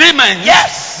agreement,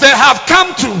 yes, they have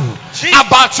come to Jesus.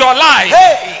 about your life.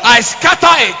 Hey. I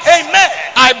scatter it. Amen.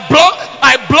 I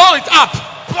blow it up.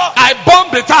 I bomb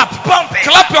it up. Bomb it.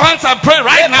 Clap your hands and pray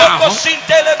right now for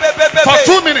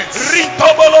 2 minutes.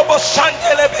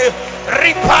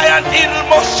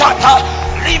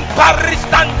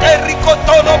 Rimparistante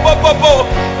ricotolo bobo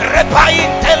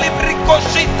repaintele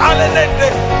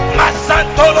bricoscitalende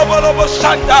massantolo bobo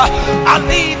shanda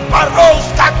ali paros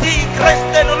cati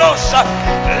crestenolosa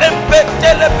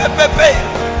lempetele pepepe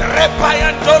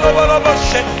repaiantolo bobo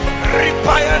she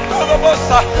ripaiantolo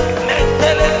bossa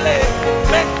mentelele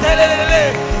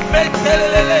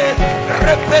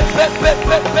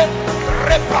repepepepe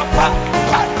repapa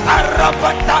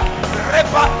patarapata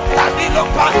repa tabilo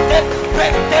pate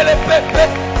pentele pepe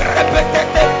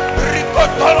repetete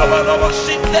ricotolo bobo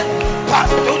shite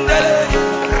pastundele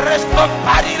resto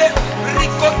parile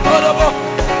ricotolo bobo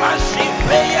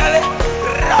mashipeyale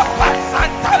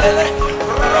rapasantale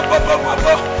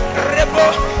robobobo rebo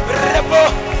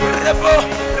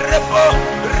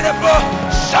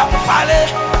shapale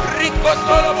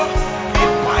ricotolo bobo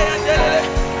ipayandele.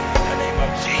 In the name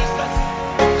of Jesus.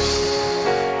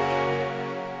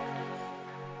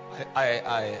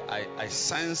 I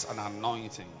sense an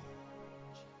anointing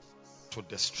to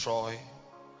destroy.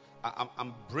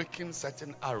 I'm breaking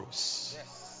certain arrows.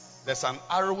 Yes. There's an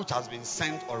arrow which has been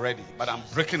sent already, but I'm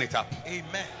breaking it up.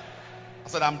 Amen. I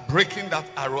said I'm breaking that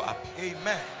arrow up.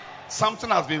 Amen. Something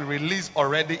has been released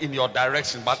already in your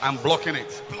direction, but I'm blocking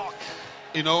it. Block.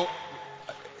 You know,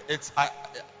 it's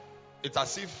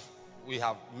as if we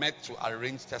have met to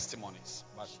arrange testimonies,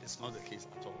 but it's not the case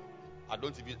at all.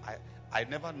 I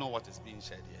never know what is being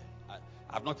shared here.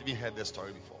 I've not even heard this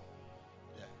story before.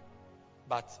 Yeah.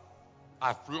 But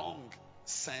I've long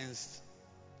sensed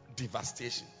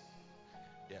devastation.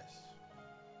 Yes.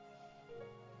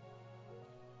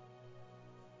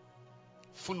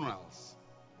 Funerals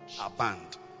are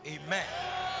banned. Amen.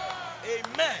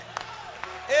 Amen.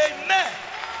 Amen.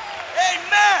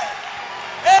 Amen.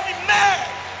 Amen.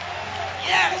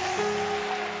 Yes.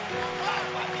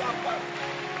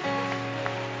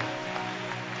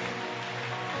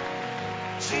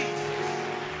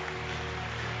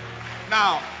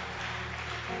 Now,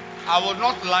 I will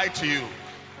not lie to you.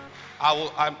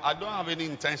 I don't have any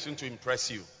intention to impress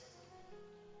you.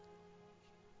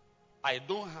 I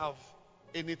don't have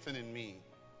anything in me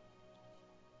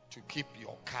to keep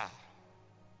your car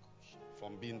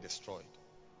from being destroyed,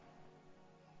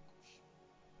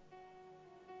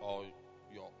 or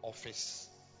your office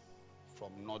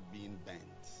from not being bent.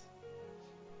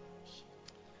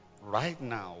 Right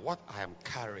now, what I am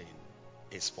carrying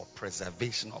is for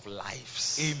preservation of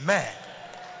lives. Amen.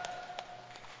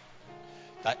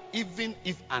 That even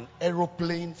if an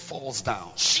aeroplane falls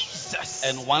down, Jesus,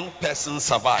 and one person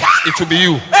survives, it will be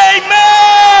you. Amen.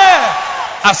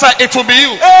 I said it will be you.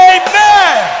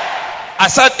 Amen. I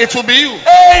said it will be you.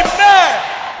 Amen.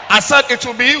 I said it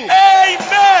will be you.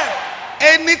 Amen.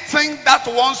 Anything that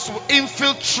wants to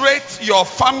infiltrate your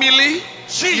family,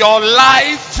 your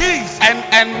life,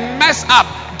 and mess up,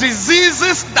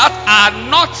 diseases that are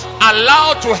not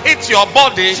allowed to hit your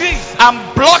body,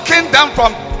 I'm blocking them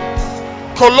from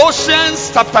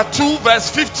Colossians chapter 2 verse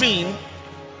 15.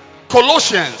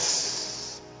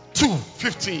 Colossians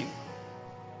 2:15.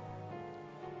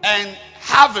 And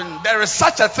there is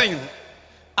such a thing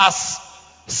as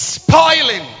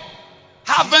spoiling,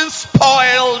 having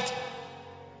spoiled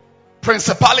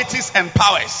principalities and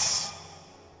powers.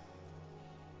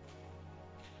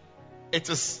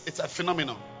 It's a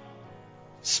phenomenon.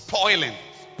 Spoiling.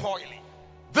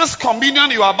 This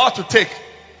communion you are about to take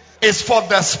is for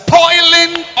the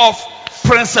spoiling of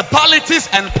principalities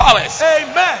and powers.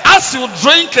 Amen. As you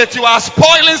drink it, you are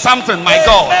spoiling something, my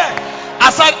God. I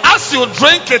said, as you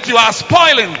drink it, you are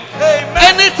spoiling. Amen.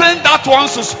 Anything that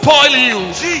wants to spoil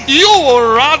you, you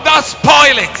will rather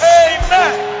spoil it.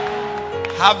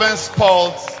 Amen. Having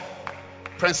spoiled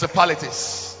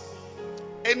principalities,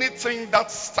 anything that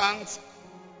stands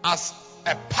as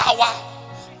a power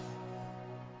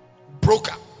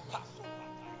broker,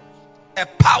 a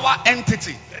power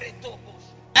entity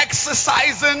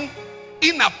exercising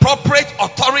inappropriate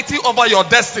authority over your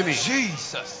destiny,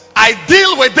 Jesus, I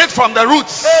deal with it from the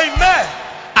roots. Amen.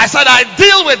 I said I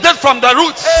deal with it from the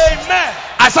roots. Amen.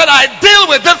 I said I deal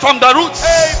with it from the roots.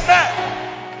 Amen.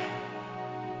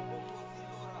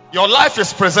 Your life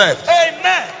is preserved.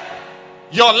 Amen.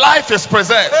 Your life is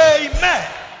preserved. Amen.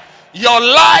 Your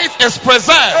life is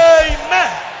preserved.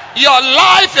 Amen. Your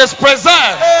life is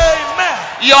preserved. Amen.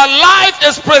 Your life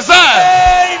is preserved.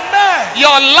 Amen.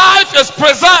 Your life is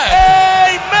preserved.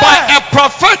 Amen. By a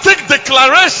prophetic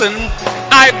declaration,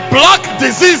 I block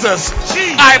diseases.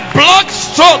 I block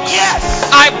strokes. Yes.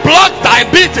 I block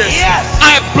diabetes. Yes.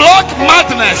 I block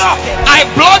madness. I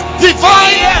block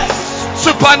divine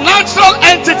supernatural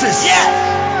entities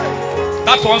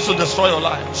that wants to destroy your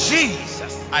life.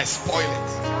 Jesus, I spoil it.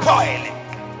 Spoil it.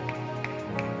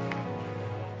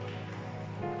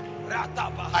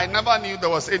 I never knew there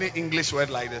was any English word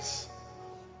like this.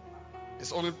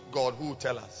 It's only God who will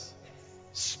tell us.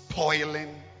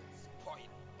 Spoiling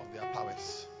of their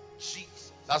powers.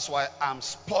 That's why I'm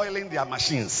spoiling their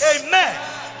machines. Amen.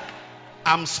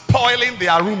 I'm spoiling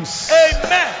their rooms.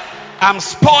 Amen. I'm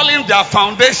spoiling their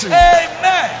foundation.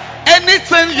 Amen.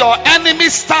 Anything your enemy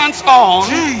stands on,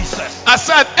 Jesus, I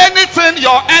said anything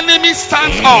your enemy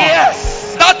stands on,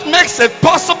 that makes it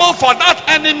possible for that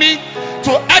enemy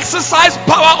to exercise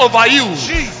power over you,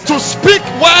 to speak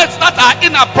words that are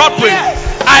inappropriate.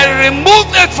 I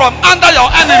remove it from under your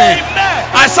enemy.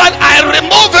 I said I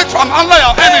remove it from under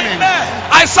your enemy.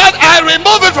 I said I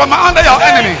remove it from under your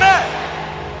enemy.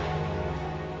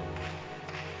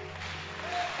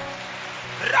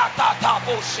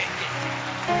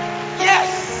 Yes,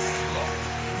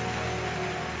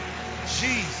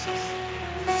 Jesus.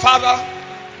 Father,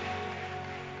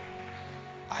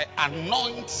 I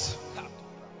anoint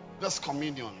this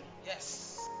communion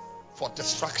for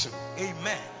destruction.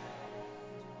 Amen.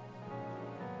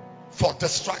 For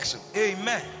destruction.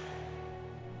 Amen.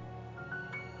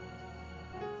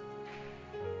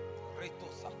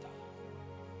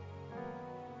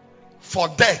 For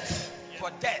death.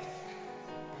 For death.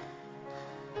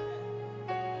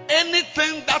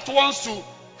 Anything that wants to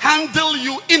handle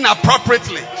you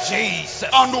inappropriately, Jesus,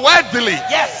 unworthily,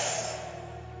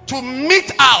 to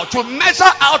mete out, to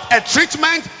measure out a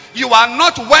treatment you are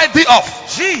not worthy of.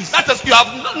 Jesus, that is, you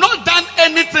have not done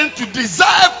anything to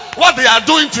deserve what they are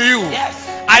doing to you.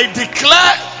 I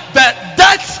declare the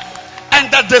death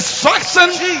and the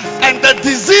destruction and the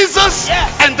diseases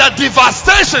and the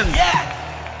devastation.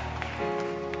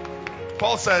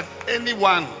 Paul said,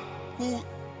 anyone who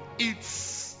eats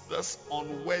this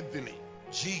unworthily,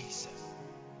 Jesus.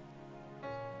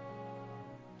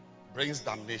 brings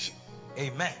damnation.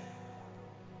 Amen.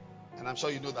 And I'm sure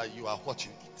you know that you are what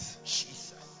you eat.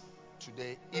 Jesus.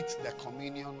 Today, eat the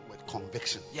communion with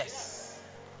conviction. Yes.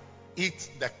 Eat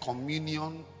the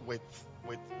communion with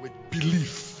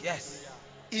belief. Yes.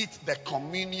 Eat the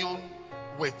communion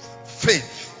with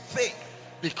faith. Faith.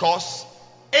 Because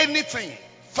anything,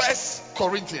 1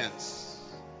 Corinthians.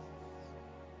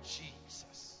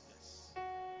 Jesus. Yes.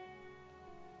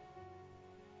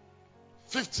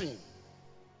 15.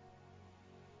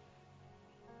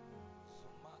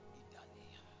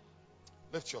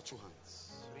 Lift your two hands.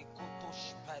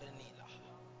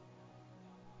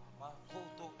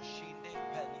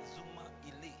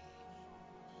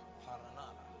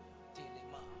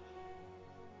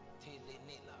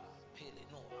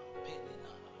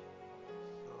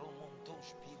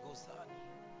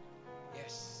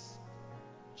 Yes.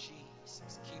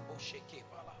 Jesus.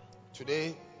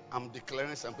 Today, I'm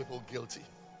declaring some people guilty.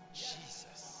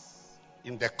 Jesus.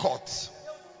 In the court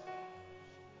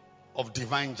of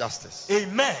divine justice.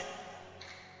 Amen.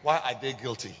 Why are they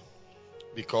guilty?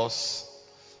 Because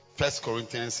 1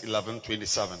 Corinthians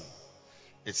 11:27,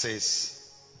 it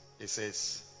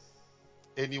says,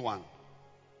 anyone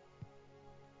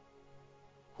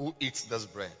who eats this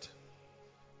bread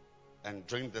and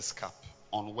drink this cup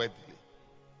unworthily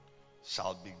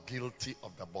shall be guilty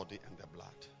of the body and the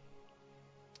blood.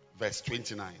 Verse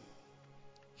 29,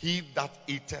 he that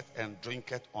eateth and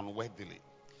drinketh unworthily.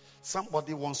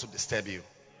 Somebody wants to disturb you.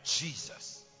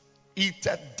 Jesus.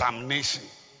 Eateth damnation.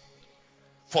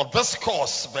 For this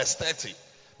cause, verse 30,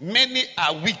 many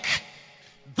are weak.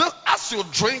 As you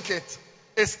drink it,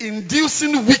 it's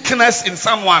inducing weakness in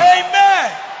someone.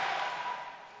 Amen.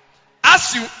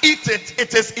 As you eat it,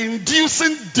 it is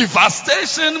inducing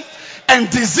devastation and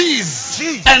disease.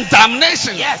 Jesus. And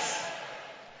damnation. Yes.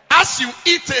 As you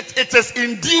eat it, it is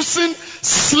inducing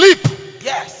sleep.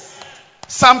 Yes.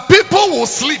 Some people will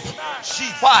sleep.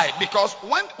 Jesus. Why? Because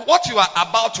what you are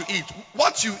about to eat,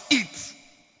 what you eat,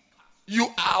 you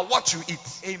are what you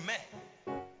eat. Amen.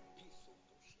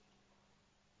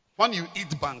 When you eat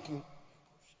banku,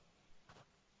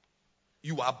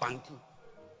 you are banku.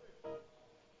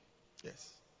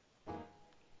 Yes.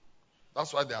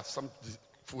 That's why there are some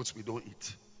foods we don't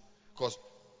eat. Because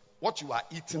what you are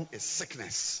eating is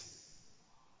sickness.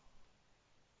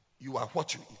 You are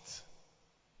what you eat.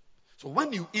 So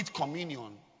when you eat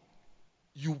communion,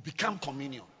 you become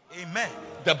communion. Amen.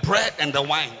 The bread and the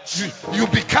wine. You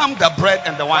become the bread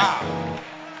and the wine. Wow.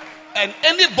 And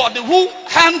anybody who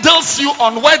handles you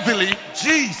unworthily,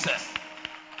 Jesus,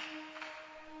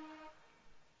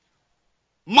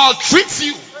 maltreats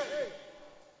you,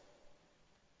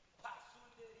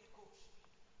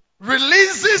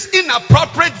 releases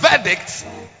inappropriate verdicts,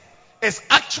 is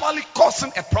actually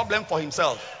causing a problem for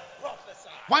himself.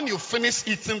 When you finish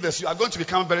eating this, you are going to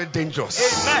become very dangerous.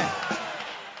 Amen.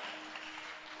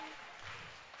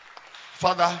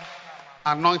 Father,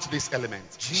 anoint this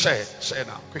element. Share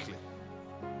now, quickly.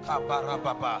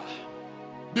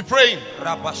 Be praying.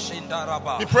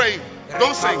 Be praying.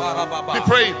 Don't sing. Be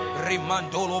praying.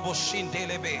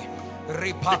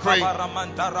 Be praying.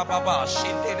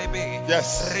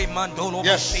 Yes.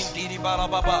 Yes.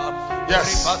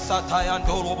 Yes.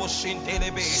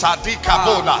 Sadika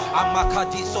Bola.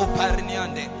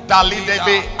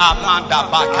 Dalidebe Amanda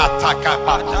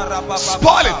Bakataka.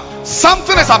 Spoil it.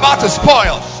 Something is about to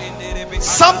spoil.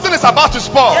 Something is about to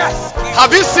spoil.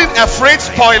 Have you seen a fridge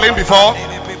spoiling before?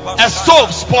 A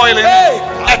stove spoiling,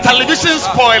 a television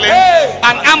spoiling,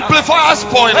 an amplifier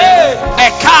spoiling, a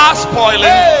car spoiling,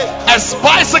 a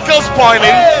bicycle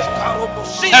spoiling,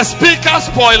 a speaker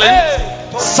spoiling.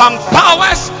 Some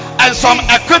powers and some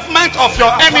equipment of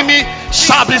your enemy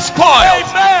shall be spoiled.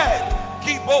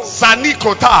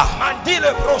 Sanikota.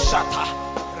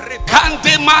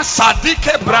 Kandema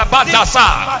Sadike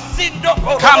Brabadasa.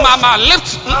 Kamama,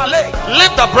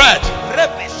 lift the bread.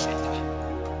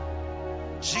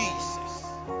 Jesus.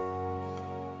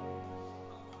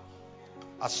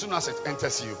 As soon as it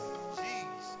enters you.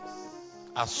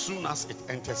 As soon as it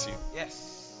enters you.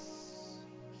 Yes.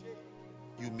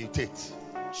 You mutate.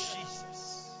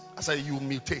 Jesus. I say you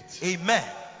mutate. Amen.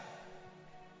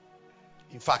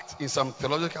 In fact, in some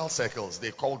theological circles, they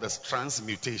call this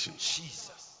transmutation. Jesus.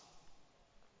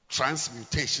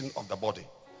 Transmutation of the body.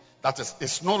 That is,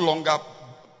 it's no longer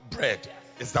bread,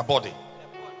 it's the body.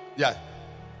 Yeah.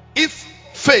 If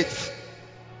faith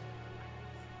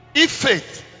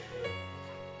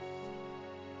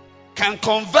can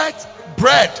convert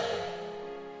bread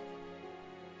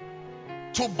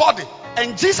to body,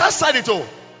 and Jesus said it all.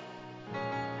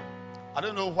 I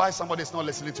don't know why somebody is not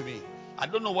listening to me. I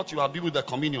don't know what you are doing with the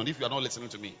communion if you are not listening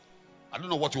to me. I don't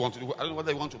know what you want to do. I don't know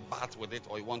whether you want to bath with it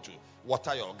or you want to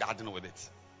water your garden with it.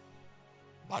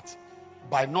 But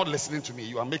by not listening to me,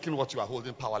 you are making what you are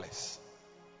holding powerless.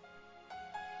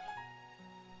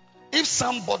 If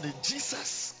somebody,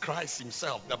 Jesus Christ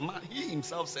himself, the man, he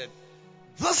himself said,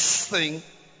 this thing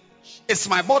is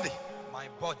my body. My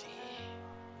body.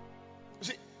 You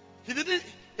see, he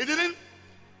didn't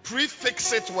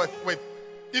prefix it with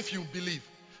if you believe.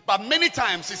 But many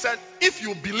times he said, if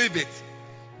you believe it.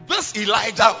 This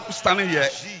Elijah who's standing here,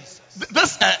 Jesus.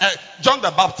 This John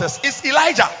the Baptist is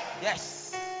Elijah.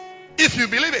 Yes. If you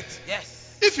believe it.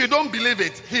 Yes. If you don't believe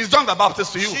it, he's John the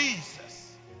Baptist to you.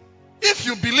 Jesus. If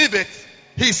you believe it,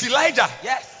 he's Elijah.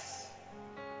 Yes.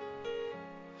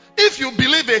 If you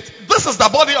believe it, this is the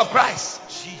body of Christ.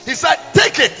 Jesus. He said,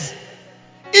 take it,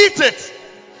 eat it.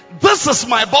 This is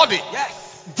my body.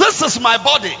 Yes. This is my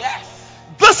body. Yes.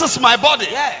 This is my body.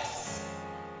 Yes.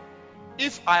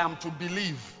 If I am to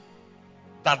believe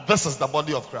that this is the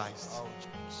body of Christ, Oh,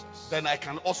 Jesus. then I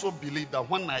can also believe that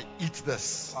when I eat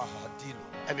this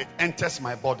and it enters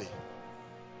my body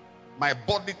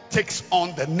takes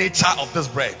on the nature of this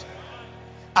bread.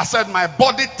 I said my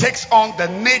body takes on the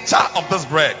nature of this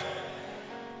bread.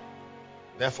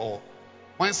 Therefore,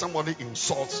 when somebody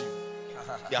insults you,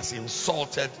 he has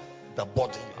insulted the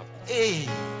body of Christ. Hey.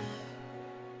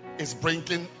 It's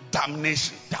bringing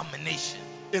damnation. Damnation.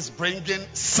 It's bringing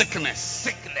sickness.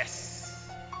 Sickness.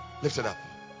 Lift it up.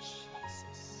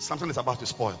 Something is about to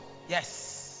spoil.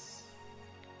 Yes.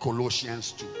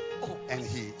 Colossians 2. And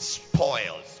he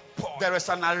spoils. There is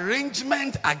an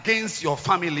arrangement against your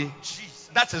family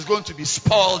that is going to be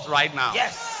spoiled right now.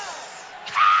 Yes.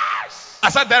 I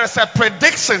said there is a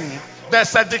prediction.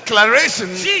 There's a declaration.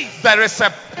 There's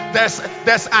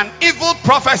an evil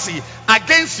prophecy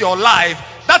against your life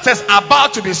that is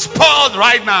about to be spoiled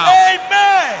right now.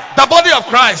 Amen. The body of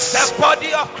Christ. The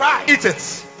body of Christ. Eat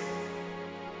it.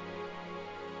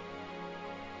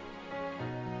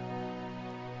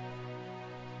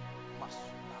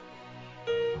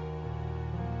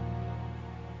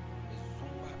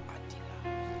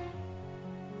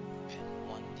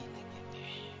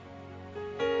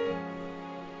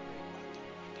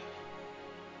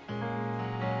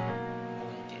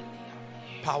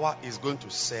 Power is going to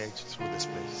surge through this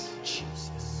place.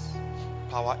 Jesus.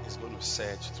 Power is going to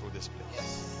surge through this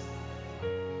place.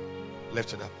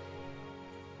 Lift it up.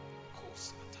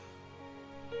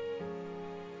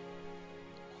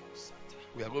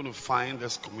 We are going to find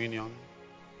this communion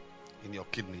in your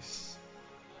kidneys,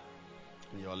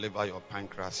 in your liver, your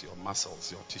pancreas, your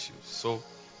muscles, your tissues. So,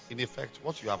 in effect,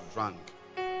 what you have drunk,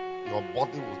 your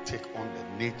body will take on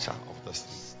the nature of this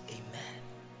thing. Amen.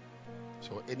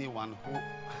 So anyone who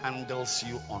handles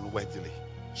you unworthily,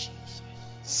 Jesus.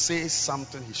 says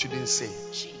something he shouldn't say.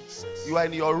 Jesus. You are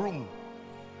in your room.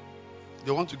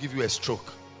 They want to give you a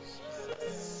stroke.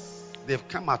 They've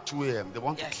come at 2 a.m. They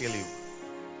want to kill you.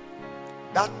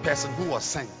 That person who was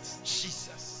sent,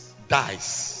 Jesus,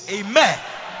 dies. Amen.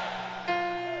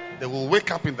 They will wake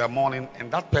up in the morning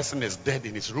and that person is dead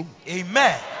in his room.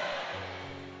 Amen.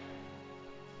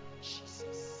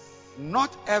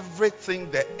 Not everything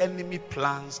the enemy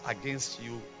plans against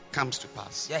you comes to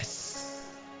pass. Yes.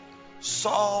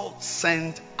 Saul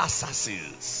sent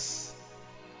assassins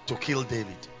to kill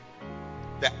David.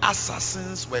 The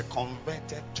assassins were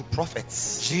converted to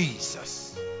prophets.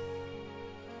 Jesus.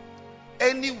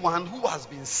 Anyone who has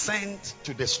been sent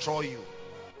to destroy you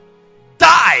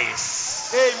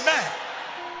dies. Amen.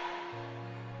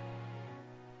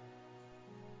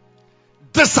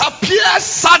 Disappears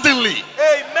suddenly.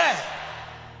 Amen.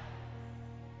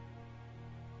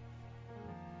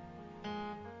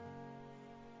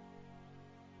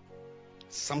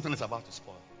 Something is about to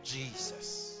spoil.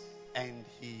 Jesus. And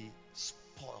he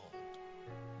spoiled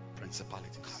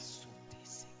principalities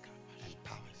and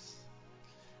powers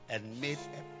and made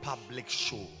a public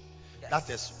show. Yes. That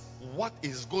is, what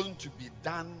is going to be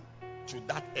done to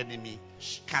that enemy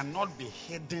cannot be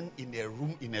hidden in a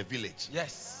room in a village.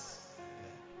 Yes.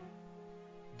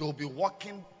 They'll be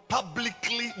walking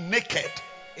publicly naked.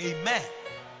 Amen.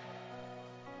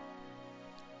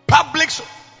 Public show.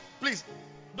 Please,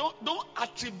 don't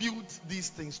attribute these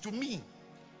things to me.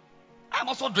 I'm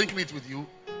also drinking it with you.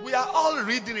 We are all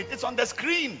reading it. It's on the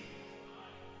screen.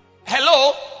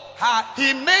 Hello?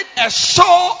 He made a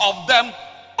show of them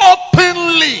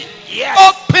openly. Yes.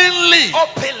 Openly.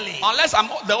 Openly. Unless I'm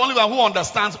the only one who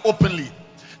understands openly.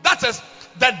 That is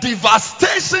the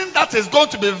devastation that is going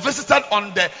to be visited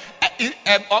on the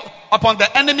upon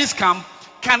the enemy's camp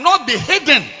cannot be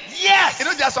hidden. Yes. You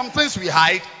know, there are some things we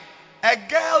hide. A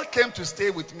girl came to stay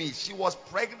with me. She was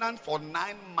pregnant for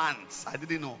 9 months. I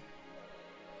didn't know.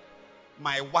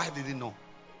 My wife didn't know.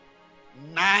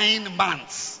 9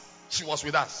 months she was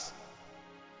with us.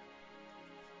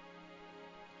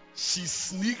 She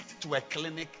sneaked to a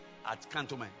clinic at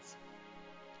Cantonment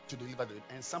to deliver the baby.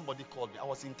 And somebody called me. I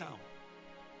was in town.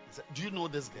 He said, do you know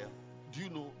this girl? Do you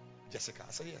know Jessica?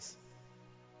 I said, yes.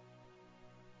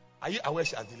 Are you aware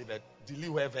she has delivered?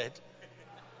 Delivered?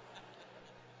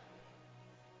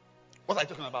 What are you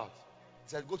talking about? He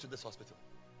said, go to this hospital.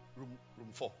 Room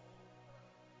 4.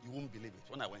 You won't believe it.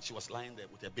 When I went, she was lying there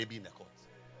with a baby in the cot.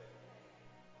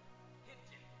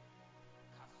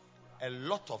 A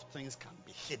lot of things can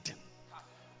be hidden.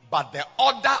 But the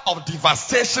order of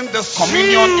devastation this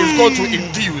communion is going to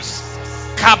induce.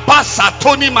 Kabasa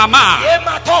Tony Mama.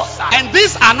 And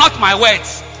these are not my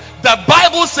words. The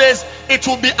Bible says it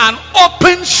will be an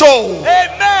open show.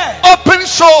 Amen. Open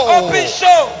show. Open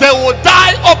show. They will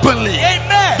die openly.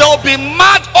 Amen. They will be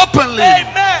mad openly.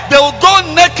 Amen. They will go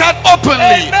naked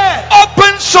openly. Amen.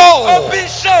 Open show. Open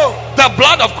show. The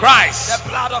blood of Christ. The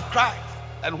blood of Christ.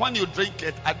 And when you drink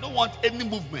it, I don't want any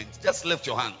movement. Just lift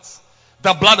your hands.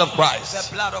 The blood of Christ.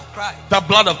 The blood of Christ. The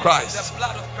blood of Christ. The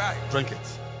blood of Christ. Drink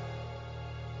it.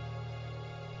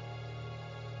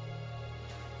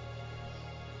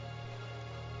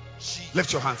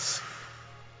 Lift your hands.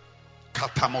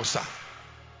 Katamosa.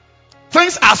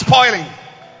 Things are spoiling.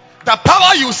 The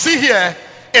power you see here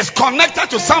is connected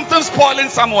to something spoiling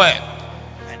somewhere.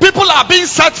 People are being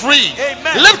set free.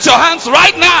 Amen. Lift your hands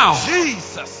right now.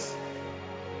 Jesus.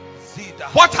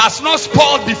 What has not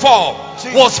spoiled before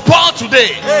will spoil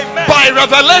today. Amen. By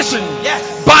revelation.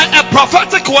 Yes. By a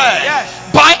prophetic word.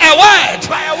 Yes. By a word.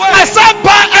 By a word. I said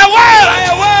by a word. By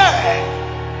a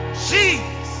word. Jesus.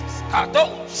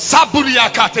 Saburia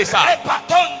Katesa.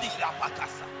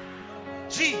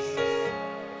 Jesus.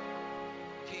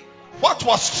 What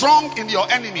was strong in your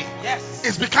enemy Yes.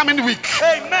 is becoming weak.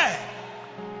 Amen.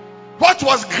 What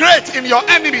was great in your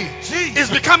enemy Jesus.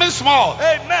 is becoming small.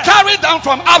 Amen. Carry down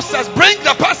from upstairs. Bring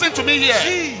the person to me here.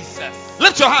 Jesus.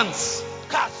 Lift your hands.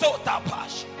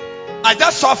 I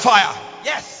just saw fire.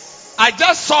 Yes. I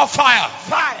just saw fire.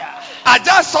 Fire. I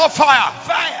just saw fire.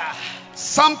 Fire.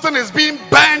 Something is being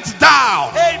burnt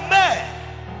down. Amen.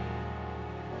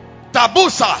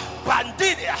 Tabusa.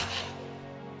 Bandidia.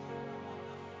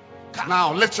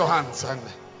 Now lift your hands and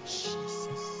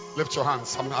lift your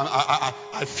hands.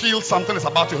 I feel something is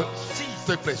about to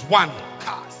take place. 1.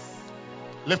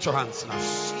 Lift your hands now.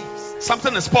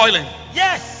 Something is spoiling.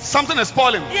 Yes. Something is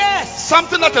spoiling. Yes.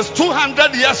 Something that is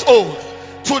 200 years old.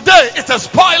 Today it is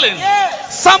spoiling.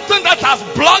 Yes. Something that has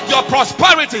blocked your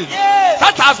prosperity. Yes.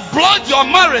 That has blocked your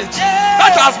marriage. Yes.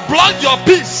 That has blocked your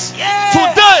peace. Yes.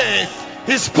 Today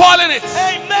he's spoiling it.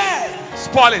 Amen.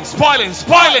 Spoiling. Spoil.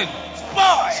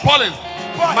 Spoiling.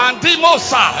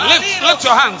 Mandimosa. Lift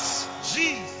your hands.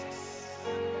 Jesus.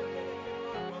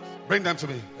 Bring them to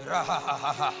me.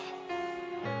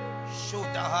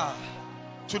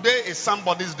 Today is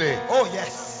somebody's day. Oh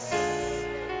yes.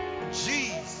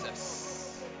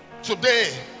 Jesus.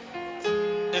 Today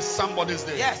is somebody's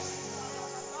day.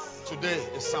 Yes. Today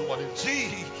is somebody's day.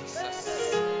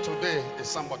 Jesus. Today is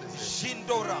somebody's day.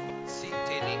 Shindorab.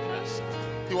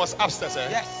 He was upstairs, eh?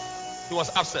 Yes. He was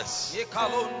upstairs.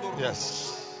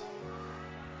 Yes.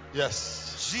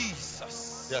 Yes.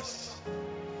 Jesus. Yes.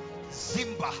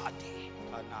 Zimbahadi.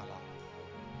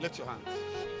 Lift your hands.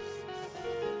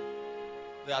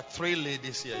 There are 3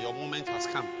 ladies here. Your moment has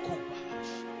come.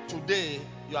 Today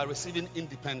you are receiving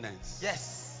independence.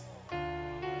 Yes.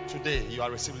 Today you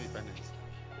are receiving independence.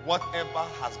 Whatever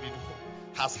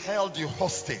has held you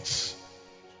hostage,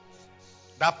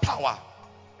 that power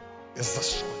is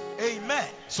destroyed. Amen.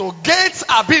 So gates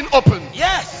are being opened.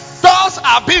 Yes. Doors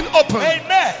are being opened.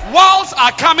 Amen. Walls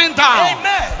are coming down.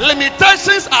 Amen.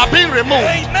 Limitations are being removed.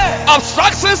 Amen.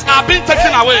 Obstructions are being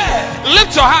taken away.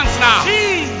 Lift your hands now.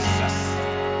 Jesus.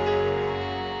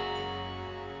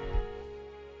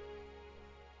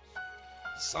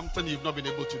 Something you've not been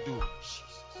able to do.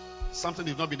 Something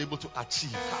you've not been able to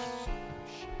achieve.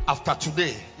 After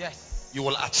today, yes, you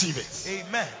will achieve it.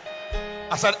 Amen.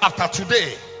 I said after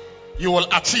today, you will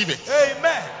achieve it.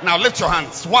 Amen. Now lift your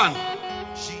hands. 1.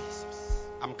 Jesus.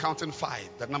 I'm counting 5.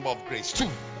 The number of grace. 2.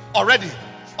 Already.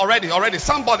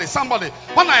 Somebody.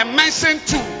 When I mention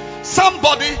 2,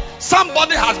 somebody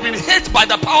has been hit by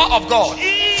the power of God.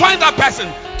 Find that person.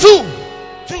 2.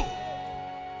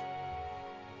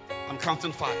 I'm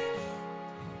counting 5.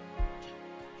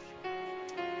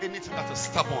 Anything that is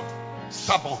stubborn,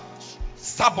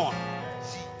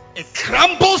 it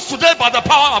crumbles today by the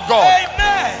power of God.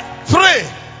 Amen. 3.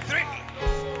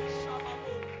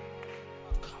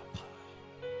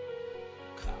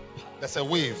 There's a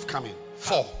wave coming.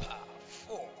 4.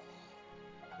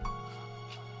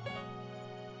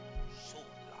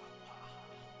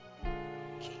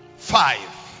 5.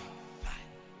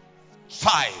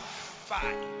 5.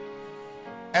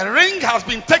 A ring has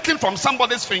been taken from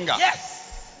somebody's finger.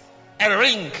 Yes. A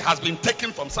ring has been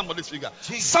taken from somebody's finger.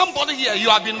 Somebody here, you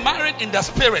have been married in the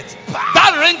spirit.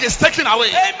 That ring is taken away.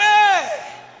 Amen.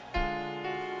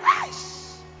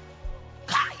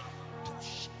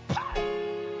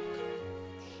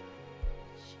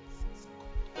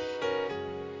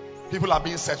 People are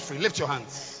being set free. Lift your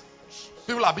hands.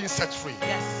 People are being set free.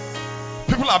 Yes.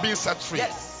 People are being set free.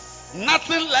 Yes.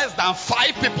 Nothing less than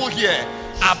 5 people here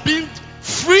are being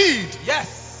freed.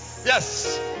 Yes.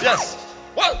 Yes. Yes.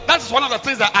 Well, that's one of the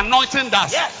things that anointing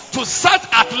does. Yes. To set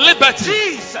at liberty.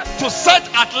 Jesus. To set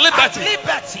at liberty. At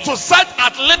liberty. To set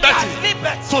at liberty. At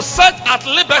liberty. To set at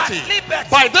liberty. At liberty.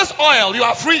 By this oil, you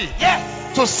are free.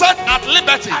 Yes. To set at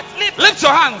liberty. At liberty. Lift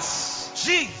your hands.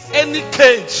 Jesus. Any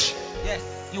cage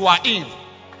Yes. you are in,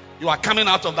 you are coming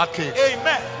out of that cage.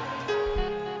 Amen.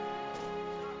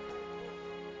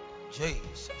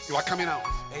 Jesus. You are coming out.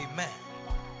 Amen.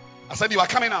 I said you are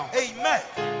coming out. Amen.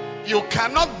 You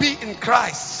cannot be in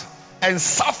Christ and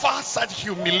suffer such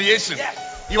humiliation.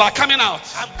 Yes. You are coming out.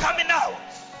 I'm coming out.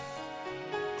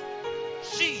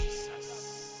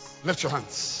 Jesus. Lift your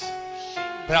hands.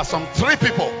 There are some 3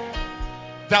 people.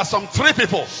 There are some 3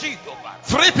 people.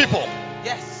 3 people.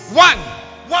 Yes. 1.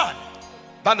 One.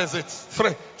 That is it.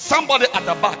 3. Somebody at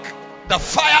the back. The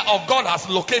fire of God has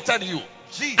located you.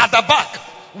 Jesus. At the back.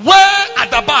 Where at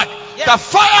the back? Yes. The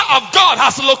fire of God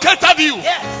has located you.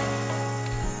 Yes.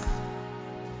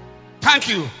 Thank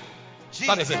you. Jesus.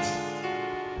 That is it.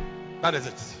 That is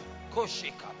it.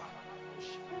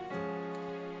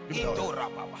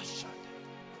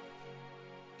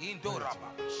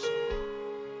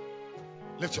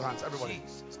 Lift your hands, everybody.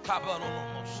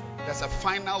 There's a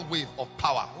final wave of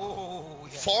power.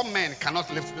 Yes. 4 men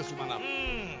cannot lift this woman up.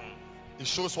 It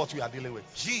shows what we are dealing with.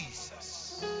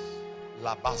 Jesus.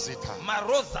 La basita.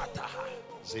 Marozata.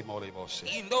 Zimoriboshe.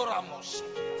 Indoramos.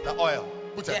 The oil.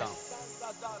 Put it down. Yes.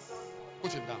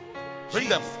 Put it down. Bring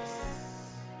them.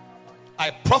 I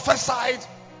prophesied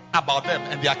about them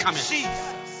and they are coming.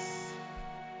 Jesus.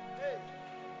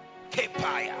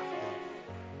 Kepaya.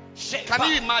 Can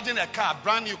you imagine a car,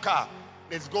 brand new car,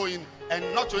 is going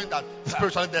and not only that,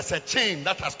 spiritually there's a chain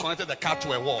that has connected the car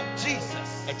to a wall.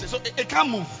 Jesus. So it can't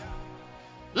move.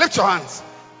 Lift your hands.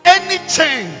 Any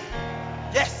chain.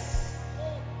 Yes.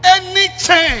 Any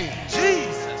chain.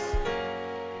 Jesus.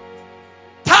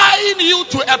 Tying you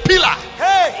to a pillar.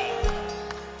 Hey.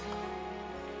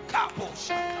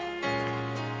 Kabosha.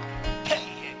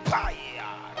 Hey. Paya.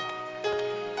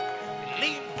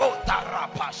 Limbo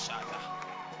tarapashada.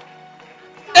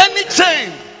 Any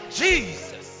chain.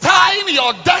 Jesus. Tying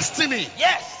your destiny.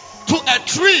 Yes. To a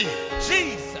tree.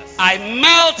 Jesus. I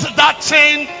melt that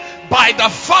chain by the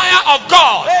fire of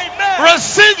God. Amen.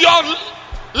 Receive your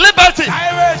liberty.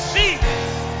 I receive.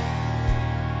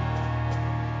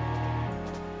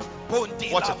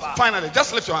 Watch it. Finally,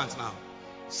 just lift your hands now.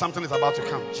 Something is about to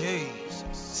come. Jesus.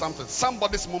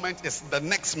 Somebody's moment is the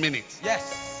next minute.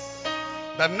 Yes.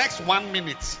 The next 1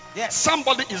 minute. Yes.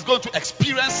 Somebody is going to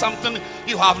experience something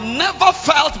you have never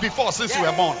felt before since you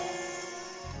were born.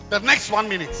 The next 1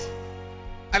 minute.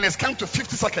 And it's come to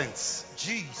 50 seconds.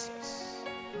 Jesus.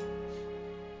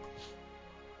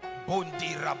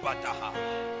 Bondi rabadaha.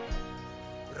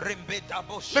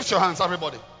 Lift your hands,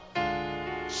 everybody.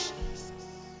 Jesus.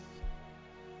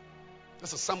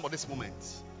 This is somebody's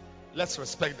moment. Let's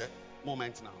respect the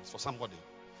moment now. It's for somebody.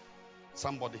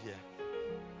 Somebody here.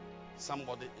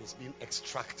 Somebody is being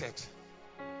extracted.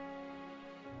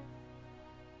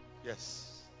 Yes.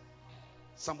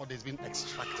 Somebody is being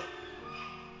extracted.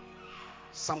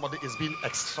 Somebody is being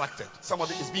extracted.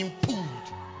 Somebody is being pulled.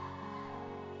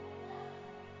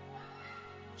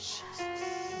 Jesus.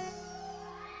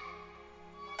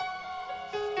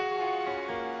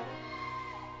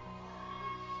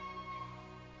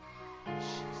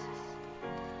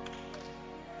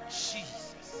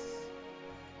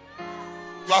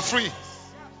 You are free.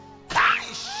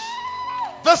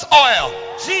 This oil.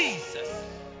 Jesus.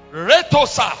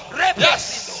 Retosa.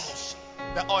 Yes.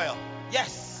 The oil.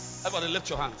 Yes. Everybody lift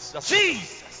your hands. That's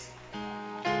Jesus.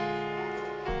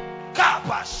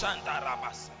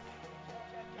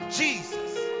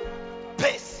 Jesus.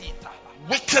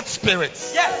 Wicked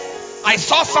spirits. Yes. I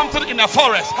saw something in the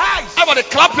forest. Hi. Everybody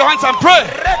clap your hands and pray.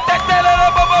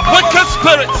 Wicked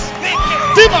spirits.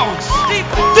 Demons.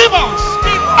 Demons.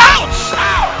 Out.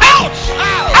 Out.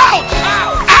 Out. Out.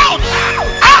 Out. Out.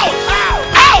 Out.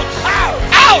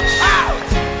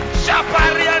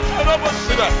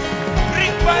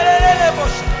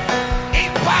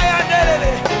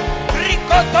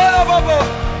 Ikotorobobo.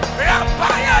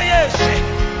 Rapaya yeshe.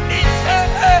 Ise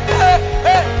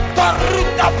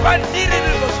Toruta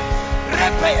Pandiribus.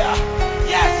 Repair.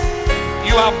 Yes.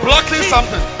 You are blocking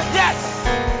something. Yes.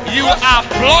 You are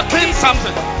blocking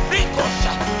something.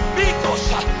 Ricosha.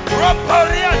 Ricosha.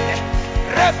 Romporiane.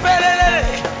 Repelele.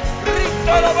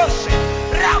 Ritorobose.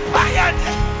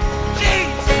 Rapayane.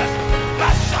 Jesus.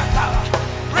 Bashatava.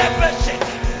 Repeshit.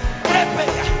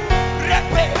 Repair.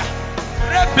 Repair.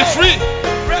 Be free.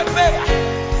 Repair.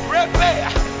 Repair.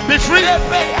 Be free.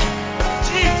 Repair.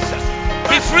 Jesus.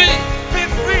 Be free. Be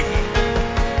free.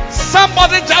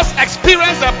 Somebody just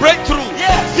experienced a breakthrough.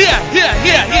 Yes.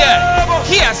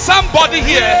 Here. Somebody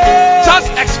here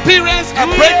just experienced a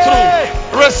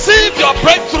breakthrough. Receive your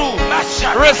breakthrough.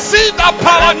 Receive that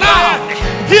power now.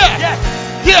 Here.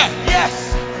 Yes.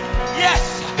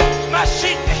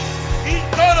 Machine.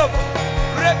 Incredible.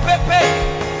 Repepe.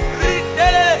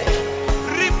 Ridele.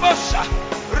 Ribosha.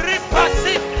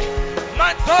 Ripasit.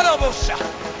 Mantorobosha.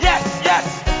 Yes.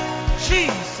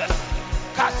 Jesus.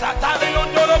 Kasatale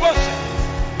Londorobosha.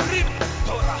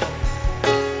 Rimtora.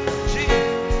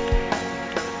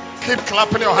 Keep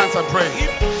clapping your hands and pray.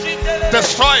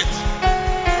 Destroy it.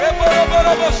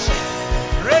 Reboroborobosha.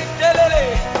 Rindelele.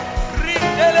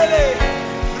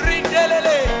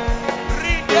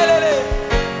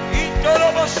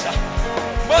 Itorobosha.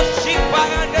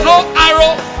 Moshipayane. No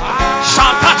arrow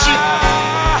shall touch you.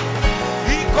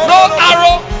 No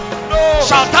arrow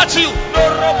shall touch you. No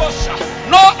robosha.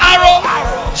 No arrow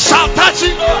shall touch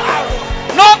you.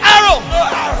 No arrow.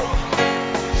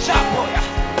 Shapoya.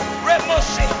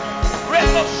 Remoshe.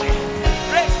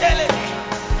 Rendele.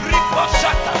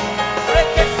 Riposhata.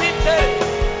 Reketite.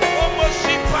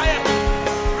 Omoshipaya.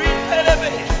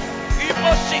 Rindelebe.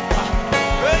 Imoshipa.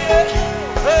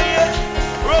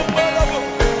 Romolobo.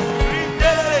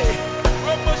 Rindele.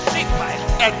 Romoshipaya.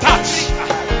 A touch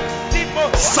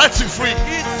set you free.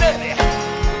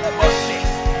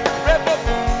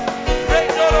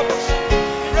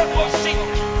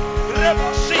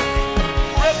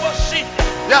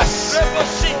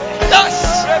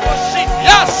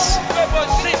 Yes.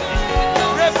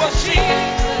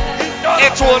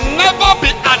 It will never be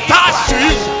attached to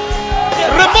you.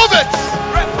 Remove it.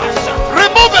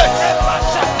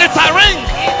 It's a ring.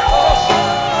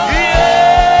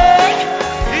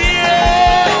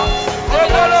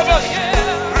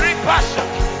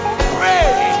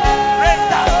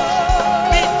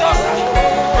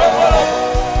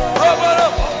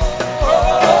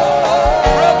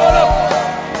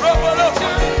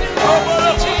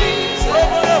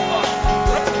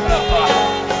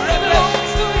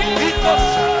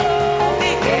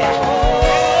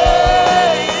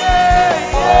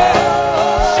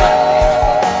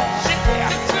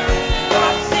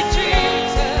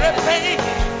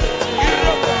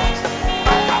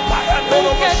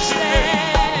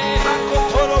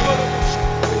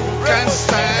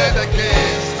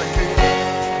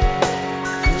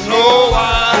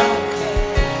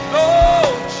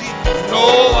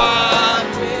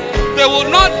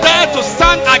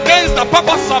 Against the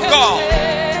purpose of God.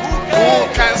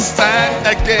 Who can stand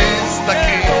against the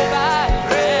King?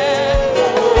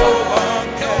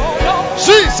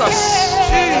 Jesus.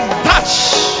 Touch.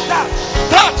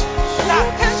 Who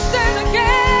can stand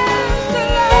against the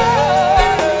Lord?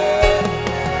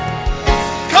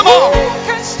 Come on. Who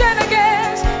can stand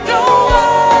against? No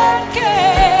one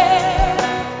can.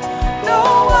 No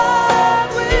one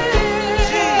will.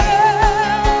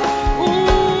 Who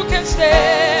can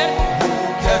stand?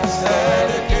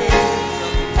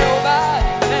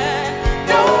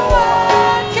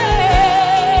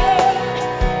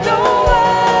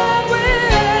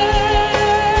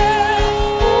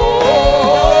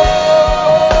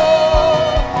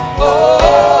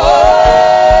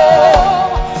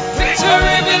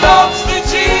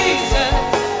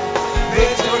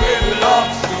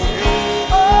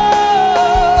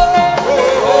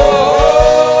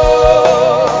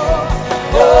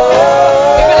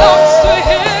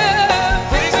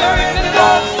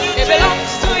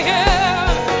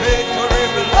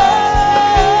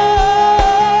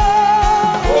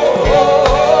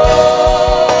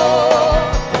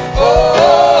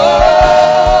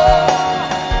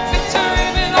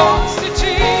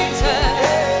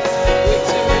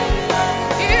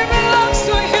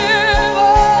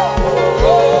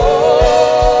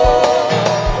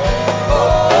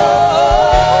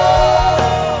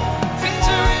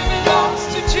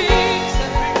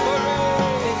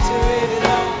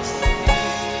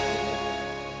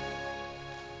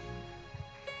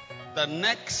 The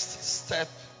next step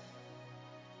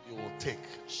you will take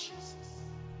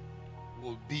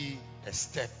will be a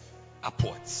step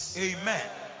upwards. Amen.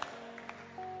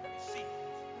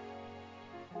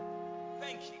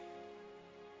 Thank you.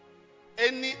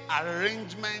 Any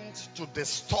arrangement to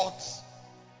distort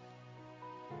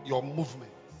your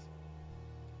movement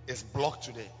is blocked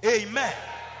today. Amen.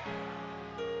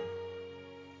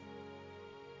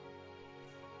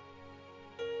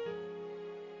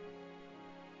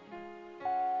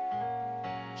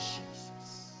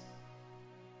 Jesus.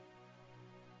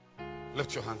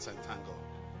 Lift your hands and thank God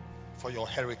for your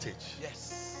heritage.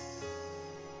 Yes.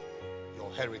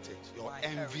 Your heritage. Your My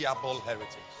enviable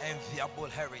heritage. Enviable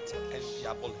heritage.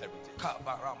 Enviable heritage.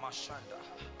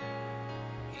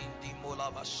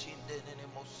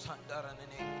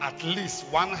 At least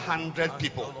 100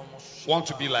 people want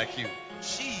to be like you.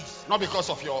 Jesus. Not because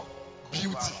of your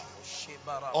beauty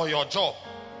or your job,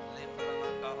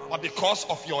 but because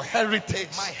of your heritage.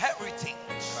 My heritage.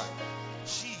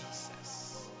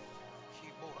 Jesus.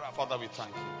 Father, we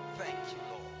thank you. Thank you,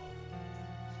 Lord.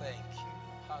 Thank you.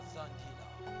 Hazandina.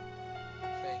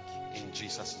 Thank you. In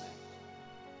Jesus' name.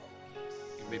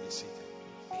 You may be seated.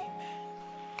 Amen.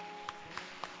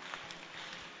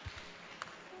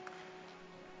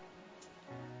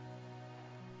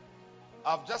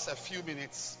 I have just a few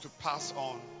minutes to pass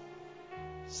on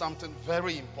something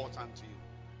very important to you.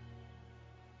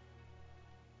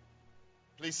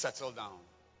 Please settle down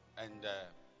and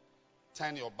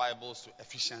turn your Bibles to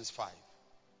Ephesians 5.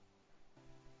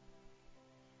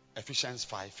 Ephesians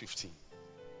 5:15.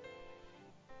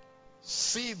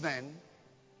 See then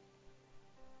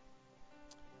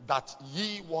that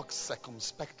ye walk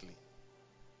circumspectly,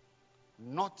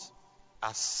 not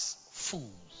as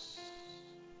fools,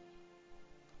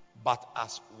 but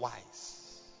as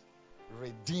wise,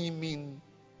 redeeming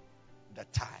the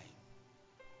time,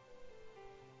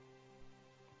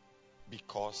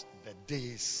 because the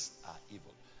days are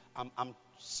evil. I'm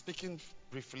speaking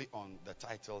briefly on the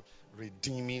title,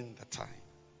 Redeeming the Time.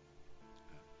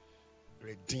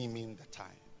 Redeeming the time.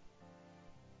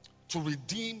 To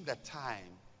redeem the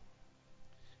time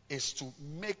is to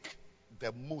make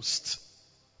the most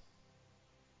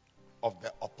of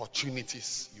the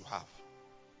opportunities you have.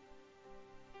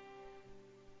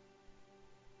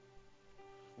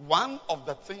 One of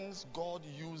the things God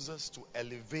uses to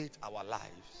elevate our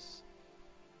lives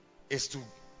is to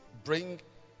bring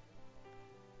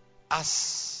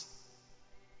us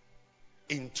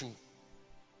into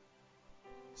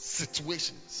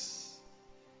situations,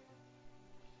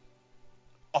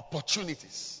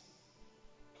 opportunities.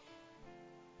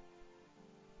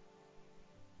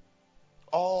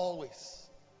 Always.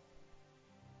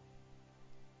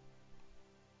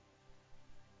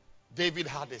 David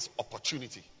had this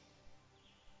opportunity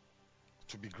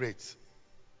to be great,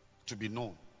 to be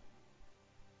known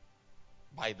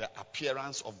by the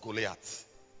appearance of Goliath.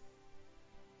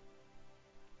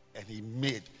 And he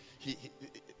made,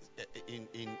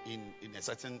 in a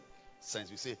certain sense,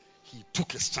 we say he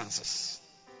took his chances.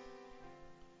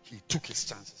 He took his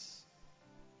chances.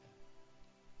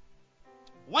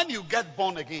 When you get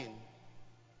born again,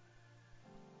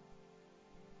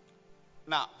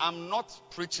 now I'm not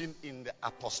preaching in the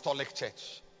Apostolic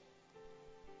Church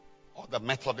or the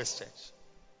Methodist Church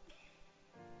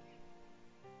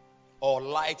or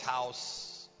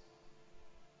Lighthouse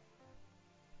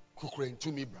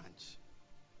Kukurentumi branch.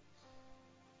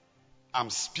 I'm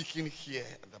speaking here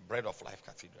at the Bread of Life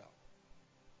Cathedral.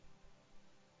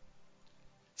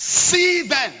 See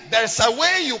then, there's a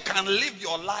way you can live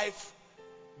your life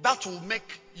that will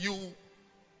make you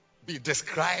be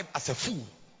described as a fool.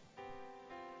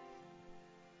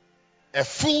 A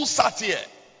fool sat here.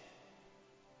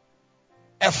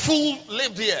 A fool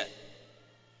lived here.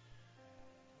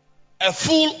 A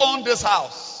fool owned this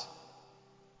house.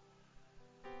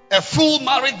 A fool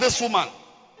married this woman.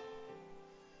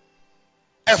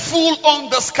 A fool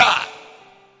owned this car.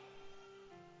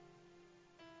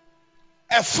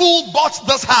 A fool bought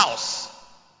this house.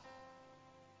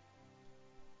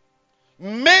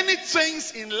 Many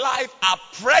things in life are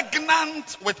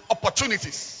pregnant with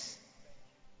opportunities.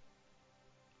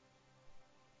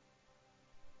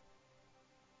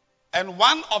 And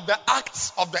one of the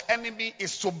acts of the enemy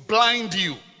is to blind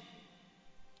you,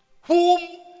 whom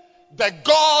the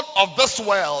God of this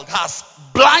world has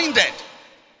blinded.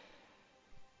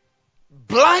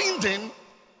 Blinding,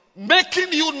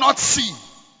 making you not see,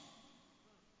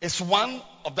 is one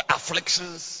of the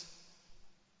afflictions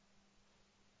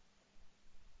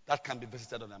that can be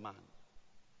visited on a man.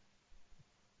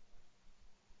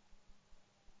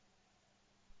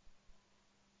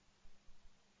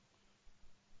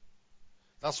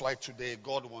 That's why today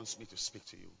God wants me to speak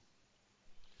to you.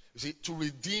 You see, to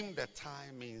redeem the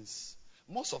time means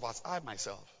most of us, I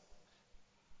myself,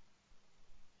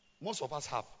 most of us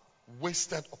have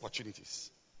wasted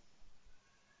opportunities.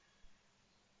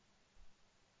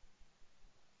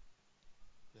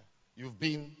 Yeah. You've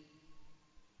been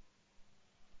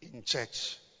in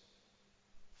church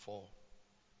for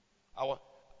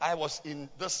I was in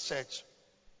this church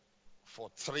for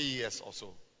 3 years or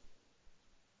so.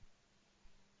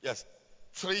 Yes,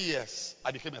 3 years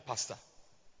I became a pastor.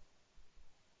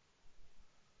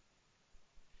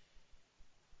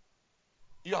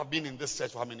 You have been in this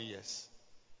church for how many years?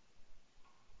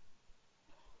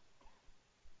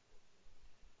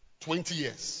 20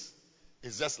 years.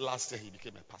 It's just last year he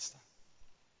became a pastor.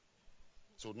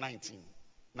 So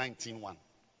 19-1.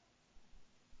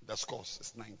 The scores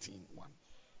is 19-1.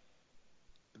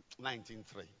 19-3.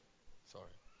 Sorry.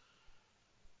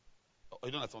 Oh,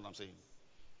 you don't understand what I'm saying.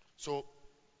 So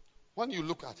when you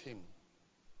look at him,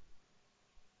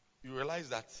 you realize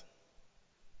that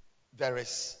there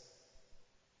is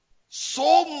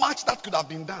so much that could have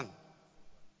been done.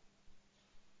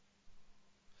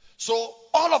 So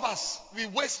all of us, we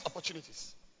waste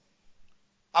opportunities.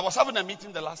 I was having a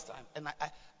meeting the last time, and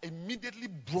I immediately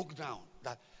broke down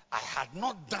that I had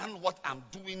not done what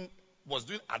was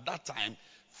doing at that time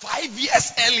 5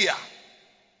 years earlier.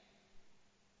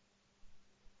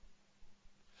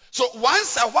 So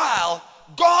once a while,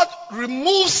 God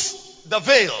removes the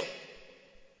veil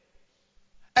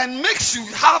and makes you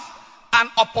have an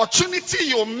opportunity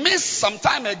you missed some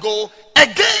time ago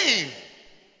again.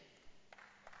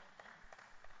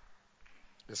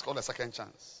 It's called a second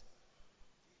chance.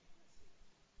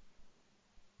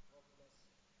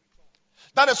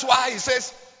 That is why he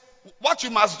says, what you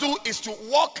must do is to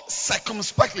walk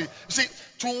circumspectly. You see,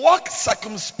 to walk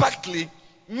circumspectly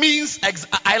means,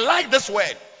 I like this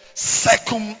word,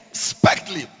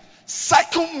 circumspectly.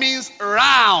 Circum means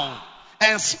round,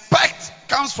 and spect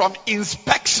comes from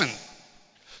inspection.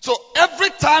 So every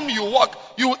time you walk,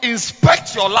 you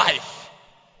inspect your life.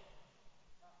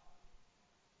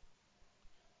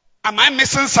 Am I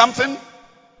missing something?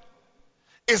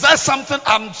 Is that something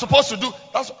I'm supposed to do?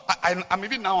 I'm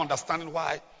even now understanding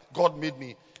why God made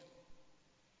me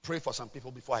pray for some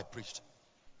people before I preached.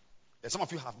 And some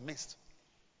of you have missed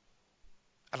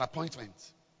an appointment,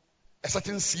 a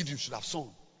certain seed you should have sown.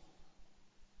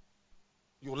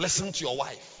 You listened to your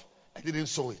wife and didn't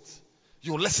sow it.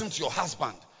 You listened to your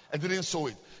husband and didn't sow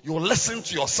it. You listen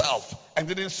to yourself and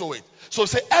didn't sow it. So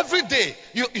say every day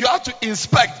you have to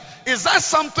inspect. Is that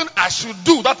something I should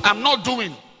do that I'm not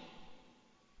doing?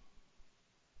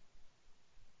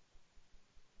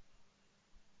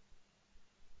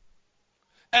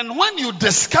 And when you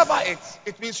discover it,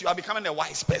 it means you are becoming a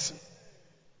wise person.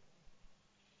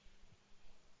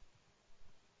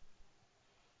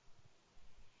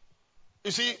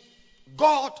 You see,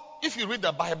 God, if you read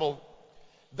the Bible,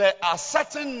 there are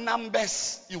certain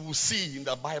numbers you will see in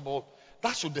the Bible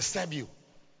that should disturb you.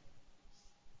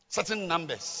 Certain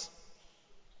numbers.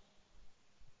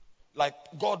 Like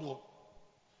God will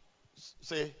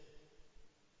say,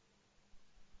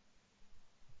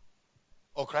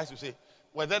 or Christ will say,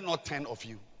 were there not 10 of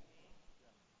you?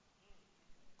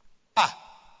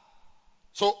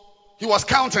 So he was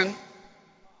counting.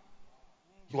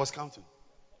 He was counting.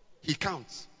 He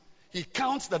counts. He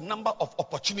counts the number of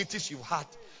opportunities you've had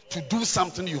to do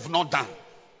something you've not done.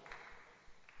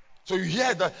 So you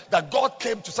hear that God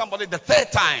came to somebody the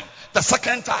third time, the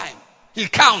second time. He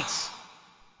counts.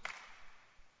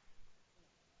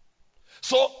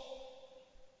 So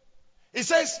he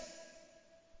says,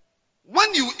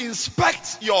 when you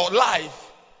inspect your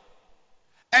life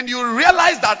and you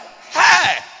realize that,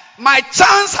 hey, my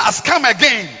chance has come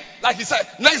again. Like he said,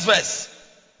 next verse.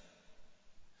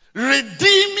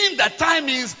 Redeeming the time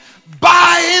means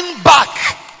buying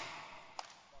back.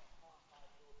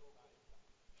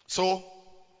 So,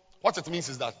 what it means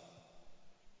is that,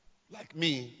 like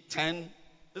me, 10,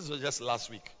 this was just last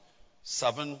week,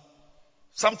 7,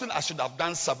 something I should have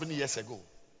done 7 years ago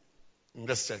in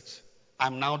this church.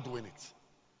 I'm now doing it.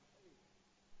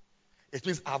 It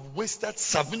means I've wasted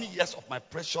 7 years of my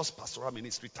precious pastoral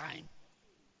ministry time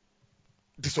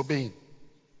disobeying,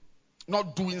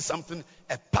 not doing something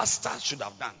a pastor should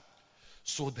have done.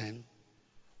 So then,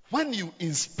 when you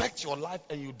inspect your life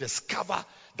and you discover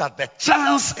that the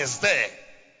chance is there,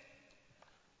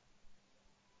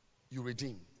 you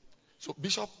redeem. So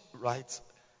Bishop writes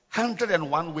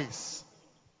 101 ways,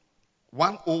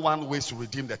 101 ways to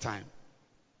redeem the time.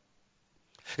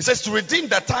 It says to redeem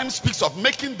the time speaks of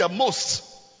making the most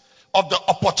of the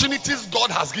opportunities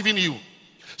God has given you.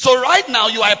 So right now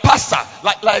you are a pastor,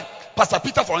 like Pastor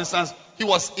Peter, for instance. He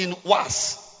was in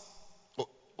WAS.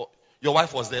 Your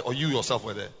wife was there, or you yourself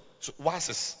were there. So what is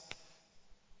it?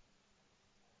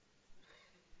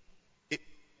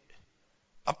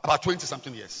 About 20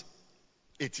 something years.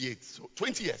 88. So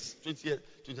 20 years.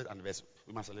 20th anniversary.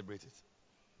 We must celebrate it.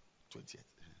 20th.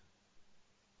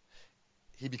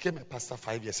 He became a pastor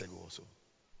 5 years ago also.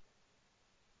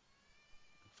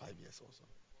 5 years also.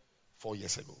 4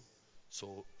 years ago.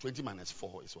 So 20 minus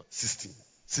 4 is what? 16.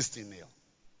 16 nail.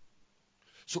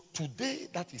 So today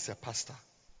that is a pastor.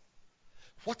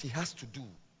 What he has to do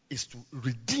is to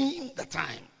redeem the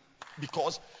time.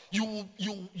 Because you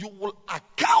will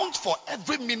account for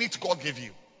every minute God gave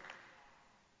you.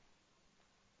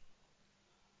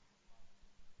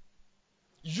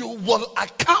 You will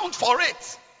account for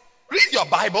it. Read your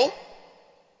Bible.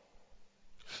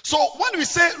 So when we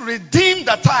say redeem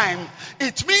the time,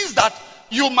 it means that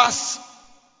you must,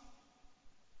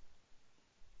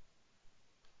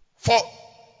 for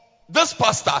this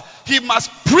pastor, he must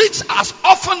preach as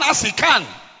often as he can.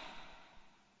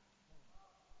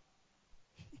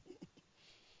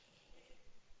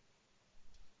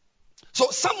 So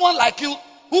someone like you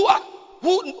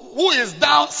who is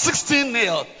down 16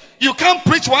 nail, you can't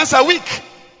preach once a week.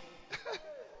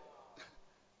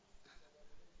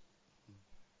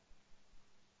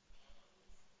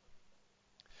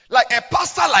 Like a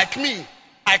pastor like me,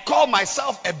 I call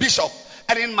myself a bishop,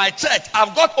 and in my church,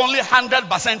 I've got only 100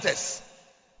 percenters.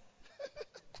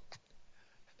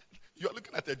 You're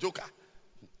looking at a joker.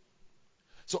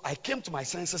 So I came to my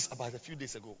senses about a few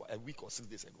days ago, a week or 6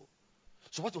 days ago.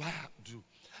 So what do I have to do?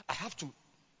 I have to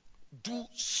do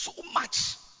so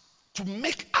much to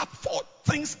make up for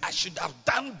things I should have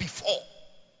done before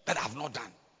that I have not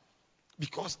done.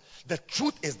 Because the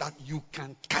truth is that you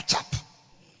can catch up.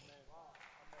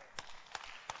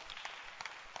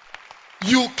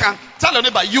 You can tell your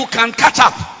neighbor, you can catch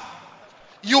up.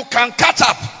 You can catch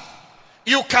up.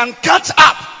 You can catch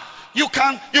up. You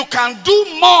can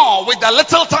do more with the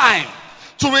little time.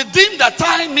 To redeem the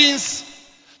time means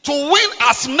to win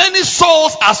as many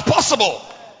souls as possible.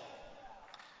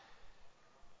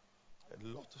 A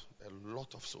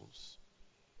lot of souls.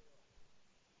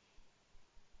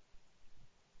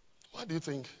 Why do you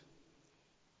think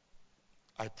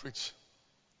I preach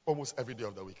almost every day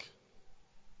of the week?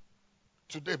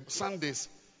 Today, Sundays,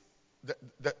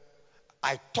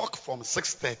 I talk from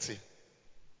 6:30.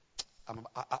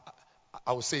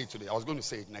 I will say it today. I was going to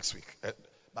say it next week, but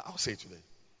I'll say it today.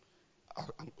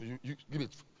 You give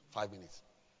it 5 minutes.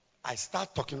 I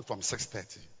start talking from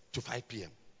 6:30 to 5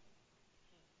 p.m.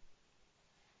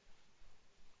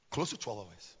 Close to 12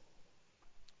 hours.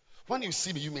 When you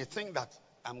see me, you may think that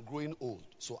I'm growing old,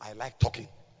 so I like talking.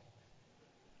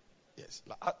 Yes,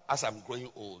 as I'm growing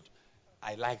old,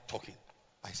 I like talking.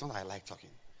 It's not that I like talking.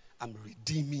 I'm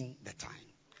redeeming the time.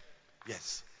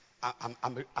 Yes,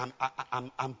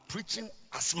 I'm preaching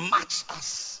as much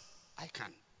as I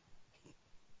can.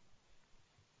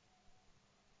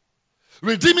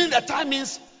 Redeeming the time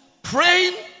means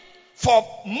praying for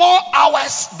more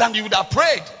hours than you would have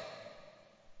prayed.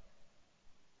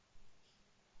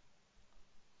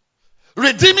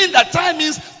 Redeeming the time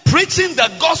means preaching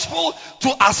the gospel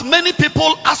to as many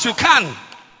people as you can.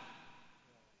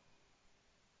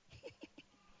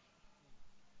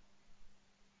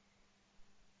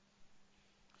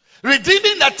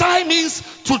 Redeeming the time means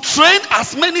to train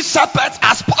as many shepherds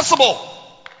as possible.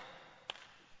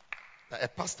 A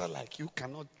pastor like you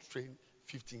cannot train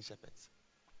 15 shepherds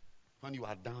when you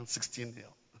are down 16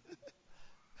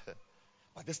 nil.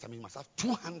 But this time you must have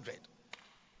 200.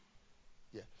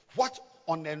 Yeah. What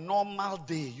on a normal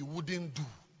day you wouldn't do,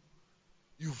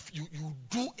 you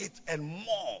do it and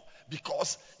more,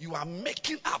 because you are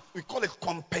making up. We call it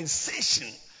compensation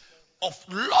of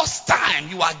lost time.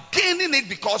 You are gaining it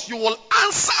because you will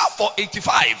answer for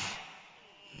 85.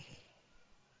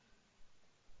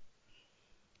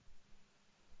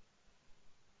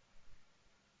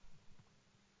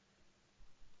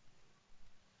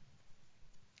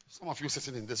 Some of you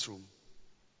sitting in this room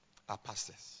are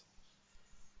pastors.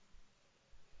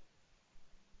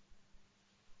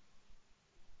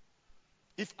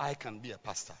 If I can be a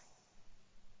pastor,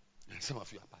 and some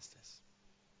of you are pastors,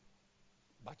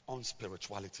 but on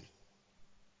spirituality,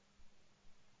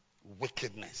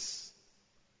 wickedness,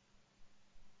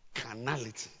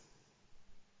 carnality,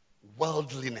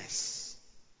 worldliness,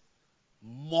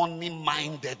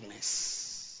 money-mindedness.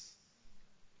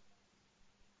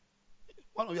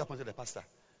 When were you appointed a pastor?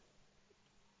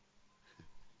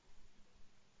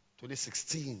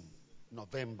 2016,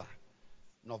 November.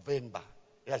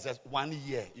 Yes, just 1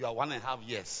 year. You are 1.5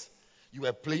 years. You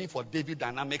were playing for David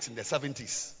Dynamics in the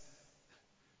 70s.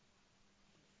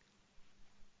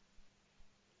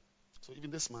 So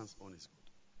even this man's own is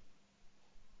good.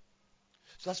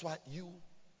 So that's why you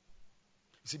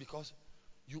see, because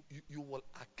you will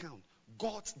account.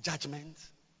 God's judgment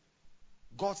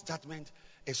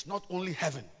is not only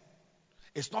heaven.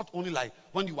 It's not only like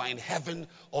when you are in heaven,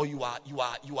 or you are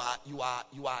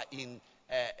in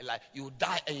like you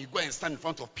die and you go and stand in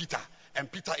front of Peter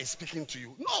and Peter is speaking to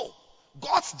you. No,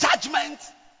 God's judgment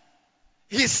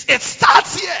it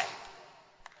starts here.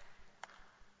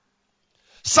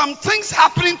 Some things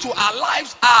happening to our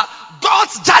lives are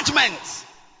God's judgment.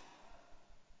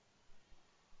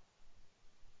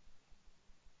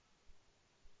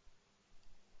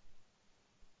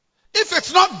 If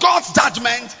it's not God's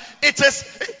judgment, it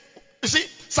is. You see,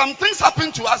 some things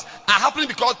happen to us are happening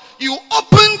because you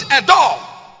opened a door.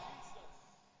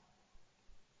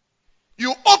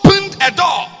 You opened a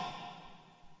door.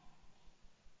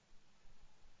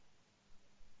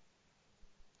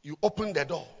 You opened the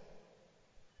door.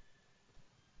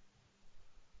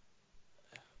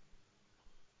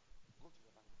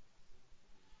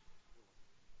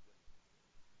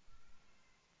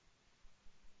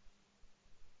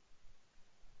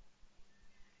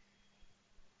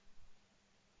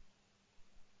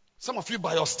 Some of you,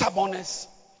 by your stubbornness,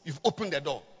 you've opened the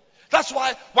door. That's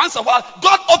why once in a while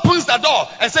God opens the door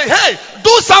and say, "Hey, do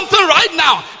something right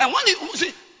now." And when you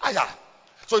see,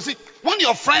 so you see, when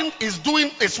your friend is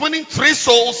winning 3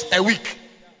 souls a week,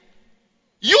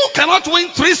 you cannot win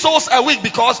 3 souls a week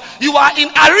because you are in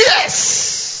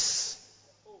arrears.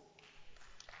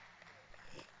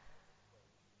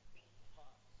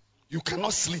 You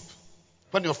cannot sleep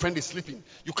when your friend is sleeping.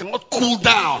 You cannot cool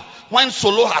down. When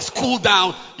Solo has cooled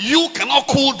down, you cannot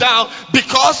cool down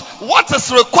because what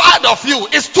is required of you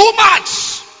is too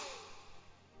much.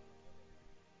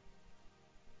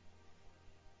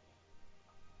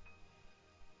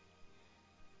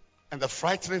 And the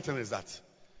frightening thing is that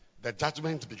the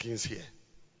judgment begins here.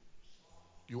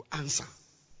 You answer.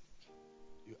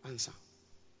 You answer.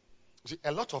 See,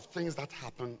 a lot of things that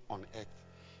happen on earth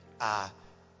are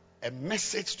a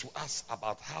message to us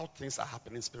about how things are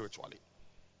happening spiritually.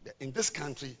 In this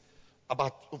country,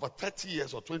 about over 30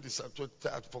 years or 20,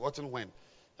 I've forgotten when,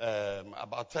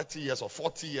 about 30 years or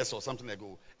 40 years or something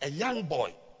ago, a young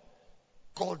boy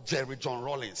called Jerry John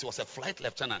Rawlings, he was a flight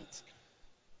lieutenant.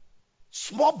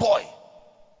 Small boy.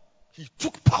 He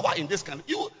took power in this country.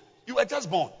 You were just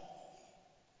born.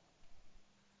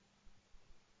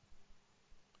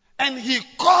 And he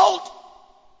called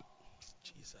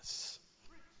Jesus.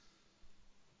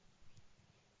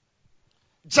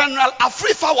 General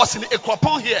Afrifa was in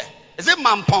Ekropon here. Is it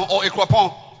Mampon or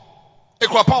Ekropon?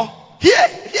 Ekropon.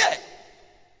 Here.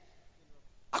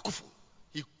 Akufu.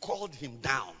 He called him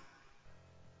down.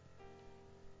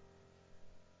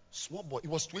 Small boy. He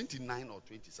was 29 or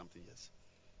 20 something years.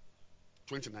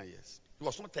 29 years. He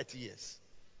was not 30 years.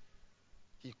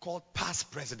 He called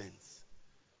past presidents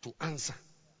to answer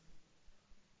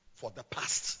for the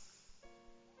past.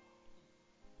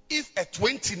 If a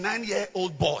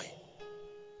 29-year-old boy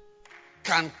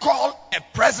can call a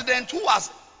president who was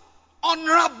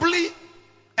honorably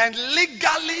and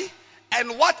legally and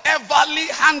whateverly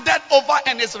handed over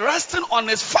and is resting on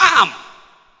his farm.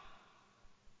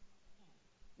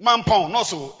 Mampong, no,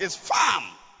 so his farm.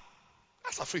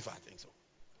 That's a free farm, I think so.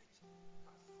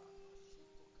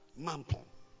 Mampong.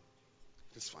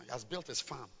 His farm. He has built his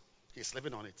farm. He's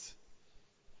living on it.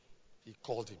 He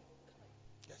called him.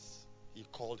 Yes, he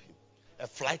called him. A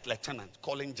flight lieutenant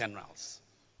calling generals.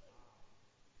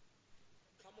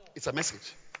 It's a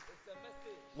message.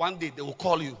 One day they will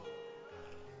call you.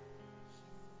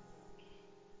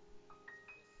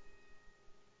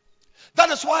 That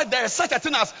is why there is such a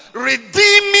thing as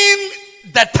redeeming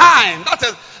the time. That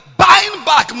is buying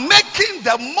back, making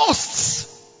the most.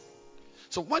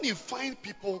 So when you find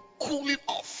people cooling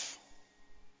off,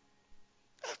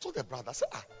 I told the brother, I said,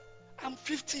 I'm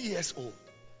 50 years old.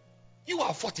 You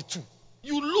are 42.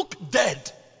 You look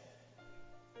dead.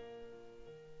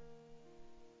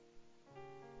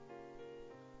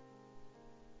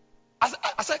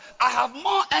 I said, I have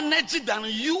more energy than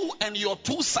you and your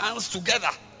 2 sons together.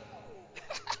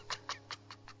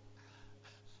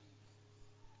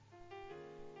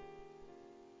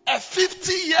 A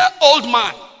 50-year-old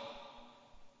man.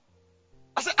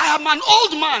 I said, I am an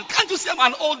old man. Can't you see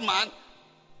I'm an old man?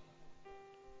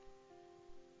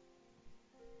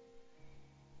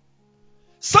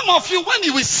 Some of you, when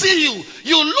you will see you,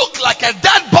 you look like a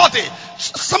dead body.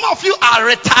 Some of you are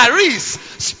retirees,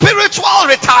 spiritual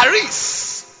retirees.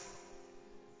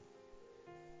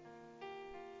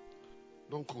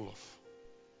 Don't cool off.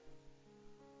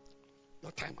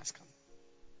 Your time has come.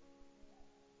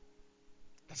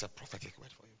 That's a prophetic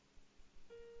word for you.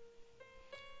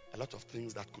 a lot of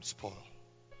things that could spoil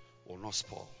will not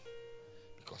spoil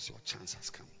because your chance has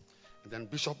come. And then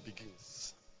Bishop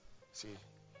begins. See,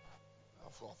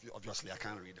 obviously I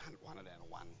can't read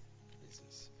 101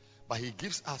 business. But he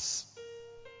gives us,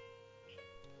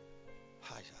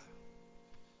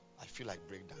 I feel like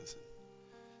breakdancing.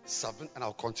 7, and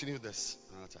I'll continue this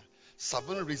another time.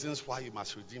 7 reasons why you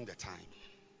must redeem the time.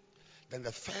 Then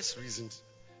the first reason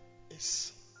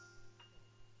is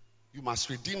you must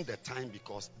redeem the time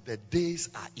because the days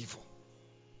are evil.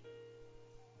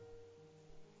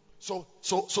 So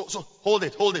hold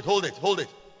it.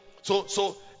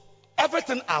 So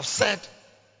everything I've said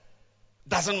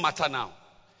doesn't matter now.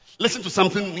 Listen to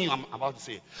something new I'm about to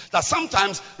say. That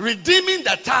sometimes redeeming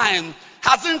the time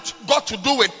hasn't got to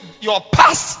do with your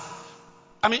past.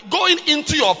 I mean, going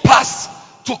into your past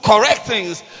to correct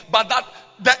things, but that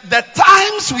the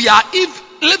times we are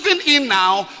living in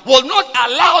now will not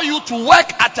allow you to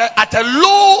work at a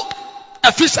low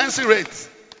efficiency rate.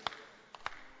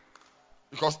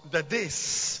 Because the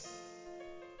days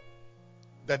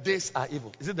are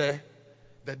evil. Is it there?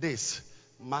 The days.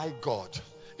 My God.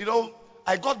 You know,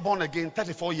 I got born again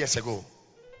 34 years ago.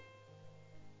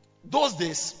 Those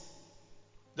days,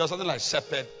 there was something like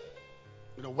shepherd,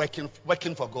 you know, working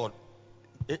for God.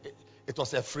 It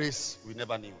was a phrase we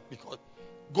never knew because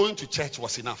going to church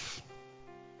was enough.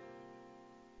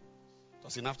 It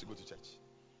was enough to go to church.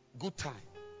 Good time.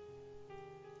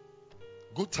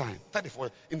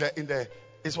 34 in the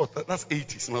it's what, that's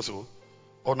 80s, not so,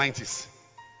 or 90s.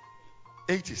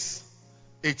 80s.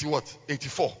 80 what?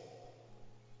 84.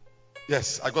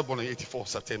 Yes, I got born in 84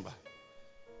 September.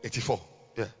 84.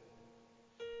 Yeah.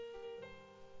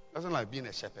 Doesn't like being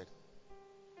a shepherd.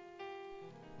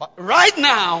 But right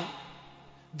now,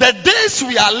 the days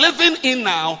we are living in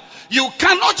now, you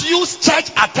cannot use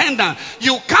church attendance.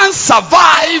 You can't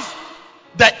survive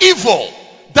the evil,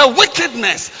 the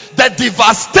wickedness, the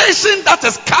devastation that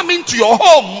is coming to your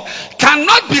home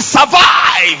cannot be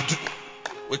survived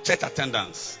with church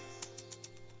attendance.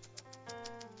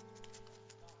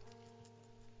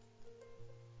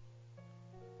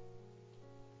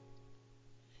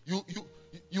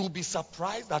 You will be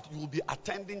surprised that you will be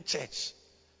attending church.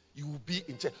 You will be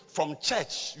in church. From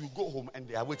church, you go home and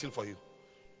they are waiting for you.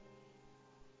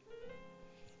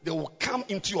 They will come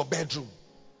into your bedroom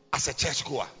as a church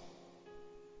goer.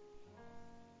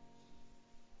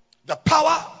 The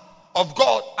power of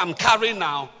God I'm carrying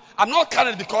now, I'm not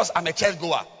carrying it because I'm a church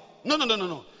goer.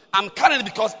 No. I'm carrying it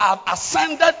because I've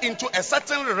ascended into a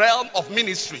certain realm of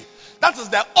ministry. That is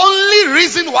the only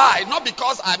reason why. Not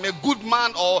because I'm a good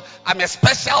man or I'm a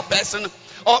special person.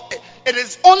 Or it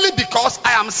is only because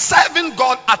I am serving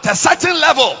God at a certain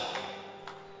level.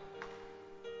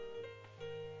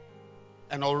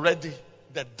 And already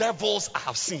the devils I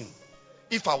have seen.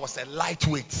 If I was a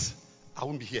lightweight, I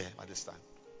wouldn't be here by this time.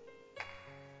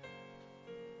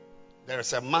 There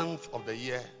is a month of the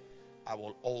year I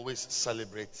will always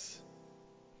celebrate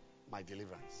my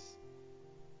deliverance.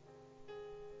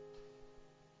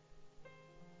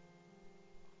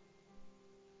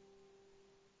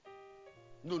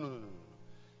 No.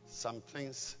 Some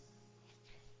things,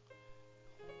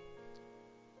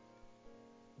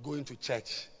 going to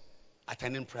church,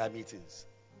 attending prayer meetings.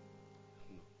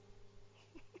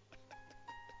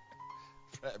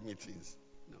 Prayer meetings.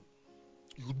 No.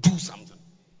 You do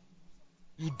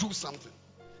something.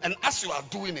 And as you are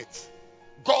doing it,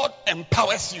 God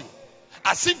empowers you.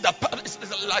 As if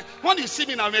it's like when you see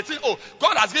me now, you think, oh,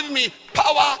 God has given me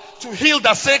power to heal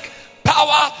the sick,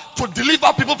 power to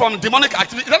deliver people from demonic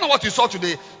activity. Is that not what you saw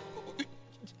today?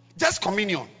 Just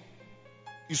communion.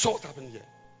 You saw what happened here.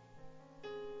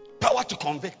 Power to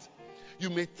convict. You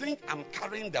may think I'm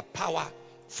carrying the power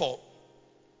for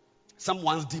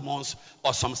someone's demons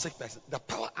or some sick person. The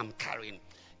power I'm carrying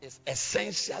is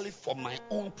essentially for my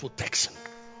own protection.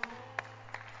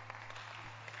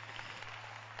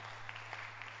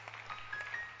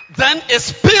 Then it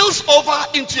spills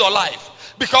over into your life.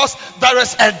 Because there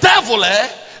is a devil,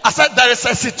 I said there is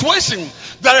a situation.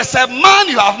 There is a man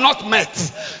you have not met.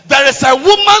 There is a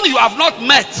woman you have not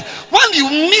met. When you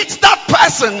meet that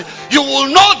person, you will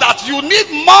know that you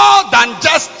need more than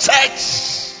just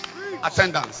church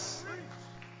attendance.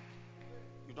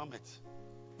 You don't meet.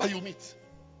 But you meet.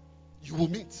 You will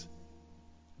meet.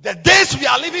 The days we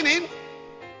are living in,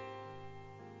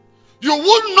 you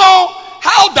will know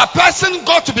how the person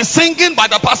got to be singing by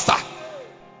the pastor.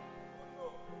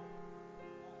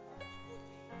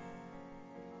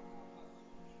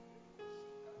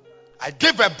 I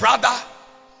gave a brother,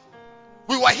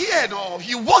 we were here,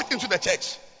 he walked into the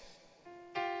church.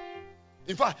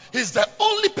 In fact, he's the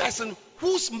only person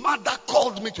whose mother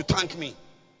called me to thank me.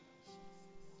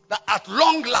 at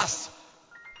long last,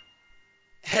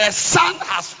 her son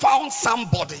has found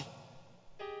somebody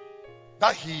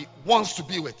that he wants to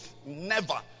be with.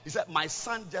 Never. He said, my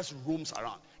son just roams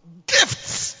around.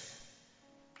 Gifts.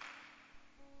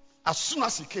 As soon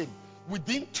as he came,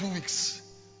 within 2 weeks,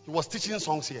 he was teaching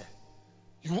songs here.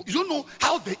 You don't know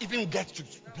how they even get to be.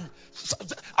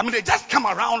 I mean, they just come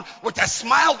around with a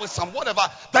smile, with some whatever.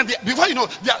 Then before you know,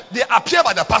 they appear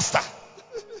by the pastor.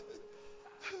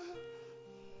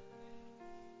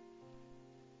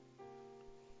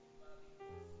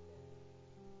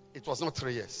 It was not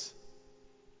 3 years.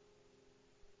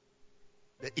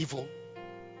 The evil,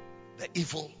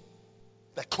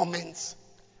 the comments.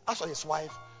 As for his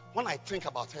wife, when I think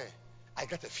about her, I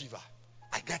get a fever.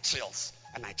 I get chills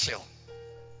and I chill.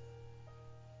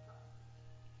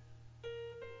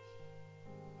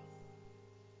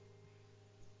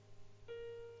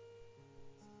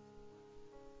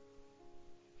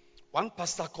 One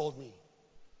pastor called me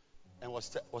and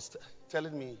was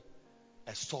telling me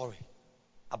a story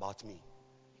about me.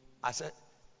 I said,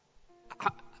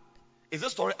 is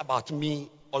this story about me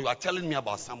or you are telling me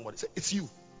about somebody? He said, it's you.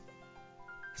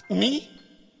 Me?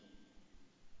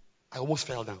 I almost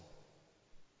fell down.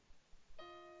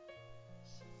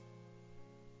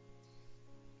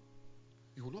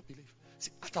 You will not believe.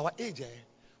 See, at our age,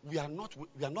 we are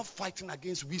not fighting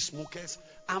against weed smokers,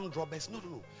 armed robbers. No.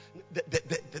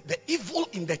 The evil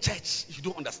in the church, you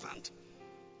don't understand.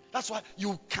 That's why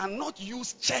you cannot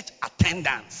use church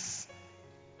attendance.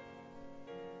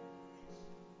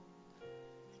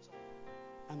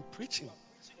 I'm preaching.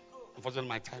 Unfortunately,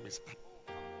 my time is up.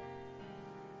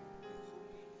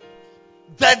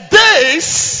 The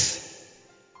days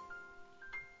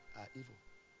are evil.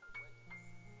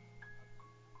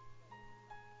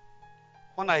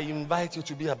 When I invite you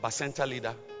to be a Bacenta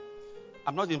leader,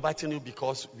 I'm not inviting you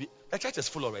because the church is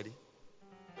full already.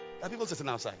 There are people sitting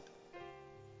outside.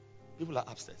 People are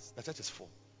upstairs. The church is full.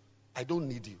 I don't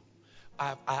need you.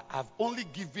 I've only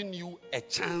given you a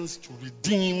chance to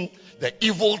redeem the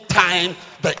evil time,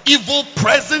 the evil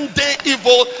present day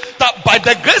evil, that by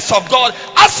the grace of God,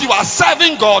 as you are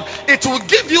serving God, it will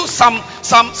give you some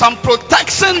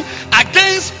protection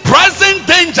against present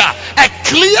danger, a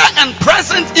clear and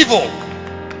present evil.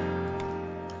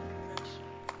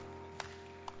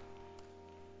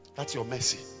 That's your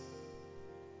mercy.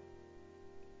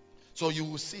 So you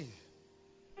will see,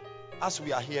 as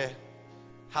we are here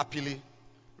happily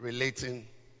relating,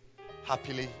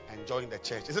 happily enjoying the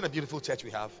church. Isn't it a beautiful church we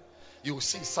have? You will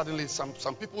see suddenly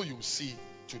some people you will see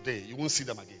today, you won't see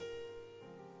them again.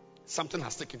 Something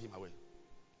has taken him away.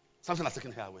 Something has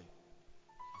taken her away.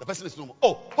 The person is no more.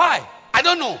 Oh, why? I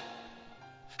don't know.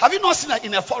 Have you not seen that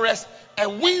in a forest, a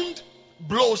wind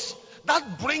blows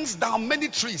that brings down many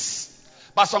trees,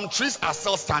 but some trees are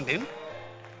still standing?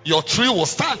 Your tree will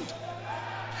stand.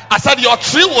 I said your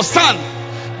tree will stand.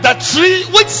 The tree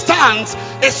which stands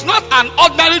is not an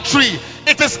ordinary tree.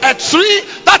 It is a tree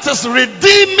that is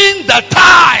redeeming the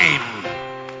time.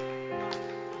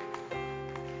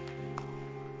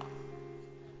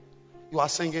 You are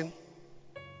singing.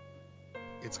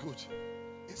 It's good.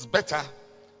 It's better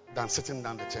than sitting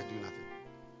down the chair doing nothing.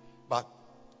 But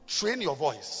train your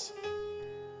voice.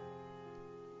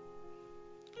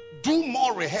 Do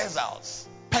more rehearsals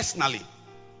personally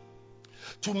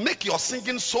to make your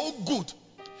singing so good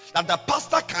that the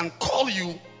pastor can call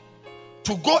you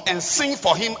to go and sing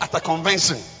for him at a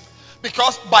convention.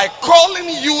 Because by calling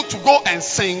you to go and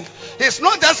sing, he's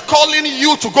not just calling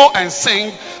you to go and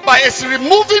sing, but he's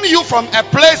removing you from a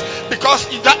place, because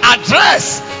the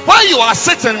address where you are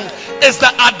sitting is the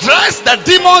address the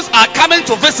demons are coming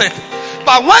to visit.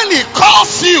 But when he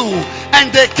calls you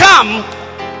and they come,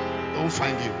 don't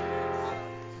find you.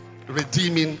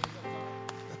 Redeeming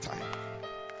the time.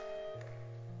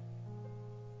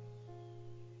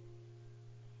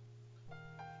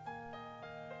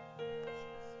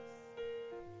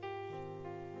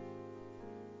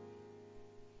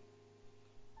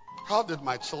 How did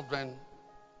my children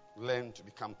learn to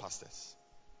become pastors?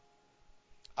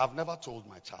 I've never told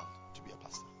my child to be a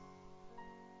pastor.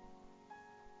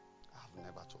 I've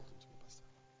never told him to be a pastor.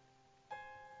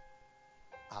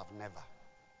 I've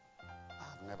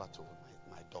never told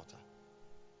my daughter.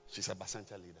 She's a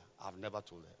Bacenta leader. I've never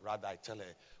told her. Rather, I tell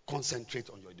her, concentrate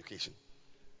on your education.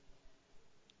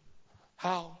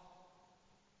 How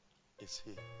is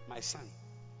he? My son,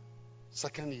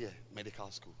 second year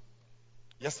medical school.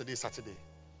 Yesterday, Saturday,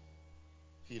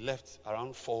 he left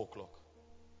around 4 o'clock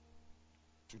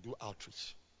to do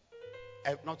outreach.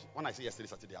 Not when I say yesterday,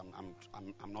 Saturday,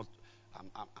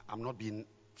 I'm not being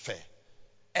fair.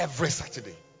 Every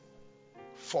Saturday,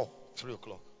 3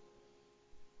 o'clock.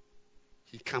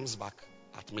 He comes back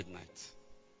at midnight.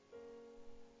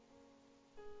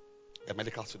 A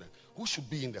medical student who should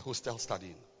be in the hostel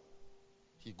studying.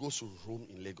 He goes to a room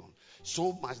in Legon.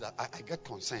 So much that I get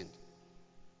concerned.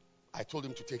 I told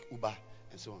him to take Uber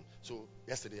and so on. So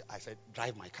yesterday I said,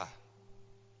 drive my car.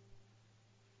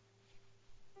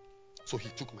 So he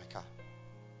took my car.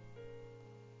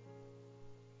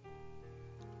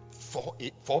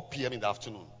 4 p.m. in the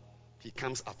afternoon. He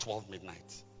comes at 12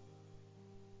 midnight.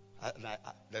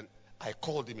 Then I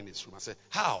called him in his room. I said,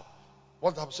 how?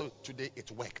 What happened? So today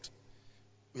it worked.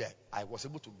 Yeah, I was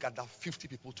able to gather 50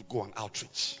 people to go on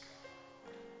outreach.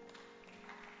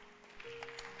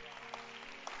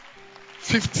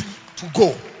 50 to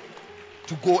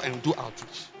go and do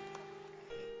outreach.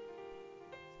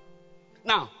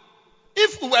 Now,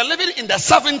 if we were living in the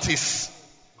 70s,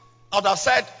 I would have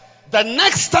said, the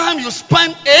next time you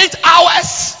spend 8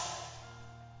 hours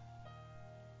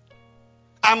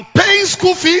and paying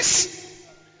school fees,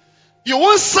 you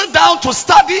won't sit down to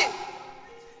study.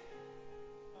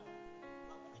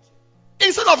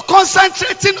 Instead of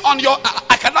concentrating on your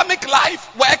academic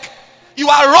life, work, you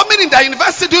are roaming in the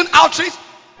university doing outreach.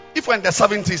 If we're in the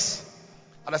 70s,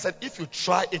 and I said, if you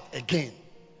try it again,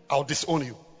 I'll disown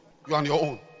you. You're on your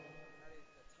own.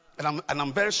 And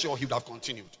I'm very sure he would have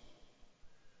continued.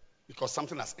 Because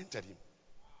something has entered him.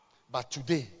 But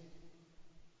today,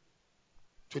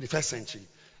 21st century,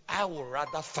 I will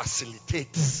rather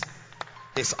facilitate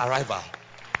his arrival.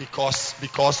 Because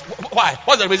why?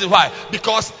 What's the reason why?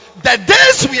 Because the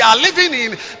days we are living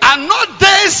in are not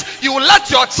days you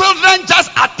let your children just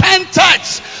attend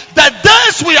church. The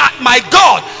days we are, my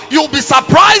God, you'll be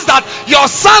surprised that your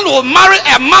son will marry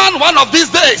a man one of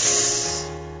these days.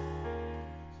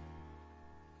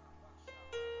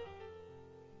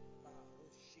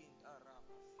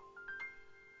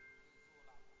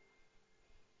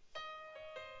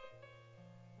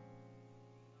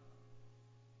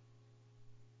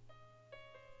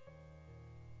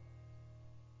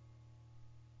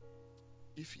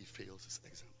 If he fails his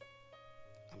exam,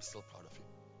 I'm still proud of him.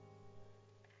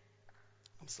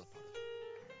 I'm still proud of him.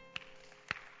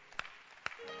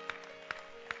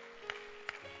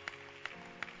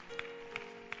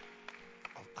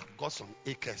 I've got some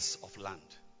acres of land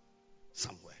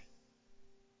somewhere.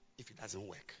 If it doesn't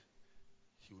work,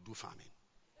 he will do farming.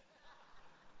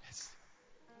 Yes.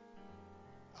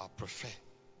 I'll prefer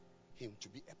him to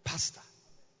be a pastor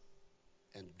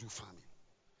and do farming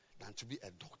than to be a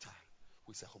doctor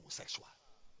who is a homosexual.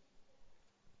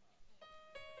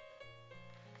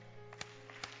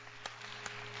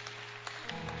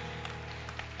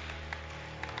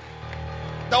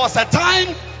 There was a time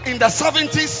in the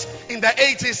 70s, in the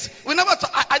 80s, we never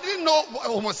I didn't know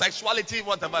homosexuality,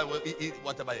 whatever it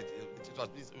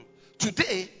was.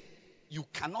 Today, you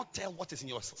cannot tell what is in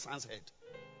your son's head.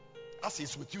 As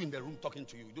he's with you in the room talking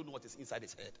to you, you don't know what is inside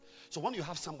his head. So when you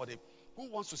have somebody who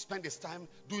wants to spend his time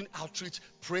doing outreach,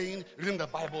 praying, reading the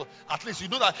Bible, at least you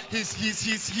know that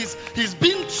he's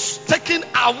being taken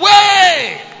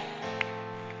away.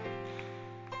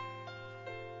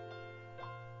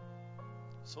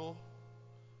 So,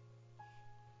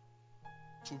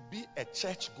 to be a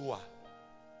church goer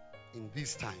in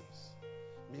these times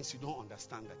means you don't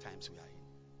understand the times we are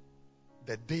in.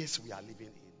 The days we are living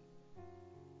in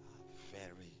are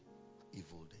very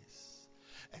evil days.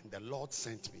 And the Lord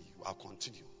sent me. I'll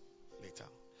continue later.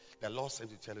 The Lord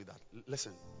sent me to tell you that,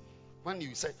 listen, when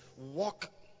you say walk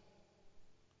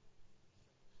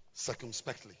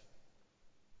circumspectly,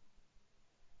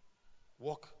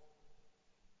 walk.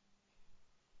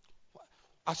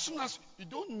 As soon as you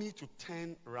don't need to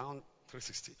turn around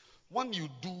 360. When you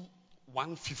do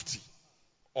 150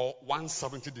 or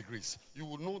 170 degrees, you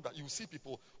will know that you will see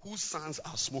people whose sons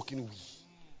are smoking weed.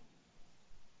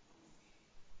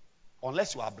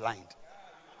 Unless you are blind.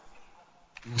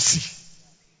 You see.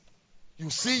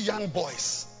 You see young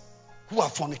boys who are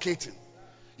fornicating.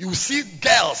 You see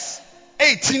girls,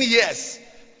 18 years,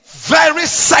 very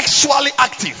sexually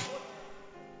active.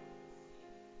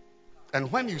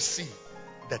 And when you see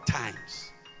the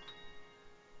times,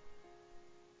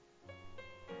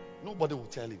 nobody will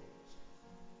tell you.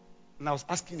 And I was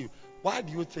asking you, why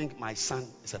do you think my son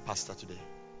is a pastor today?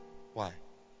 Why?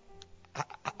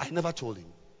 I never told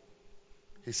him.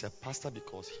 He's a pastor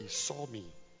because he saw me.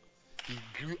 He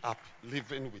grew up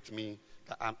living with me.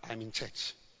 That I'm in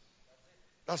church.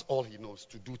 That's all he knows,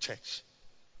 to do church.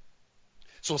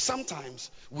 So sometimes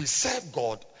we serve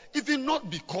God, even not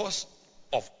because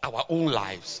of our own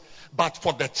lives, but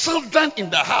for the children in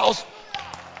the house.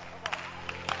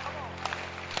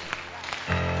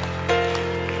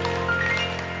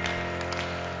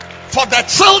 For the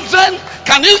children,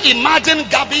 can you imagine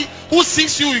Gabby who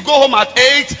sees you, you go home at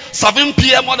 8, 7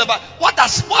 p.m., whatever. What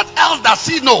else does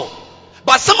he know?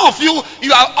 But some of you,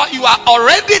 you are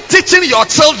already teaching your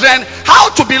children how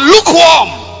to be lukewarm.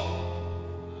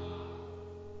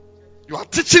 You are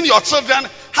teaching your children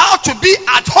how to be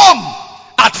at home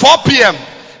at 4 p.m.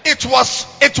 It was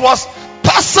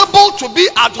possible to be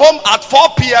at home at 4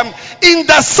 p.m. in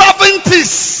the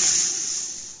 70s.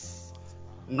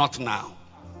 Not now.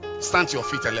 Stand to your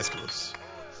feet and let's close.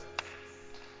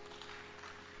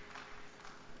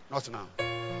 Not now.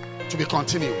 To be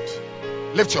continued.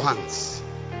 Lift your hands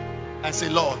and say,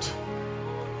 Lord.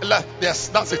 Yes,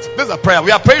 that's it. This is a prayer.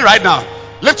 We are praying right now.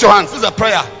 Lift your hands. This is a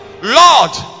prayer.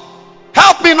 Lord,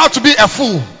 help me not to be a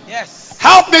fool. Yes.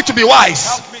 Help me to be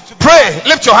wise. Pray.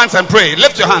 Lift your hands and pray.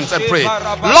 Lift your hands and pray.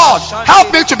 Lord,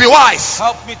 help me to be wise.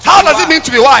 How does it mean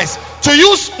to be wise? To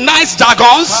use nice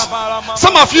jargons.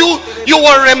 Some of you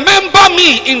will remember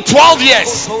me in 12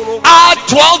 years. Add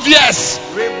 12 years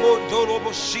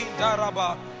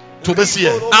to this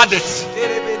year. Add it.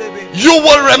 You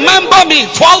will remember me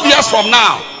 12 years from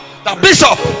now. The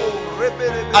bishop,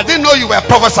 I didn't know you were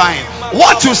prophesying.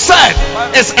 What you said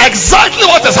is exactly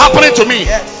what is happening to me.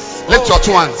 Lift your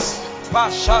two hands.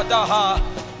 That's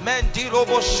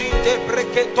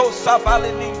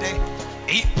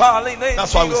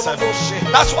why we serve.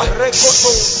 That's why.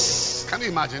 Can you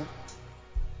imagine?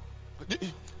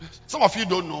 Some of you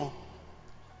don't know.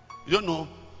 You don't know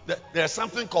that there's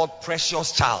something called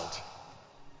precious child.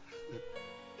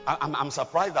 I'm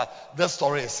surprised that this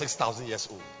story is 6,000 years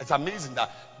old. It's amazing that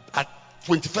at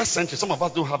 21st century, some of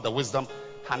us don't have the wisdom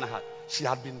Hannah had. She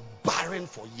had been barren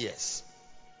for years,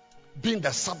 being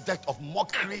the subject of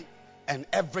mockery and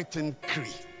everything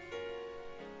cree.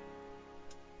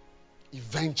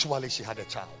 Eventually she had a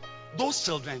child. Those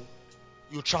children,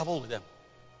 you travel with them.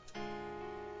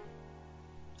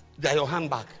 They are your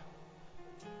handbag.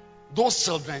 Those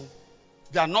children,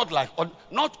 they are not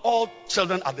all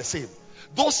children are the same.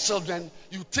 Those children,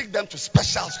 you take them to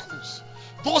special schools.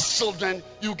 Those children,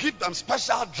 you give them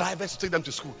special drivers to take them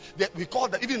to school. We call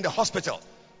them, even in the hospital,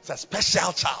 it's a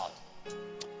special child.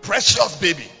 Precious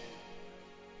baby.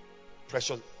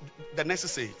 Precious. The nurse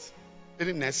say it.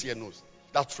 Any nurse here knows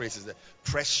that phrase is there.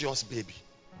 Precious baby.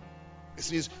 It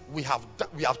means we have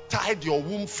tied your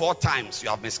womb 4 times. You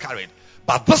have miscarried,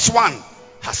 but this one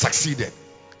has succeeded.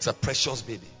 It's a precious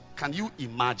baby. Can you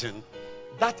imagine?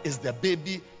 That is the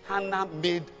baby Hannah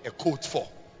made a coat for.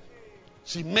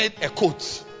 She made a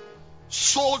coat,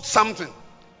 sold something,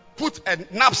 put a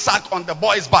knapsack on the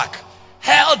boy's back,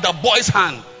 held the boy's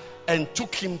hand, and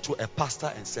took him to a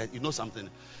pastor and said, you know something?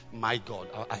 My God,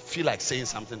 I feel like saying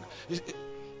something.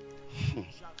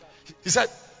 He said,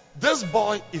 this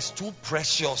boy is too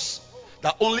precious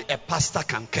that only a pastor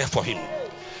can care for him.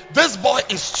 This boy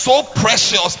is so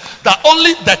precious that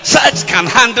only the church can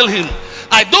handle him.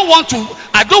 I don't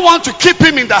want to keep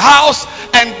him in the house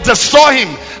and destroy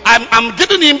him. I'm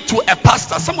giving him to a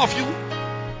pastor. Some of you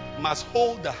must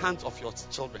hold the hands of your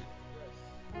children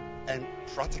and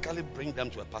practically bring them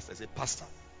to a pastor and say, Pastor,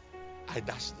 I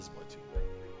dash this boy to you.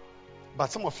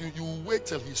 But some of you wait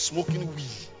till he's smoking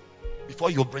weed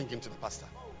before you bring him to the pastor.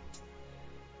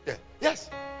 Yeah. Yes.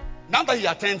 Now that he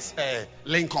attends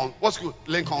Lincoln, what's good?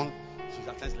 Lincoln. He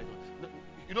attends Lincoln.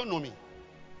 You don't know me.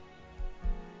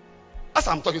 As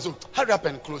I'm talking, so hurry up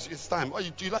and close. It's time.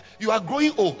 You are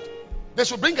growing old. They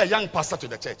should bring a young pastor to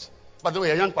the church. By the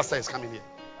way, a young pastor is coming here.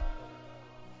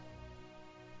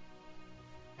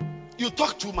 You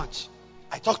talk too much.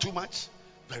 I talk too much.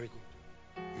 Very good.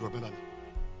 You remember me.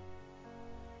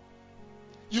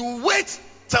 You wait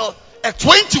till a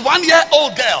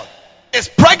 21-year-old girl is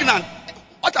pregnant.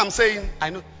 What I'm saying, I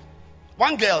know.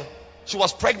 One girl, she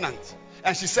was pregnant,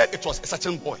 and she said it was a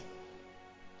certain boy.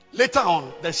 Later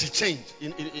on, then she changed.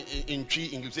 In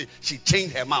English, she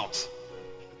changed her mouth.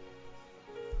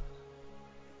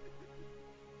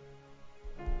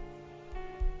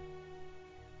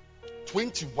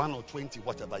 "21 or 20,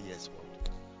 whatever years old."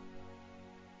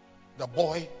 The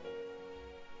boy,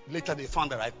 later they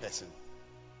found the right person.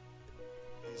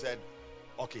 He said,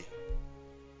 okay,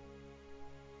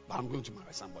 but I'm going to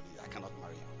marry somebody. I cannot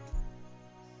marry you.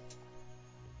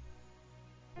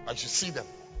 I should see them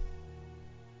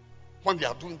when they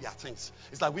are doing their things.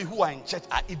 It's like we who are in church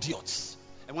are idiots.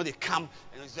 And when they come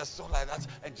and it's just so like that,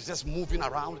 and it's just moving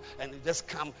around, and they just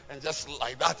come and just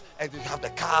like that, and they have the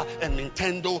car and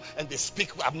Nintendo, and they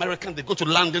speak American. They go to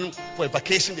London for a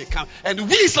vacation. They come, and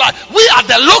it's like we are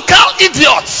the local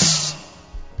idiots.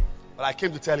 But I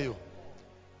came to tell you,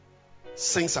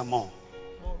 sing some more,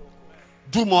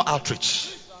 do more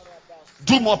outreach,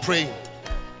 do more praying,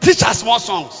 teach us more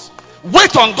songs.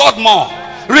 Wait on God more.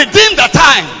 Redeem the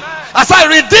time. As I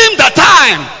redeem the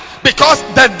time, because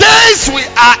the days we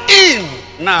are in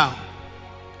now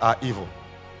are evil.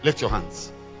 Lift your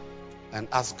hands and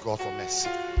ask God for mercy.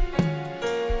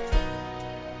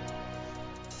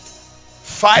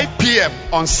 5 p.m.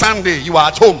 on Sunday, you are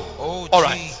at home. Oh, all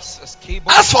right. Jesus.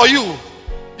 As for you,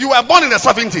 you were born in the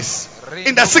 70s,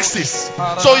 in the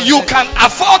 60s, so you can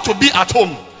afford to be at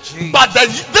home. Jesus. But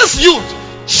this youth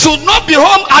should not be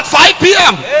home at 5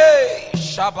 p.m.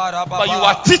 But you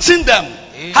are teaching them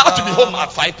how to be home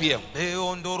at 5 p.m.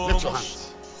 Lift your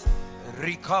hands.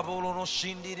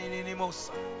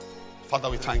 Father,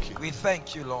 we thank you. We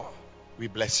thank you, Lord. We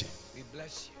bless you. We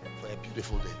bless you for a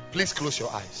beautiful day. Please close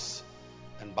your eyes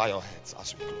and bow your heads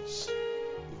as we close.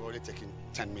 We've already taken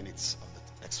 10 minutes of the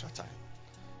extra time.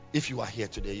 If you are here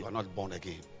today, you are not born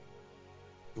again,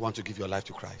 you want to give your life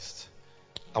to Christ,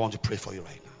 I want to pray for you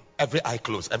right now. Every eye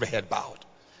closed, every head bowed.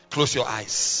 Close your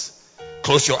eyes.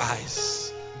 Close your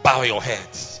eyes. Bow your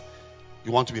heads.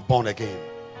 You want to be born again.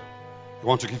 You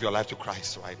want to give your life to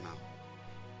Christ right now.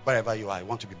 Wherever you are, you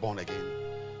want to be born again.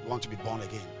 You want to be born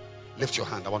again. Lift your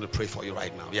hand. I want to pray for you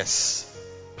right now. Yes.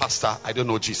 Pastor, I don't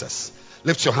know Jesus.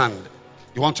 Lift your hand.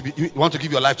 You want to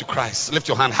give your life to Christ. Lift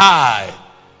your hand high.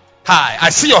 High.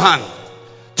 I see your hand.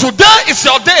 Today is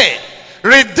your day.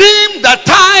 Redeem the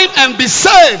time and be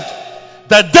saved.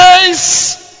 The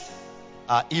days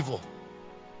are evil.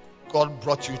 God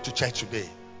brought you to church today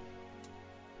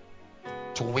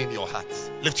to win your heart.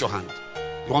 Lift your hand.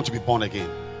 You want to be born again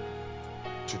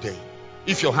today.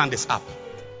 If your hand is up,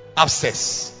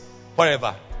 upstairs,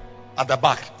 wherever, at the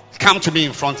back, come to me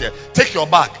in front here. Take your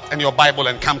bag and your Bible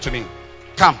and come to me.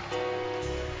 Come.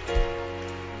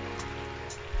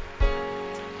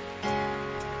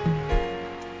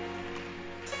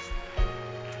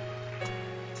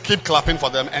 Keep clapping for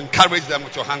them. Encourage them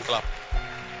with your hand clap.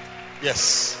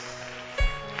 Yes.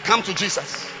 Come to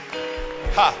Jesus.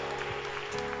 Ha.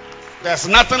 There's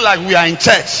nothing like we are in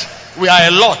church. We are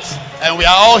a lot and we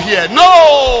are all here.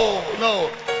 No.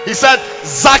 He said,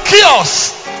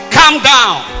 Zacchaeus, come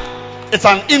down. It's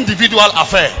an individual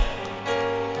affair.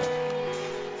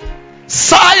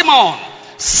 Simon,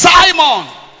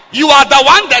 you are the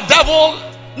one the devil,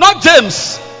 not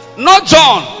James, not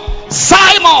John,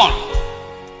 Simon.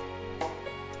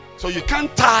 So you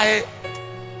can't tie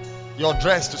your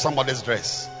dress to somebody's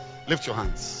dress. Lift your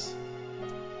hands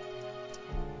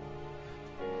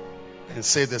and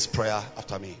say this prayer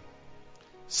after me.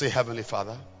 Say, Heavenly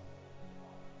Father,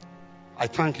 I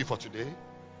thank you for today.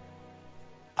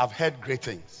 I've heard great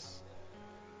things.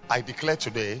 I declare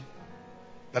today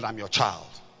that I'm your child.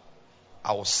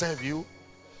 I will serve you.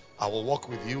 I will walk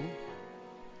with you.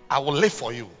 I will live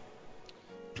for you.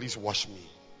 Please wash me.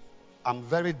 I'm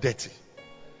very dirty.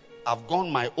 I've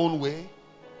gone my own way.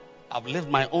 I've lived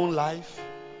my own life.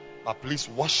 But please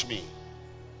wash me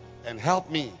and help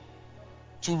me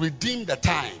to redeem the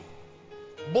time,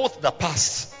 both the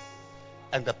past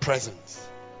and the present.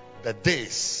 The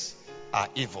days are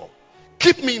evil.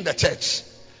 Keep me in the church.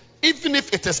 Even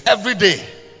if it is every day,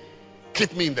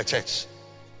 keep me in the church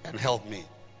and help me.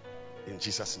 In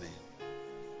Jesus' name.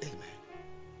 Amen.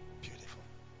 Beautiful.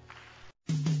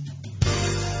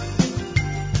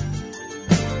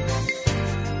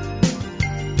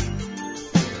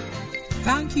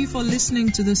 Thank you for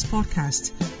listening to this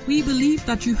podcast. We believe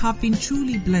that you have been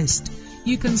truly blessed.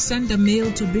 You can send a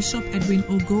mail to Bishop Edwin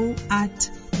Ogo at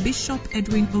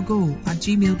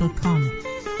bishopedwinogo@gmail.com.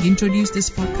 Introduce this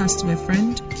podcast to a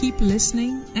friend. Keep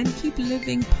listening and keep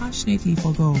living passionately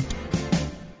for God.